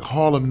was like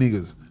Harlem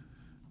niggas.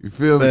 You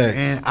feel me?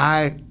 And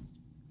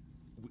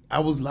I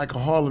was like a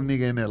Harlem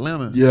nigga in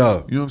Atlanta.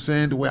 Yeah. You know what I'm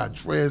saying? The way I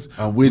dress.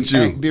 I'm with you.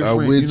 Act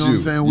different. I'm with you. know what I'm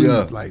saying? We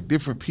was like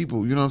different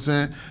people. You know what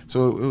I'm saying?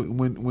 So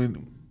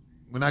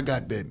when I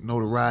got that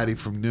notoriety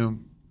from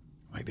them,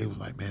 like they was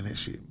like, man, that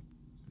shit,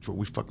 Dro,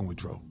 we fucking with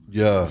Dro.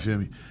 Yeah. You feel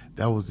me?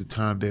 That was the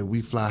time that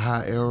We Fly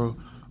High era,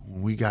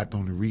 when we got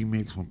on the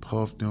remix, when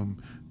Puff,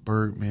 them,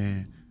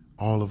 Birdman,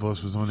 all of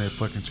us was on that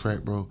fucking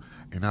track, bro.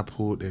 And I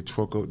pulled that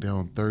truck up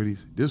down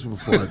 30s. This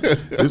was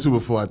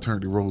before I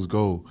turned to rose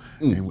gold,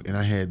 and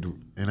I had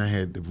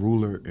the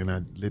ruler, and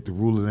I let the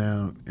ruler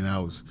down, and I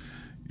was,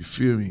 you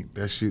feel me?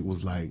 That shit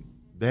was like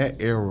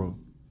that era.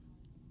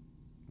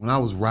 When I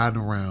was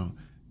riding around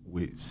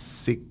with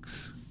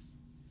 6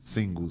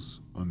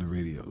 singles on the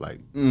radio, like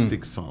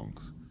 6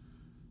 songs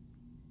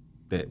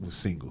that was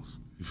singles.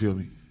 You feel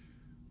me?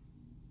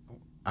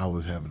 I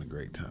was having a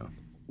great time.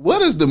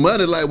 What is the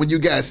money like when you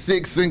got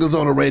 6 singles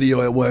on the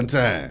radio at one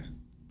time?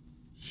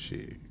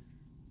 Shit.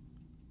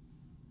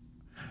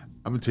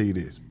 I'm gonna tell you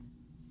this.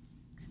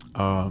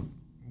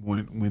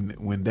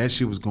 When that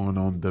shit was going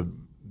on,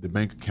 the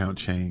bank account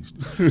changed.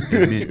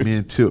 And me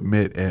and Tip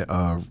met at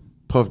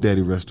Puff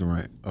Daddy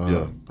restaurant.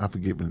 I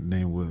forget what the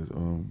name was.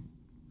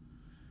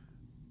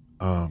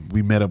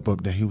 We met up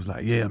there. He was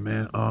like, "Yeah,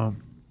 man.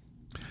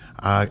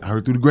 I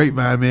heard through the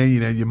grapevine, man.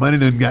 You know, your money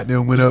done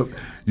goddamn went up.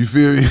 You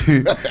feel me?"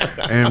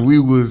 And we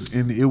was,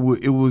 and it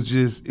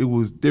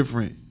was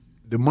different.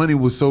 The money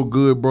was so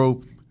good,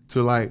 bro.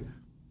 To like,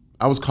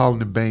 I was calling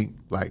the bank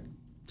like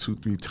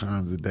 2-3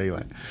 times a day.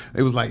 Like,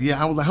 it was like,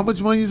 yeah. I was like, how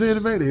much money you say in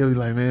the bank? They was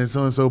like, man,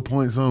 so and so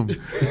point something.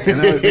 And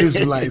it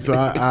was like, so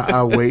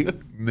I wait.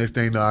 Next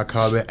thing you know, I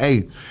call back.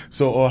 Hey,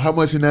 so how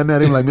much in that?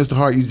 They were like, Mr.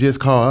 Hart, you just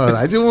called.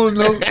 I just want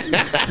to know.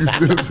 You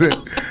see what I'm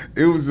saying?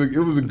 It was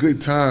a good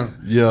time.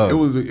 Yeah. It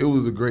was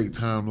a great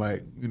time.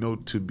 Like, you know,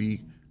 to be,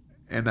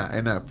 and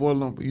I for a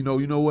long, you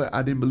know what?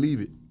 I didn't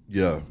believe it.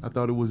 Yeah. I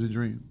thought it was a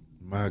dream.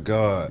 My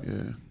God.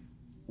 Yeah.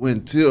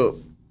 When Tip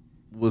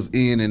was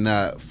in and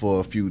out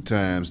for a few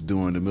times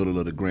during the middle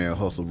of the Grand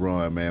Hustle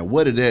run, man,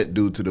 what did that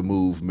do to the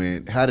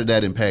movement? How did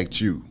that impact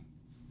you?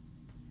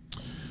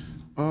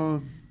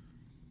 I'm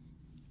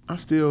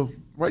still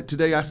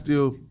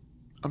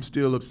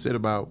upset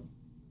about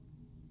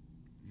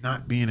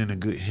not being in a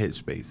good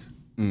headspace.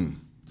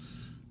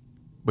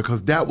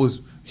 Because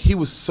he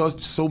was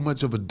so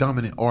much of a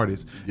dominant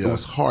artist. Yeah. It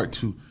wasn't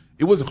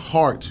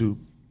hard to,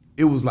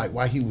 it was like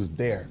why he was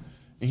there.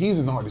 And he's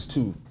an artist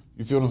too.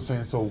 You feel what I'm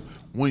saying? So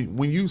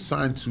when you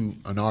sign to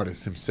an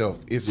artist himself,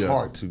 it's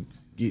hard to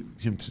get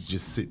him to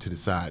just sit to the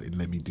side and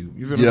let me do.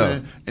 You feel what I'm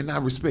saying? And I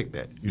respect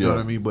that. You know what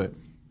I mean? But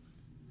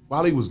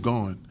while he was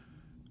gone,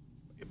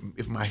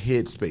 if my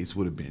headspace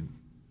would have been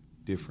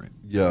different,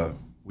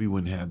 we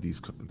wouldn't have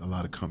a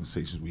lot of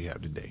conversations we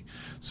have today.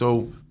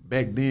 So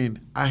back then,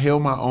 I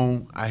held my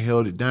own, I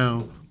held it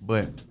down,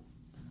 but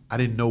I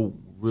didn't know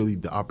really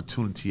the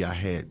opportunity I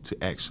had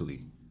to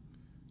actually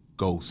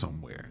go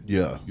somewhere.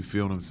 Yeah. You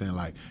feel what I'm saying?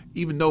 Like,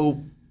 even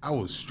though I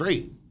was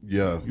straight,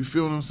 you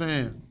feel what I'm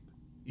saying?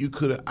 You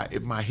could have,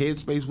 if my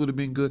headspace would have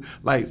been good,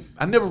 like,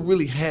 I never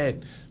really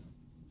had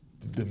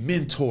the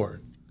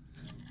mentor.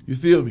 You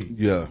feel me?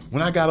 Yeah.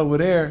 When I got over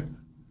there,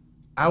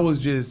 I was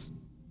just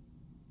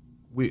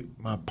with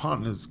my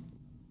partner's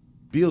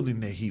building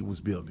that he was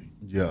building.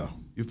 Yeah.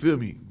 You feel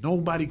me?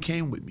 Nobody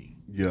came with me.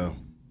 Yeah.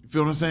 You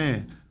feel what I'm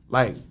saying?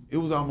 Like, it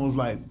was almost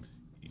like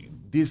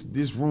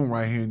this room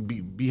right here and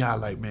be high,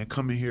 like, man,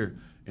 come in here.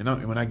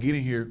 And when I get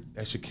in here,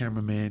 that's your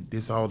cameraman,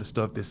 this all the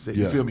stuff that's said.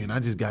 You feel me? And I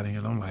just got in here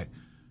and I'm like,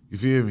 you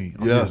feel me?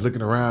 I'm just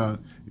looking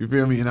around, you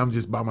feel me? And I'm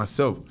just by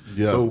myself.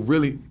 Yeah. So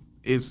really,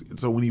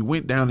 so when he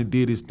went down and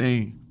did his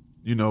thing,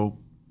 you know,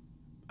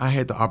 I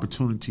had the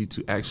opportunity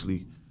to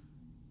actually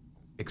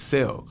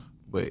excel.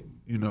 But,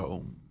 you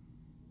know,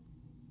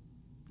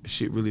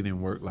 shit really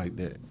didn't work like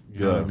that.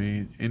 You know what I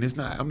mean? And it's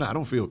not. I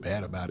don't feel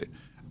bad about it.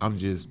 I'm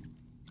just.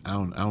 I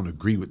don't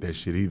agree with that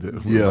shit either.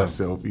 With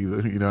myself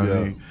either. You know what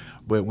I mean?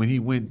 But when he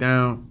went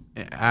down,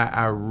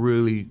 I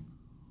really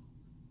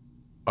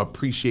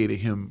appreciated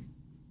him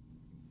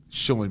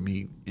showing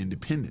me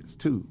independence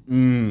too.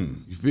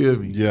 You feel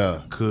me?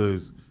 Yeah.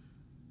 Cause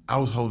I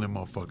was holding that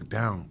motherfucker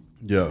down.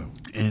 Yeah.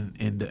 And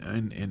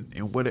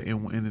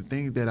the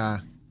thing that I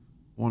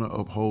want to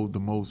uphold the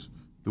most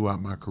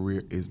throughout my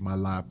career is my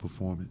live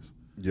performance.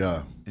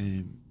 Yeah.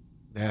 And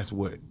that's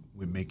what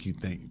would make you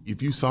think.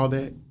 If you saw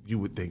that, you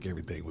would think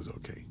everything was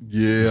okay.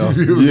 Yeah.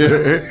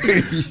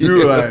 You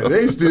were like,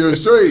 they still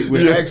straight.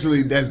 But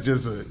actually, that's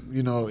just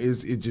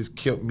it just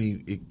kept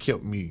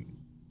me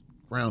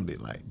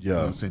grounded. Like, you know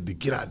what I'm saying? To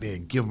get out there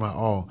and give my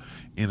all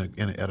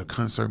at a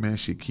concert, man,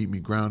 shit keep me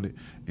grounded,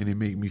 and it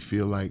made me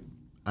feel like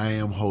I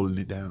am holding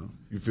it down.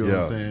 You feel what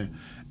I'm saying?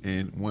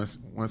 And once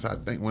I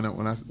think when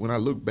I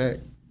look back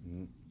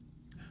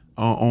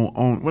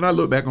when I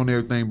look back on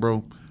everything,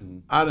 bro,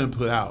 I done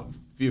put out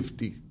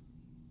 50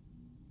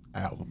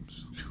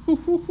 albums.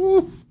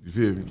 You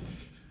feel me?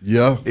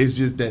 Yeah. It's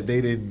just that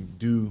they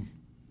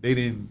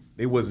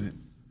wasn't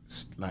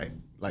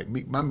like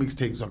me, my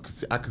mixtapes.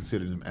 I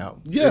consider them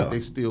albums. Yeah. They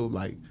still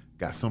like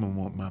got some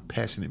of my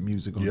passionate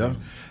music on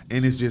them.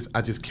 And it's just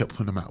I just kept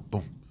putting them out.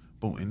 Boom,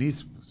 boom. And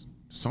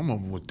some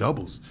of them were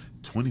doubles.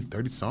 20,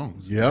 30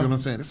 songs. Yeah. You know what I'm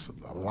saying? It's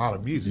a lot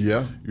of music.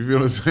 Yeah. You feel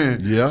what I'm saying?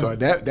 Yeah. So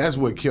that's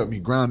what kept me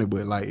grounded.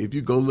 But like if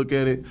you go look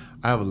at it,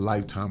 I have a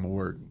lifetime of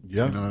work.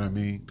 Yeah. You know what I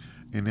mean?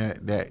 And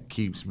that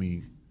keeps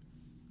me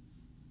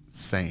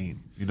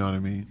sane. You know what I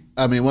mean?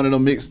 I mean, one of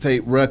them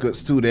mixtape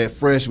records too, that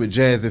Fresh with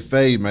Jazzy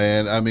Faye,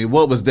 man. I mean,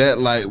 what was that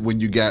like when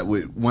you got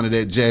with one of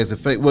that Jazzy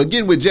Faye? Well,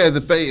 getting with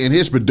Jazzy Faye and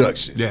his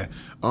production. Yeah.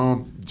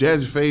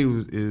 Jazzy Faye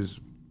is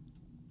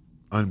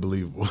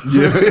unbelievable.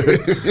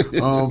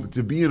 Yeah.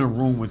 To be in a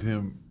room with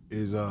him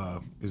is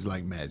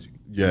like magic.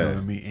 Yeah. You know what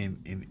I mean?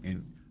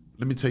 And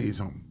let me tell you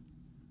something.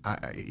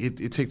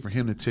 It take for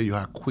him to tell you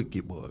how quick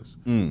it was.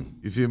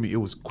 You feel me? It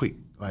was quick.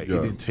 Like it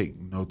didn't take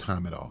no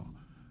time at all.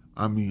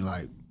 I mean,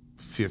 like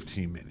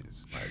 15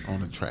 minutes, like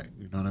on the track.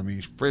 You know what I mean?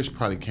 Fresh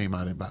probably came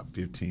out in about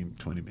 15,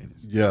 20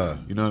 minutes. Yeah.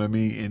 You know what I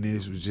mean? And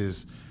it was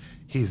just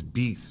his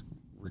beats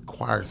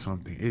require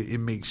something. It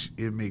makes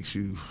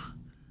you.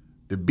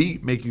 The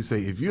beat make you say,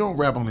 if you don't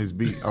rap on this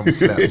beat, I'm gonna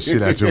slap the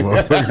shit out your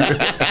motherfucker.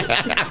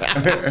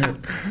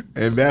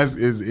 And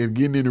and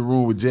getting in the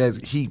room with Jazz,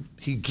 he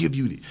give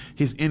you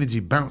his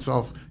energy bounce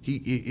off.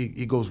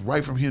 It goes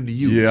right from him to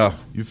you. Yeah.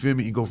 You feel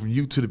me? It go from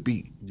you to the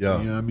beat. Yeah.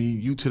 You know what I mean?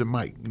 You to the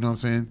mic. You know what I'm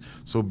saying?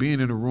 So being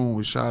in the room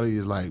with Shawty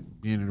is like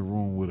being in the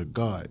room with a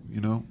god,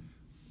 you know?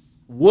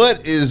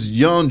 What is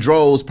Young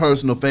Dro's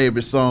personal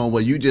favorite song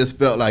where you just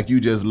felt like you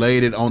just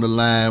laid it on the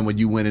line when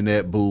you went in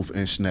that booth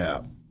and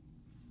snapped?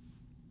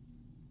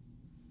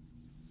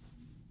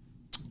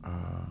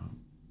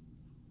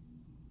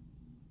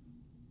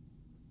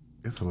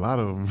 It's a lot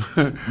of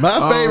them.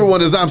 My favorite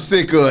one is I'm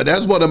Sick of It.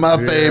 That's one of my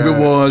favorite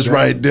ones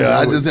right there.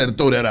 I just had to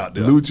throw that out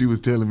there. Lucci was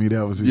telling me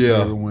that was his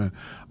favorite one.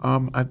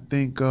 I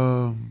think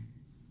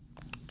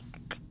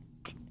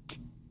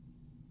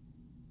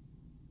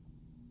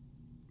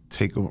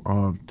take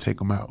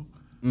them out.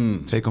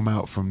 Take them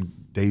out from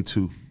day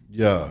 2.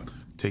 Yeah.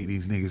 Take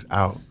these niggas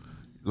out.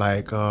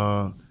 Like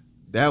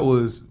that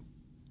was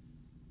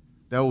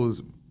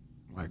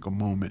like a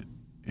moment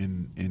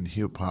in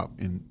hip hop,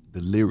 and the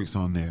lyrics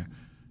on there.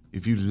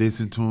 If you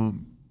listen to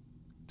them,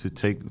 to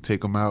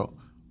take them out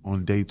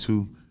on day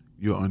 2,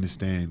 you'll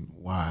understand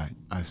why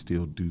I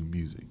still do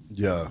music.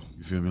 Yeah.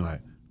 You feel me?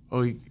 Like,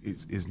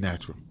 it's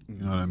natural.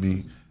 You know what I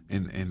mean?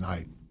 And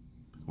like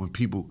when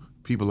people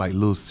like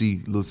Lil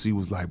C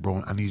was like,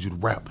 bro, I need you to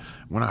rap.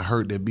 When I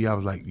heard that beat, I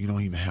was like, you don't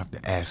even have to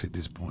ask at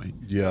this point.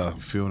 Yeah. You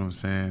feel what I'm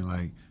saying?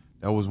 Like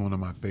that was one of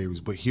my favorites.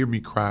 But Hear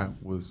Me Cry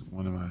was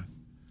one of my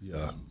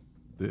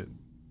the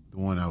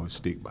one I would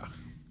stick by.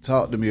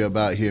 Talk to me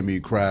about Hear Me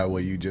Cry,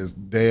 where you just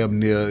damn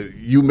near,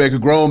 you make a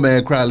grown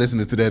man cry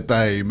listening to that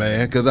thing,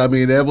 man. Because, I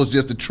mean, that was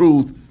just the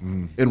truth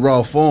in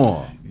raw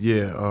form.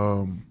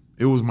 Yeah,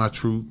 it was my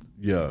truth.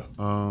 Yeah.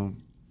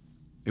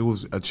 It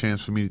was a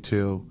chance for me to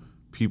tell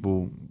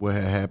people what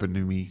had happened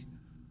to me,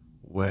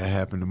 what had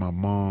happened to my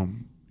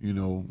mom, you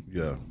know.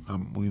 Yeah.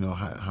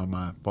 How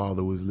my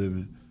father was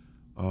living.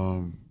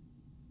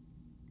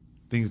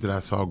 Things that I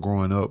saw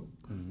growing up.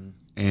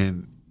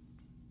 And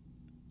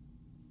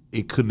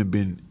the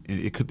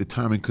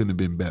timing couldn't have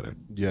been better.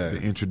 Yeah.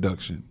 The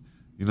introduction.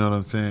 You know what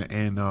I'm saying?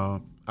 And I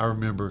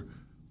remember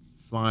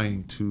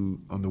flying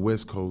on the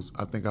West Coast.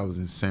 I think I was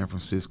in San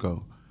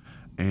Francisco,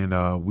 and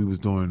we was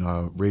doing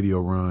a radio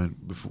run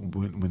before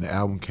when the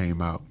album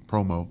came out,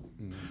 promo,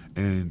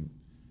 and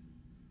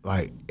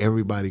like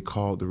everybody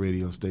called the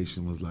radio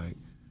station, was like,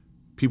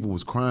 people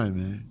was crying,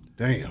 man.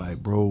 Damn.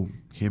 Like, bro,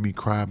 Hear Me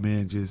Cry,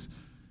 man,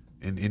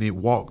 and it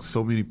walked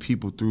so many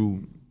people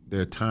through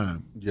their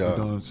time. Yeah. You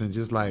know what I'm saying?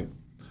 Just like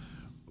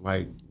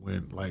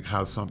like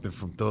how something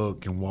from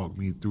Thug can walk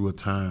me through a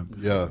time.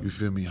 Yeah. You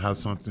feel me? How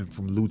something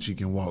from Lucci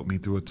can walk me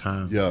through a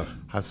time. Yeah.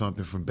 How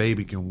something from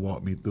Baby can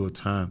walk me through a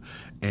time.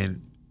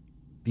 And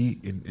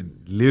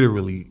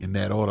literally in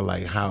that order,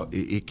 like how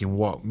it can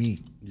walk me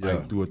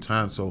like through a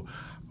time. So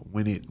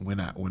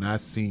when I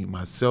seen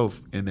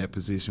myself in that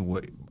position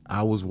where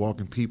I was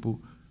walking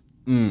people,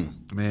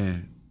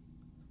 man,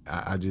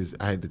 I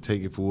had to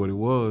take it for what it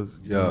was.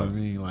 You know what I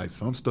mean? Like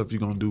some stuff you're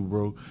gonna do,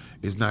 bro,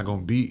 it's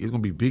gonna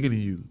be bigger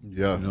than you.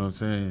 Yeah. You know what I'm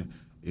saying?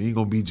 It ain't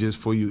gonna be just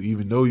for you,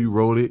 even though you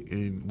wrote it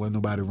and wasn't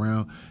nobody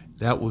around.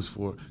 That was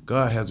for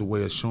God has a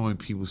way of showing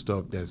people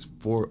stuff that's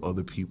for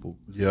other people.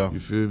 Yeah. You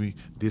feel me?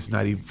 This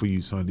not even for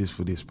you, son. This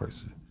for this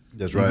person.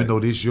 That's right. Even though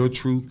this your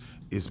truth,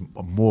 it's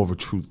more of a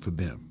truth for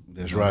them.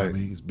 That's right. I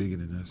mean, it's bigger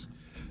than us.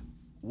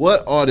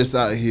 What artists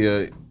out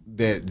here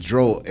that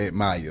Dro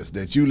admires,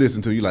 that you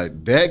listen to, you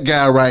like, that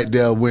guy right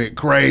there went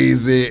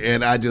crazy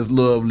and I just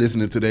love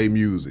listening to their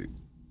music?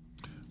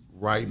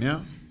 Right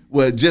now?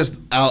 Well,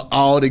 just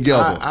all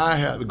together. I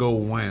have to go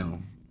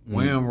Wham.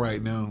 Wham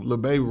right now, Lil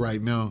Baby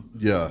right now.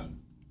 Yeah.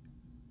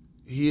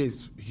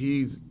 He's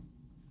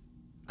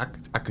I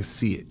could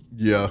see it.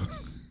 Yeah.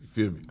 You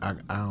feel me? I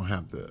don't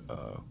have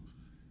to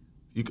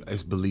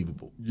it's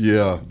believable.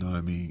 Yeah. You know what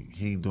I mean?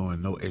 He ain't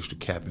doing no extra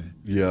capping.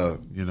 Yeah.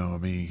 You know what I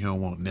mean? He don't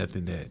want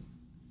nothing that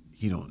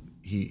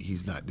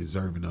he's not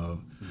deserving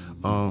of.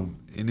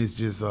 And it's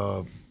just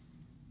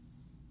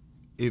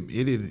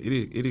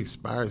it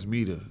inspires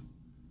me to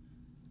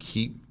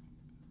keep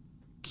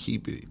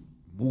it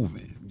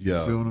moving.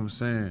 Yeah. You feel what I'm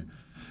saying?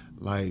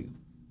 Like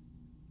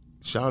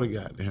Shawty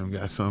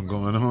got something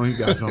going on. He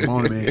got something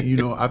on it, man. You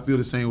know, I feel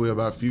the same way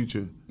about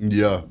Future.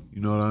 Yeah.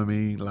 You know what I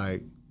mean?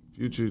 Like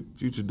Future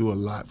do a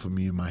lot for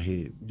me in my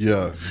head.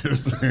 Yeah.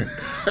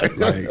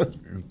 Like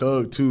and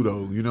Thug too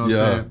though, you know what I'm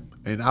saying?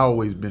 And I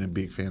always been a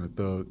big fan of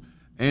Thug.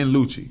 And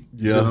Lucci.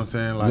 Yeah. You know what I'm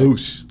saying? Like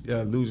Luch.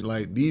 Yeah, Lucci.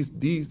 Like these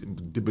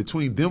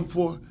between them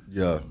four,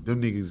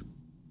 them niggas,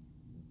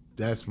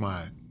 that's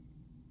my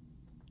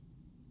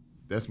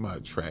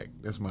track.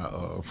 That's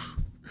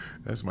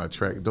my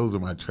track. Those are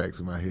my tracks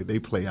in my head. They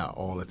play out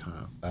all the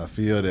time. I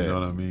feel that. You know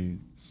what I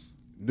mean?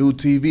 New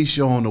TV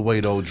show on the way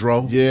though,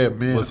 Dro. Yeah,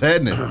 man. What's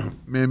happening?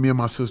 Man, me and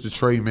my sister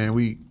Trey, man,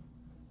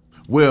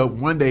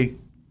 one day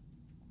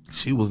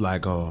she was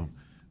like, man,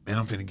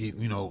 I'm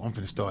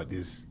finna start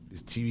this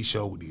TV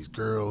show with these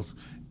girls,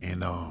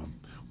 and I'm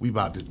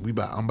about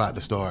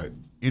to start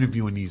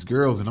interviewing these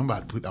girls, and I'm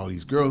about to put all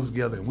these girls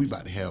together, and we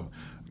about to have,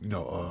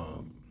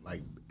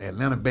 like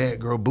Atlanta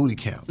Bad Girl Booty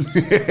Camp.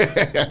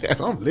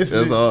 So I'm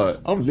listening. That's hard.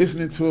 I'm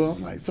listening to her.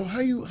 I'm like, so how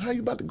you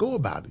about to go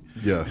about it?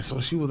 Yeah. And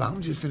so she was like, I'm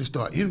just finna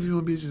start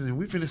interviewing bitches, and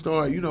we finna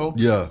start,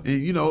 Yeah.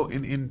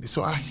 And and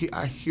so I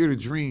hear the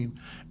dream,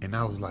 and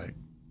I was like,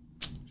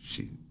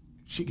 she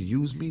could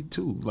use me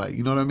too. Like,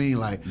 you know what I mean?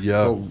 Like,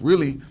 yeah. So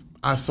really,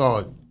 I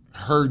saw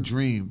her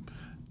dream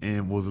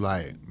and was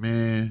like,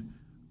 man,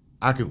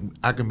 I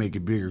can make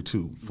it bigger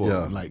too. For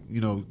like,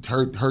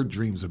 her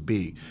dreams are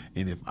big,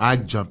 and if I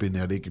jump in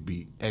there, they could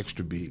be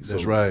extra big.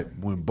 That's right.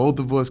 When both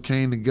of us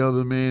came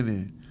together, man,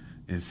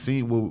 and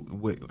seen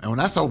and when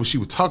I saw what she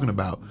was talking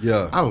about,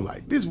 I was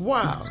like, this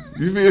wild.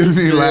 You feel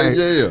me? Like,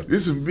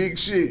 this some big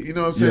shit. You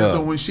know what I'm saying? Yeah.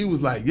 So when she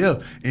was like,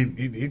 and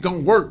it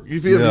gonna work.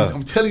 You feel me?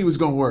 I'm telling you, it's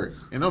gonna work.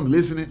 And I'm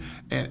listening,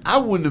 and I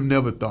wouldn't have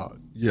never thought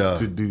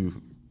to do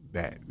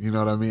that. You know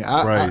what I mean?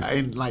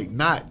 And like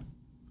not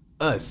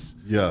us.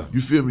 Yeah. You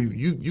feel me?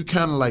 You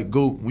kind of like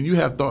go, when you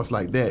have thoughts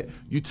like that,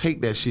 you take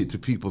that shit to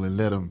people and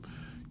let them,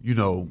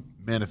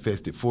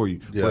 manifest it for you.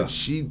 Yeah.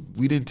 But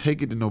we didn't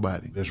take it to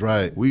nobody. That's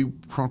right. We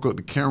crunk up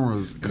the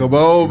cameras. Come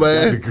on,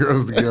 man. The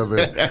girls together.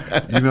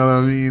 You know what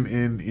I mean?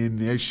 And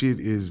that shit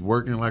is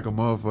working like a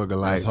motherfucker.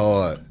 Like, it's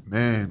hard.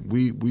 Man,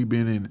 we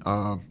been in,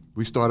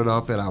 we started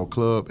off at our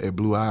club at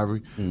Blue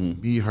Ivory.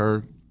 Mm-hmm. Me,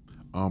 her,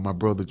 my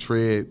brother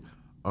Tread,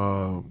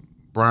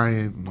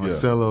 Brian,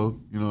 Marcelo,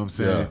 you know what I'm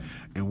saying? Yeah.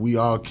 And we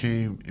all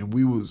came, and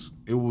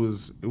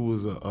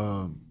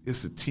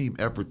it's a team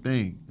effort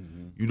thing.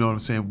 Mm-hmm. You know what I'm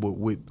saying? But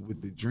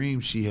with the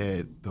dream she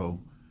had though,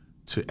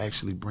 to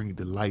actually bring it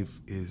to life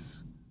is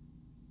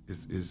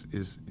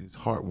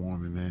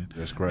heartwarming, man.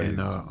 That's great.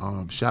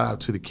 And shout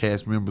out to the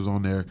cast members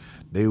on there.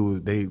 They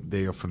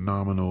are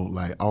phenomenal.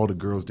 Like all the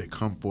girls that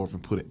come forth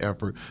and put an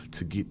effort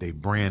to get their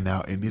brand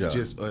out, and it's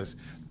just us.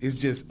 It's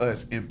just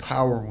us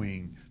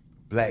empowering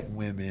Black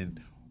women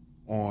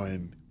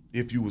on,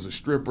 if you was a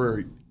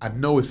stripper, I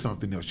know it's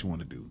something else you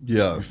want to do.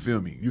 Yeah. You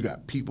feel me?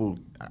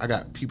 I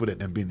got people that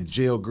done been in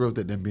jail, girls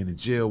that done been in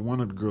jail.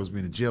 One of the girls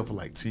been in jail for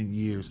like 10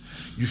 years.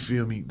 You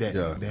feel me?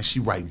 That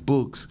she writing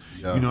books.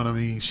 Yeah. You know what I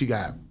mean?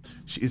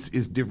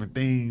 It's different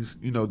things,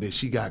 that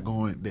she got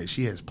going, that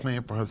she has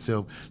planned for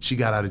herself. She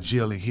got out of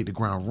jail and hit the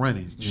ground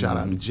running. Mm-hmm. Shout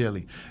out to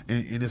Jelly.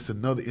 And it's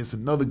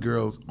another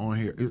girls on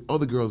here. It's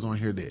other girls on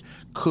here that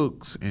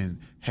cooks and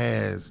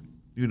has,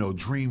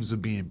 dreams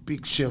of being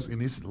big chefs, and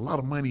it's a lot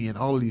of money and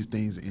all of these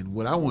things. And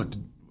what I want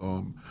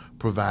to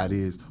provide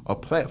is a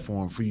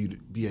platform for you to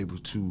be able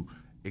to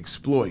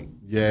exploit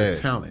your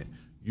talent.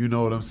 You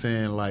know what I'm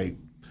saying? Like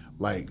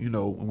Like, you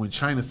know, when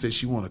China said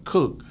she want to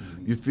cook,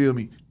 you feel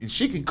me? And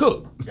she can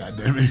cook,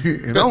 goddamn it.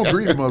 And I don't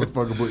agree with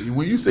motherfucker, but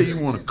when you say you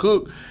want to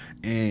cook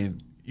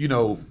and, you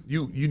know,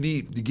 you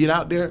need to get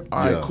out there,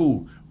 all right,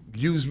 cool.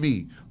 Use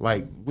me.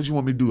 Like, what you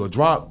want me to do? A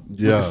drop with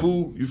the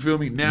food? You feel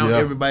me? Now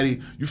everybody,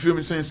 you feel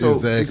me saying? So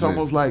it's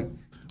almost like,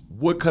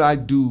 what could I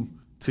do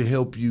to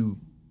help you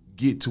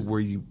get to where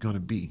you're going to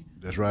be?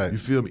 That's right. You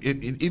feel me?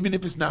 Even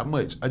if it's not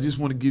much, I just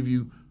want to give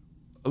you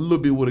a little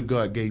bit what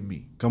God gave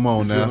me. Come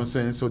on now. You know what I'm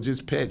saying? So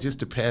just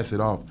to pass it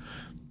off.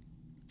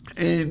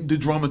 And the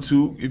drama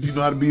too, if you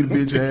know how to be the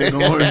bitch, you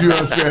know what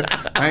I'm saying?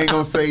 I ain't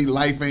gonna say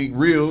life ain't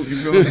real,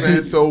 you know what I'm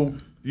saying? So,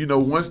 you know,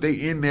 once they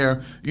in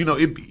there, you know,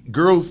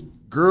 girls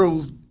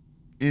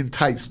in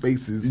tight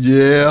spaces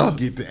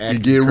get to act. You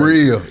get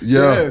real.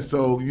 Yeah.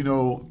 So, you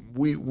know,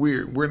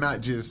 we're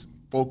not just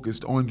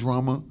focused on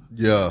drama.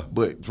 Yeah.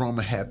 But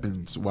drama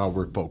happens while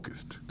we're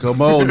focused.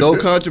 Come on, no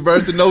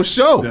controversy, no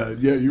show.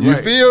 Yeah, you're you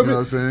right. feel me? You know what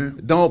I'm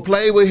saying? Don't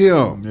play with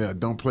him. Yeah,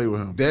 don't play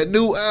with him. That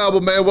new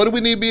album, man, what do we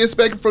need to be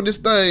expecting from this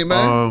thing,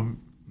 man?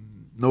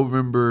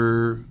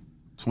 November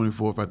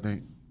 24th, I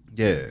think.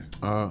 Yeah.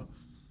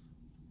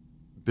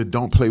 The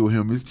Don't Play With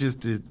Him. It's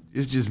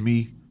just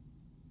me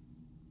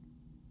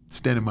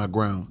standing my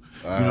ground.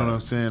 You know what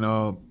I'm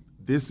saying?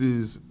 This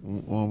is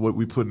what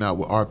we putting out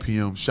with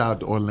RPM. Shout out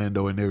to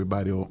Orlando and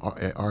everybody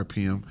at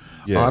RPM.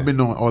 Yeah. I've been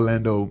knowing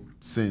Orlando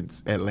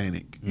since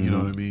Atlantic. You know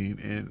what I mean?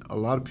 And a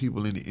lot of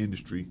people in the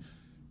industry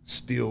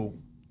still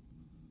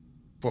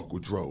fuck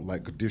with Dro,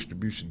 like a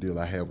distribution deal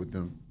I have with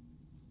them.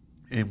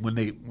 And when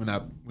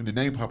the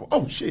name pop up,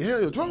 oh shit,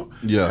 hell yeah, Dro.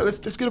 Yeah, let's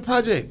get a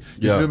project.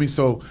 You feel me?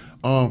 So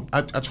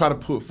I try to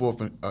put forth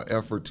an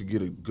effort to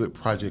get a good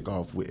project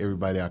off with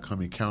everybody I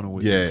come encounter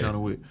with.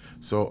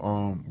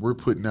 So we're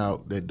putting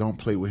out that Don't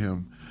Play With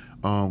Him,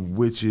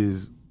 which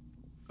is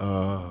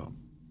a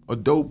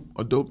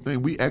dope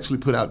thing. We actually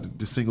put out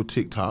the single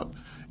TikTok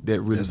that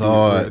really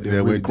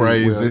that went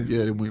crazy. Well.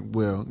 Yeah, it went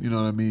well. You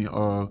know what I mean?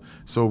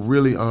 So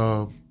really,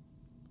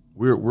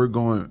 we're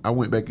going. I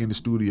went back in the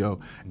studio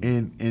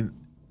and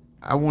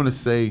I want to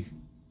say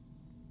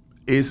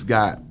it's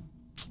got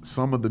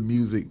some of the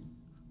music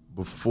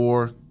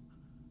before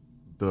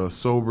the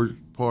sober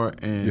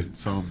part and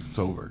some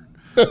sober.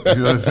 You know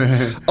what I'm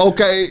saying?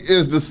 Okay,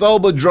 is the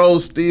sober Dro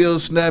still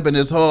snapping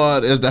as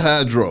hard as the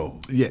hydro?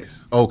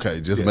 Yes.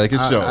 Okay, just make it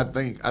show. I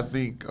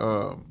think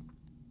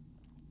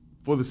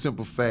for the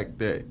simple fact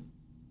that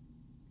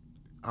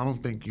I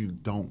don't think you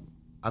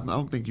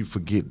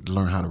forget to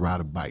learn how to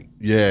ride a bike.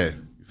 Yeah.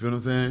 You feel what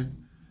I'm saying?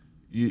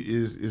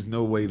 Is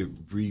no way to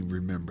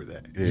remember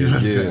that. You know what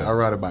I'm saying? I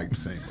ride a bike the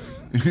same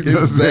way. You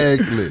know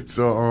exactly.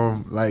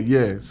 So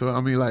So I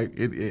mean, like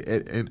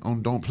it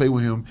on Don't Play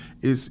With Him.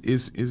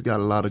 It's got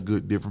a lot of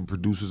good different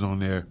producers on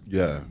there.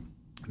 Yeah.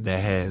 That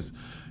has,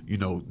 you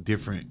know,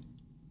 different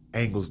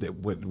angles that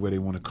where they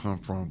want to come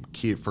from.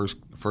 Kid first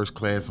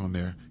class on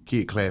there.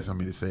 Kid Class, I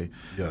mean to say.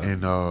 Yeah.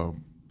 And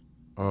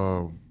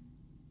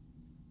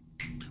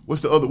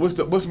what's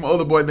my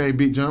other boy named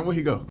Big John? Where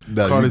he go?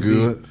 No, Carter you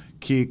good.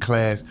 Kid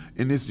Class,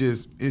 and it's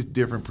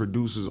different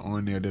producers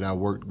on there that I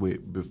worked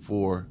with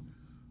before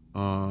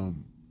a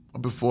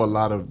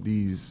lot of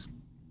these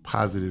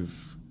positive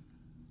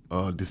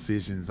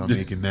decisions I'm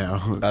making now.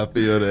 I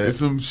feel that. It's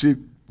some shit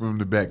from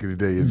the back of the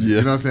day. You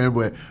know what I'm saying?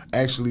 But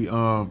actually,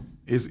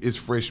 it's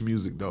fresh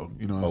music though.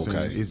 You know what I'm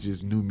saying? It's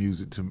just new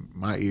music to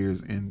my ears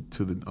and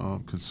to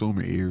the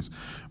consumer ears.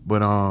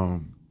 But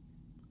I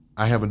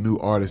have a new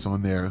artist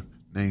on there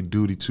named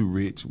Duty Too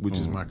Rich, which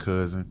is my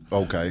cousin.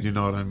 Okay. You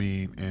know what I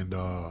mean? And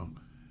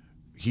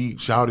he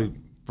shouted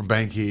from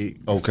Bankhead.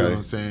 You know what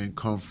I'm saying?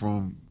 Come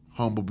from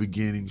humble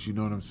beginnings, you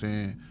know what I'm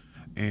saying?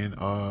 And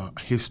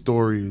his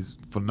story is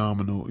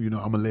phenomenal. You know,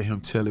 I'm gonna let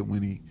him tell it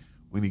when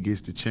he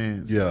gets the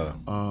chance. Yeah.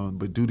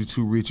 But Duty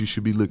Too Rich, you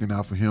should be looking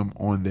out for him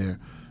on there.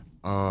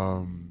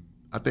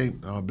 I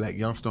think Black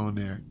Youngster on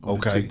there on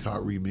the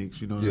TikTok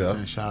remix. You know what I'm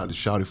saying? Shout out to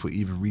Shouty for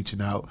even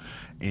reaching out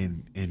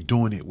and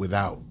doing it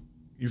without.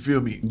 You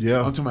feel me? Yeah.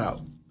 I'm talking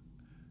about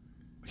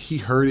he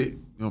heard it,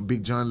 you know,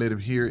 Big John let him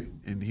hear it,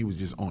 and he was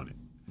just on it.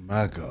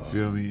 My God.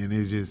 Feel me? And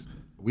it's just,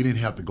 we didn't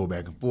have to go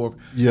back and forth.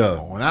 Yeah.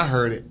 When I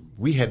heard it,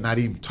 we had not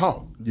even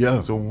talked.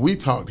 Yeah. So when we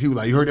talked, he was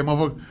like, you heard that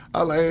motherfucker?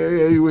 I was like,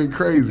 yeah, he went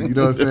crazy. You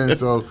know what I'm saying?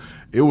 So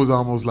it was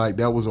almost like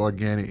that was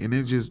organic. And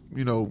it just,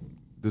 you know,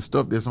 the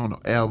stuff that's on the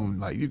album,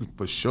 like you can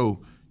for sure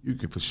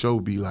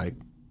be like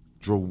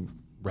Dro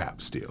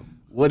rap still.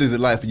 What is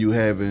it like for you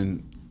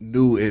having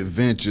new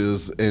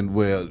adventures and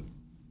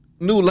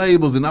new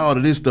labels and all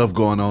of this stuff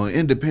going on,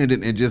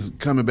 independent and just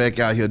coming back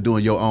out here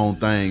doing your own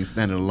thing,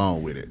 standing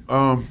alone with it?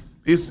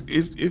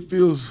 It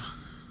feels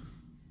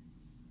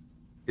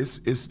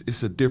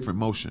it's a different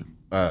motion.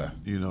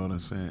 You know what I'm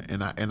saying?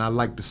 And I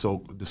like the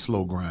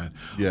slow grind.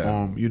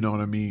 Yeah. You know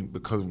what I mean?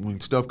 Because when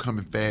stuff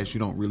coming fast, you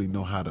don't really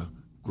know how to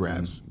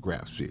grasp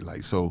it.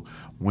 Like, so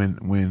when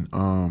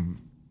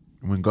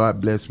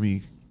God blessed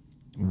me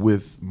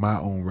with my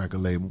own record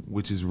label,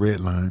 which is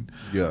Redline.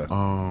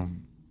 Yeah.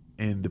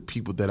 And the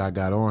people that I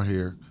got on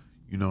here,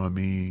 You know what I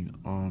mean?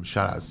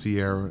 Shout out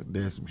Sierra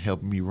that's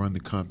helping me run the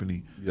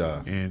company.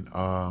 Yeah. And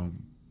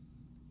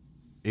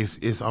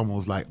it's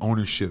almost like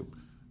ownership.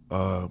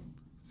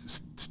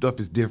 Stuff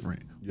is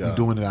different. Yeah. We're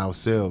doing it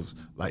ourselves.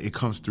 Like it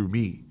comes through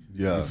me.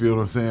 Yeah. You feel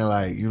what I'm saying?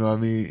 Like, you know what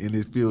I mean? And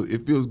it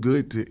feels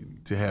good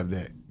to have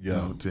that. Yeah.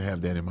 You know, to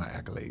have that in my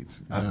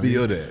accolades. I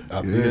feel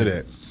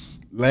that.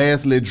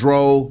 Lastly,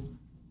 Dro,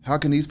 how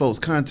can these folks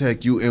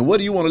contact you, and what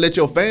do you want to let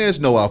your fans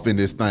know off in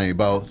this thing,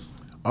 boss?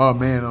 Oh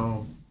man,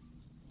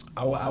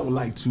 I would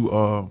like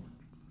to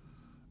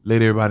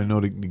let everybody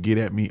know to get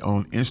at me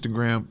on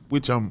Instagram,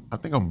 which I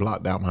think I'm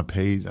blocked out my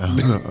page. I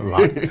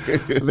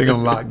think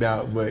I'm locked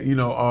out, but you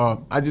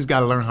know, I just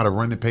got to learn how to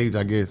run the page,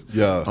 I guess.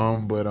 Yeah.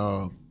 But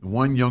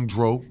One Young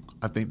Dro,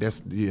 I think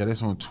that's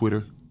on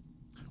Twitter.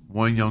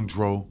 One Young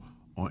Dro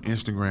on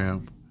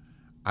Instagram.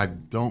 I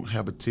don't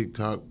have a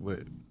TikTok,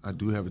 but I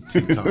do have a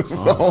TikTok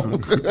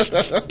song.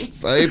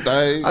 Same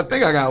thing. I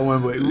think I got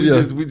one, but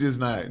we just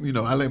not. You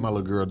know, I let my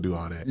little girl do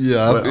all that.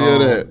 Yeah, I feel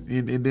that.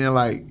 And then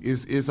like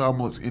it's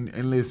almost.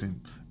 And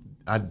listen,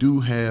 I do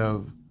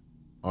have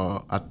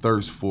a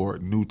thirst for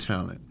new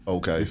talent.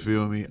 Okay, you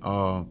feel me?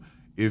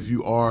 If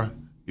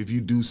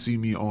you do see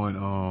me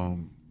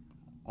on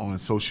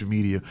social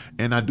media,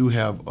 and I do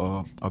have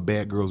a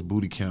Bad Girls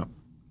Booty Camp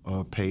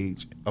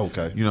page.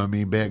 Okay. You know what I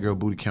mean? Bad Girl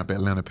Booty Camp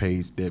Atlanta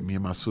page that me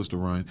and my sister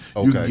run.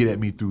 Okay. You can get at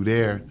me through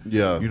there.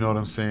 Yeah. You know what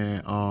I'm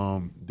saying?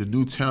 The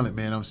new talent,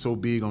 man, I'm so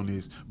big on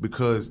this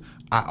because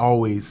I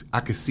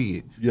can see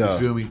it. Yeah. You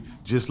feel me?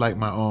 Just like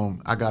my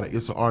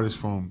it's an artist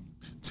from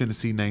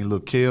Tennessee named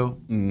Lil Kel.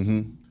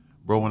 Mm-hmm.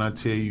 Bro, when I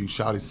tell you,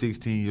 Shawty's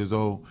 16 years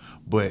old,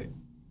 but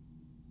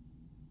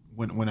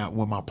when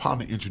my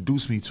partner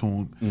introduced me to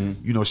him,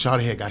 you know,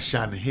 Shawty had got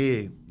shot in the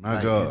head. My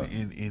like, God.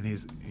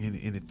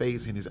 in the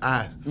face, in his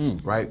eyes,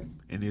 right?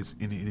 And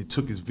it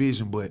took his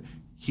vision, but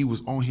he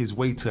was on his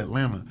way to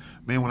Atlanta.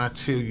 Man, when I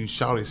tell you,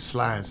 Shawty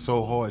sliding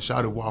so hard,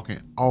 Shawty walking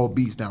all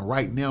beats down.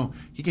 Right now,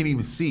 he can't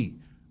even see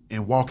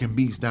and walking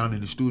beats down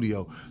in the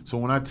studio. So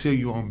when I tell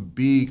you I'm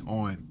big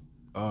on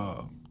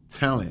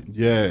talent,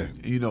 yeah,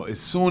 you know, as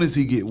soon as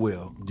he get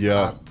well,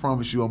 yeah, I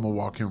promise you I'm gonna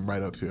walk him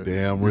right up here.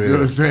 Damn real. You know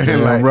what I'm saying?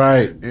 Damn like,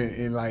 right.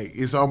 And like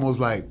it's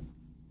almost like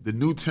the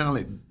new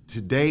talent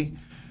today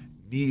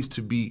needs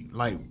to be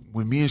like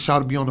when me and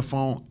Shawty be on the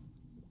phone,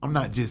 I'm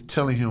not just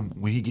telling him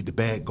when he get the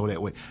bag, go that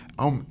way.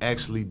 I'm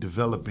actually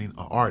developing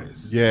an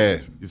artist. Yeah.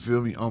 You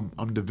feel me?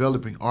 I'm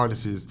developing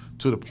artists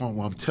to the point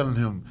where I'm telling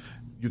him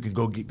you can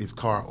go get this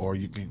car or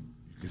you can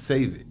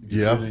save it.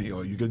 Yeah.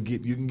 Or you can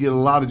get a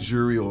lot of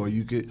jewelry or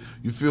you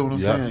feel what I'm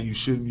Yeah. saying? You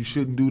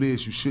shouldn't do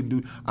this, you shouldn't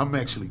do I'm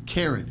actually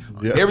caring.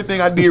 Yeah. Everything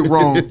I did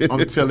wrong,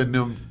 I'm telling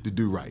them to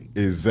do right.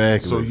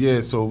 Exactly.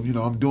 So you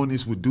know, I'm doing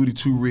this with Duty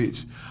Too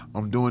Rich.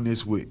 I'm doing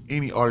this with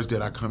any artist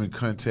that I come in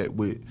contact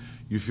with.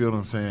 You feel what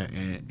I'm saying?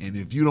 And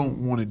if you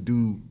don't want to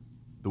do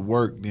the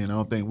work, then I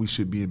don't think we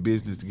should be in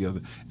business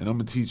together. And I'm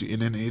gonna teach you,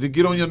 and then it'll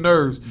get on your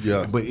nerves.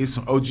 Yeah. But it's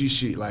some OG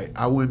shit. Like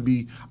I wouldn't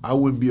be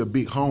a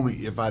big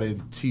homie if I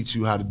didn't teach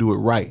you how to do it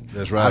right.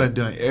 That's right. I'd have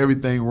done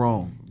everything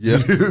wrong. Yeah.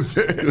 You know what I'm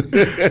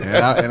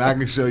saying? and I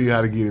can show you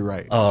how to get it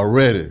right.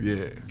 Already.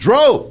 Yeah.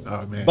 Dro,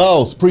 Oh, man.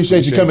 boss,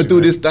 appreciate you coming you, through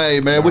man. this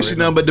thing, man. Wish you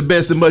nothing but the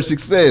best and much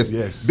success.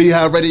 Yes.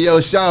 Beehive Radio,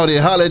 shout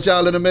it. Holla at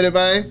y'all in a minute,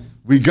 man.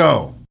 We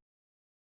gone.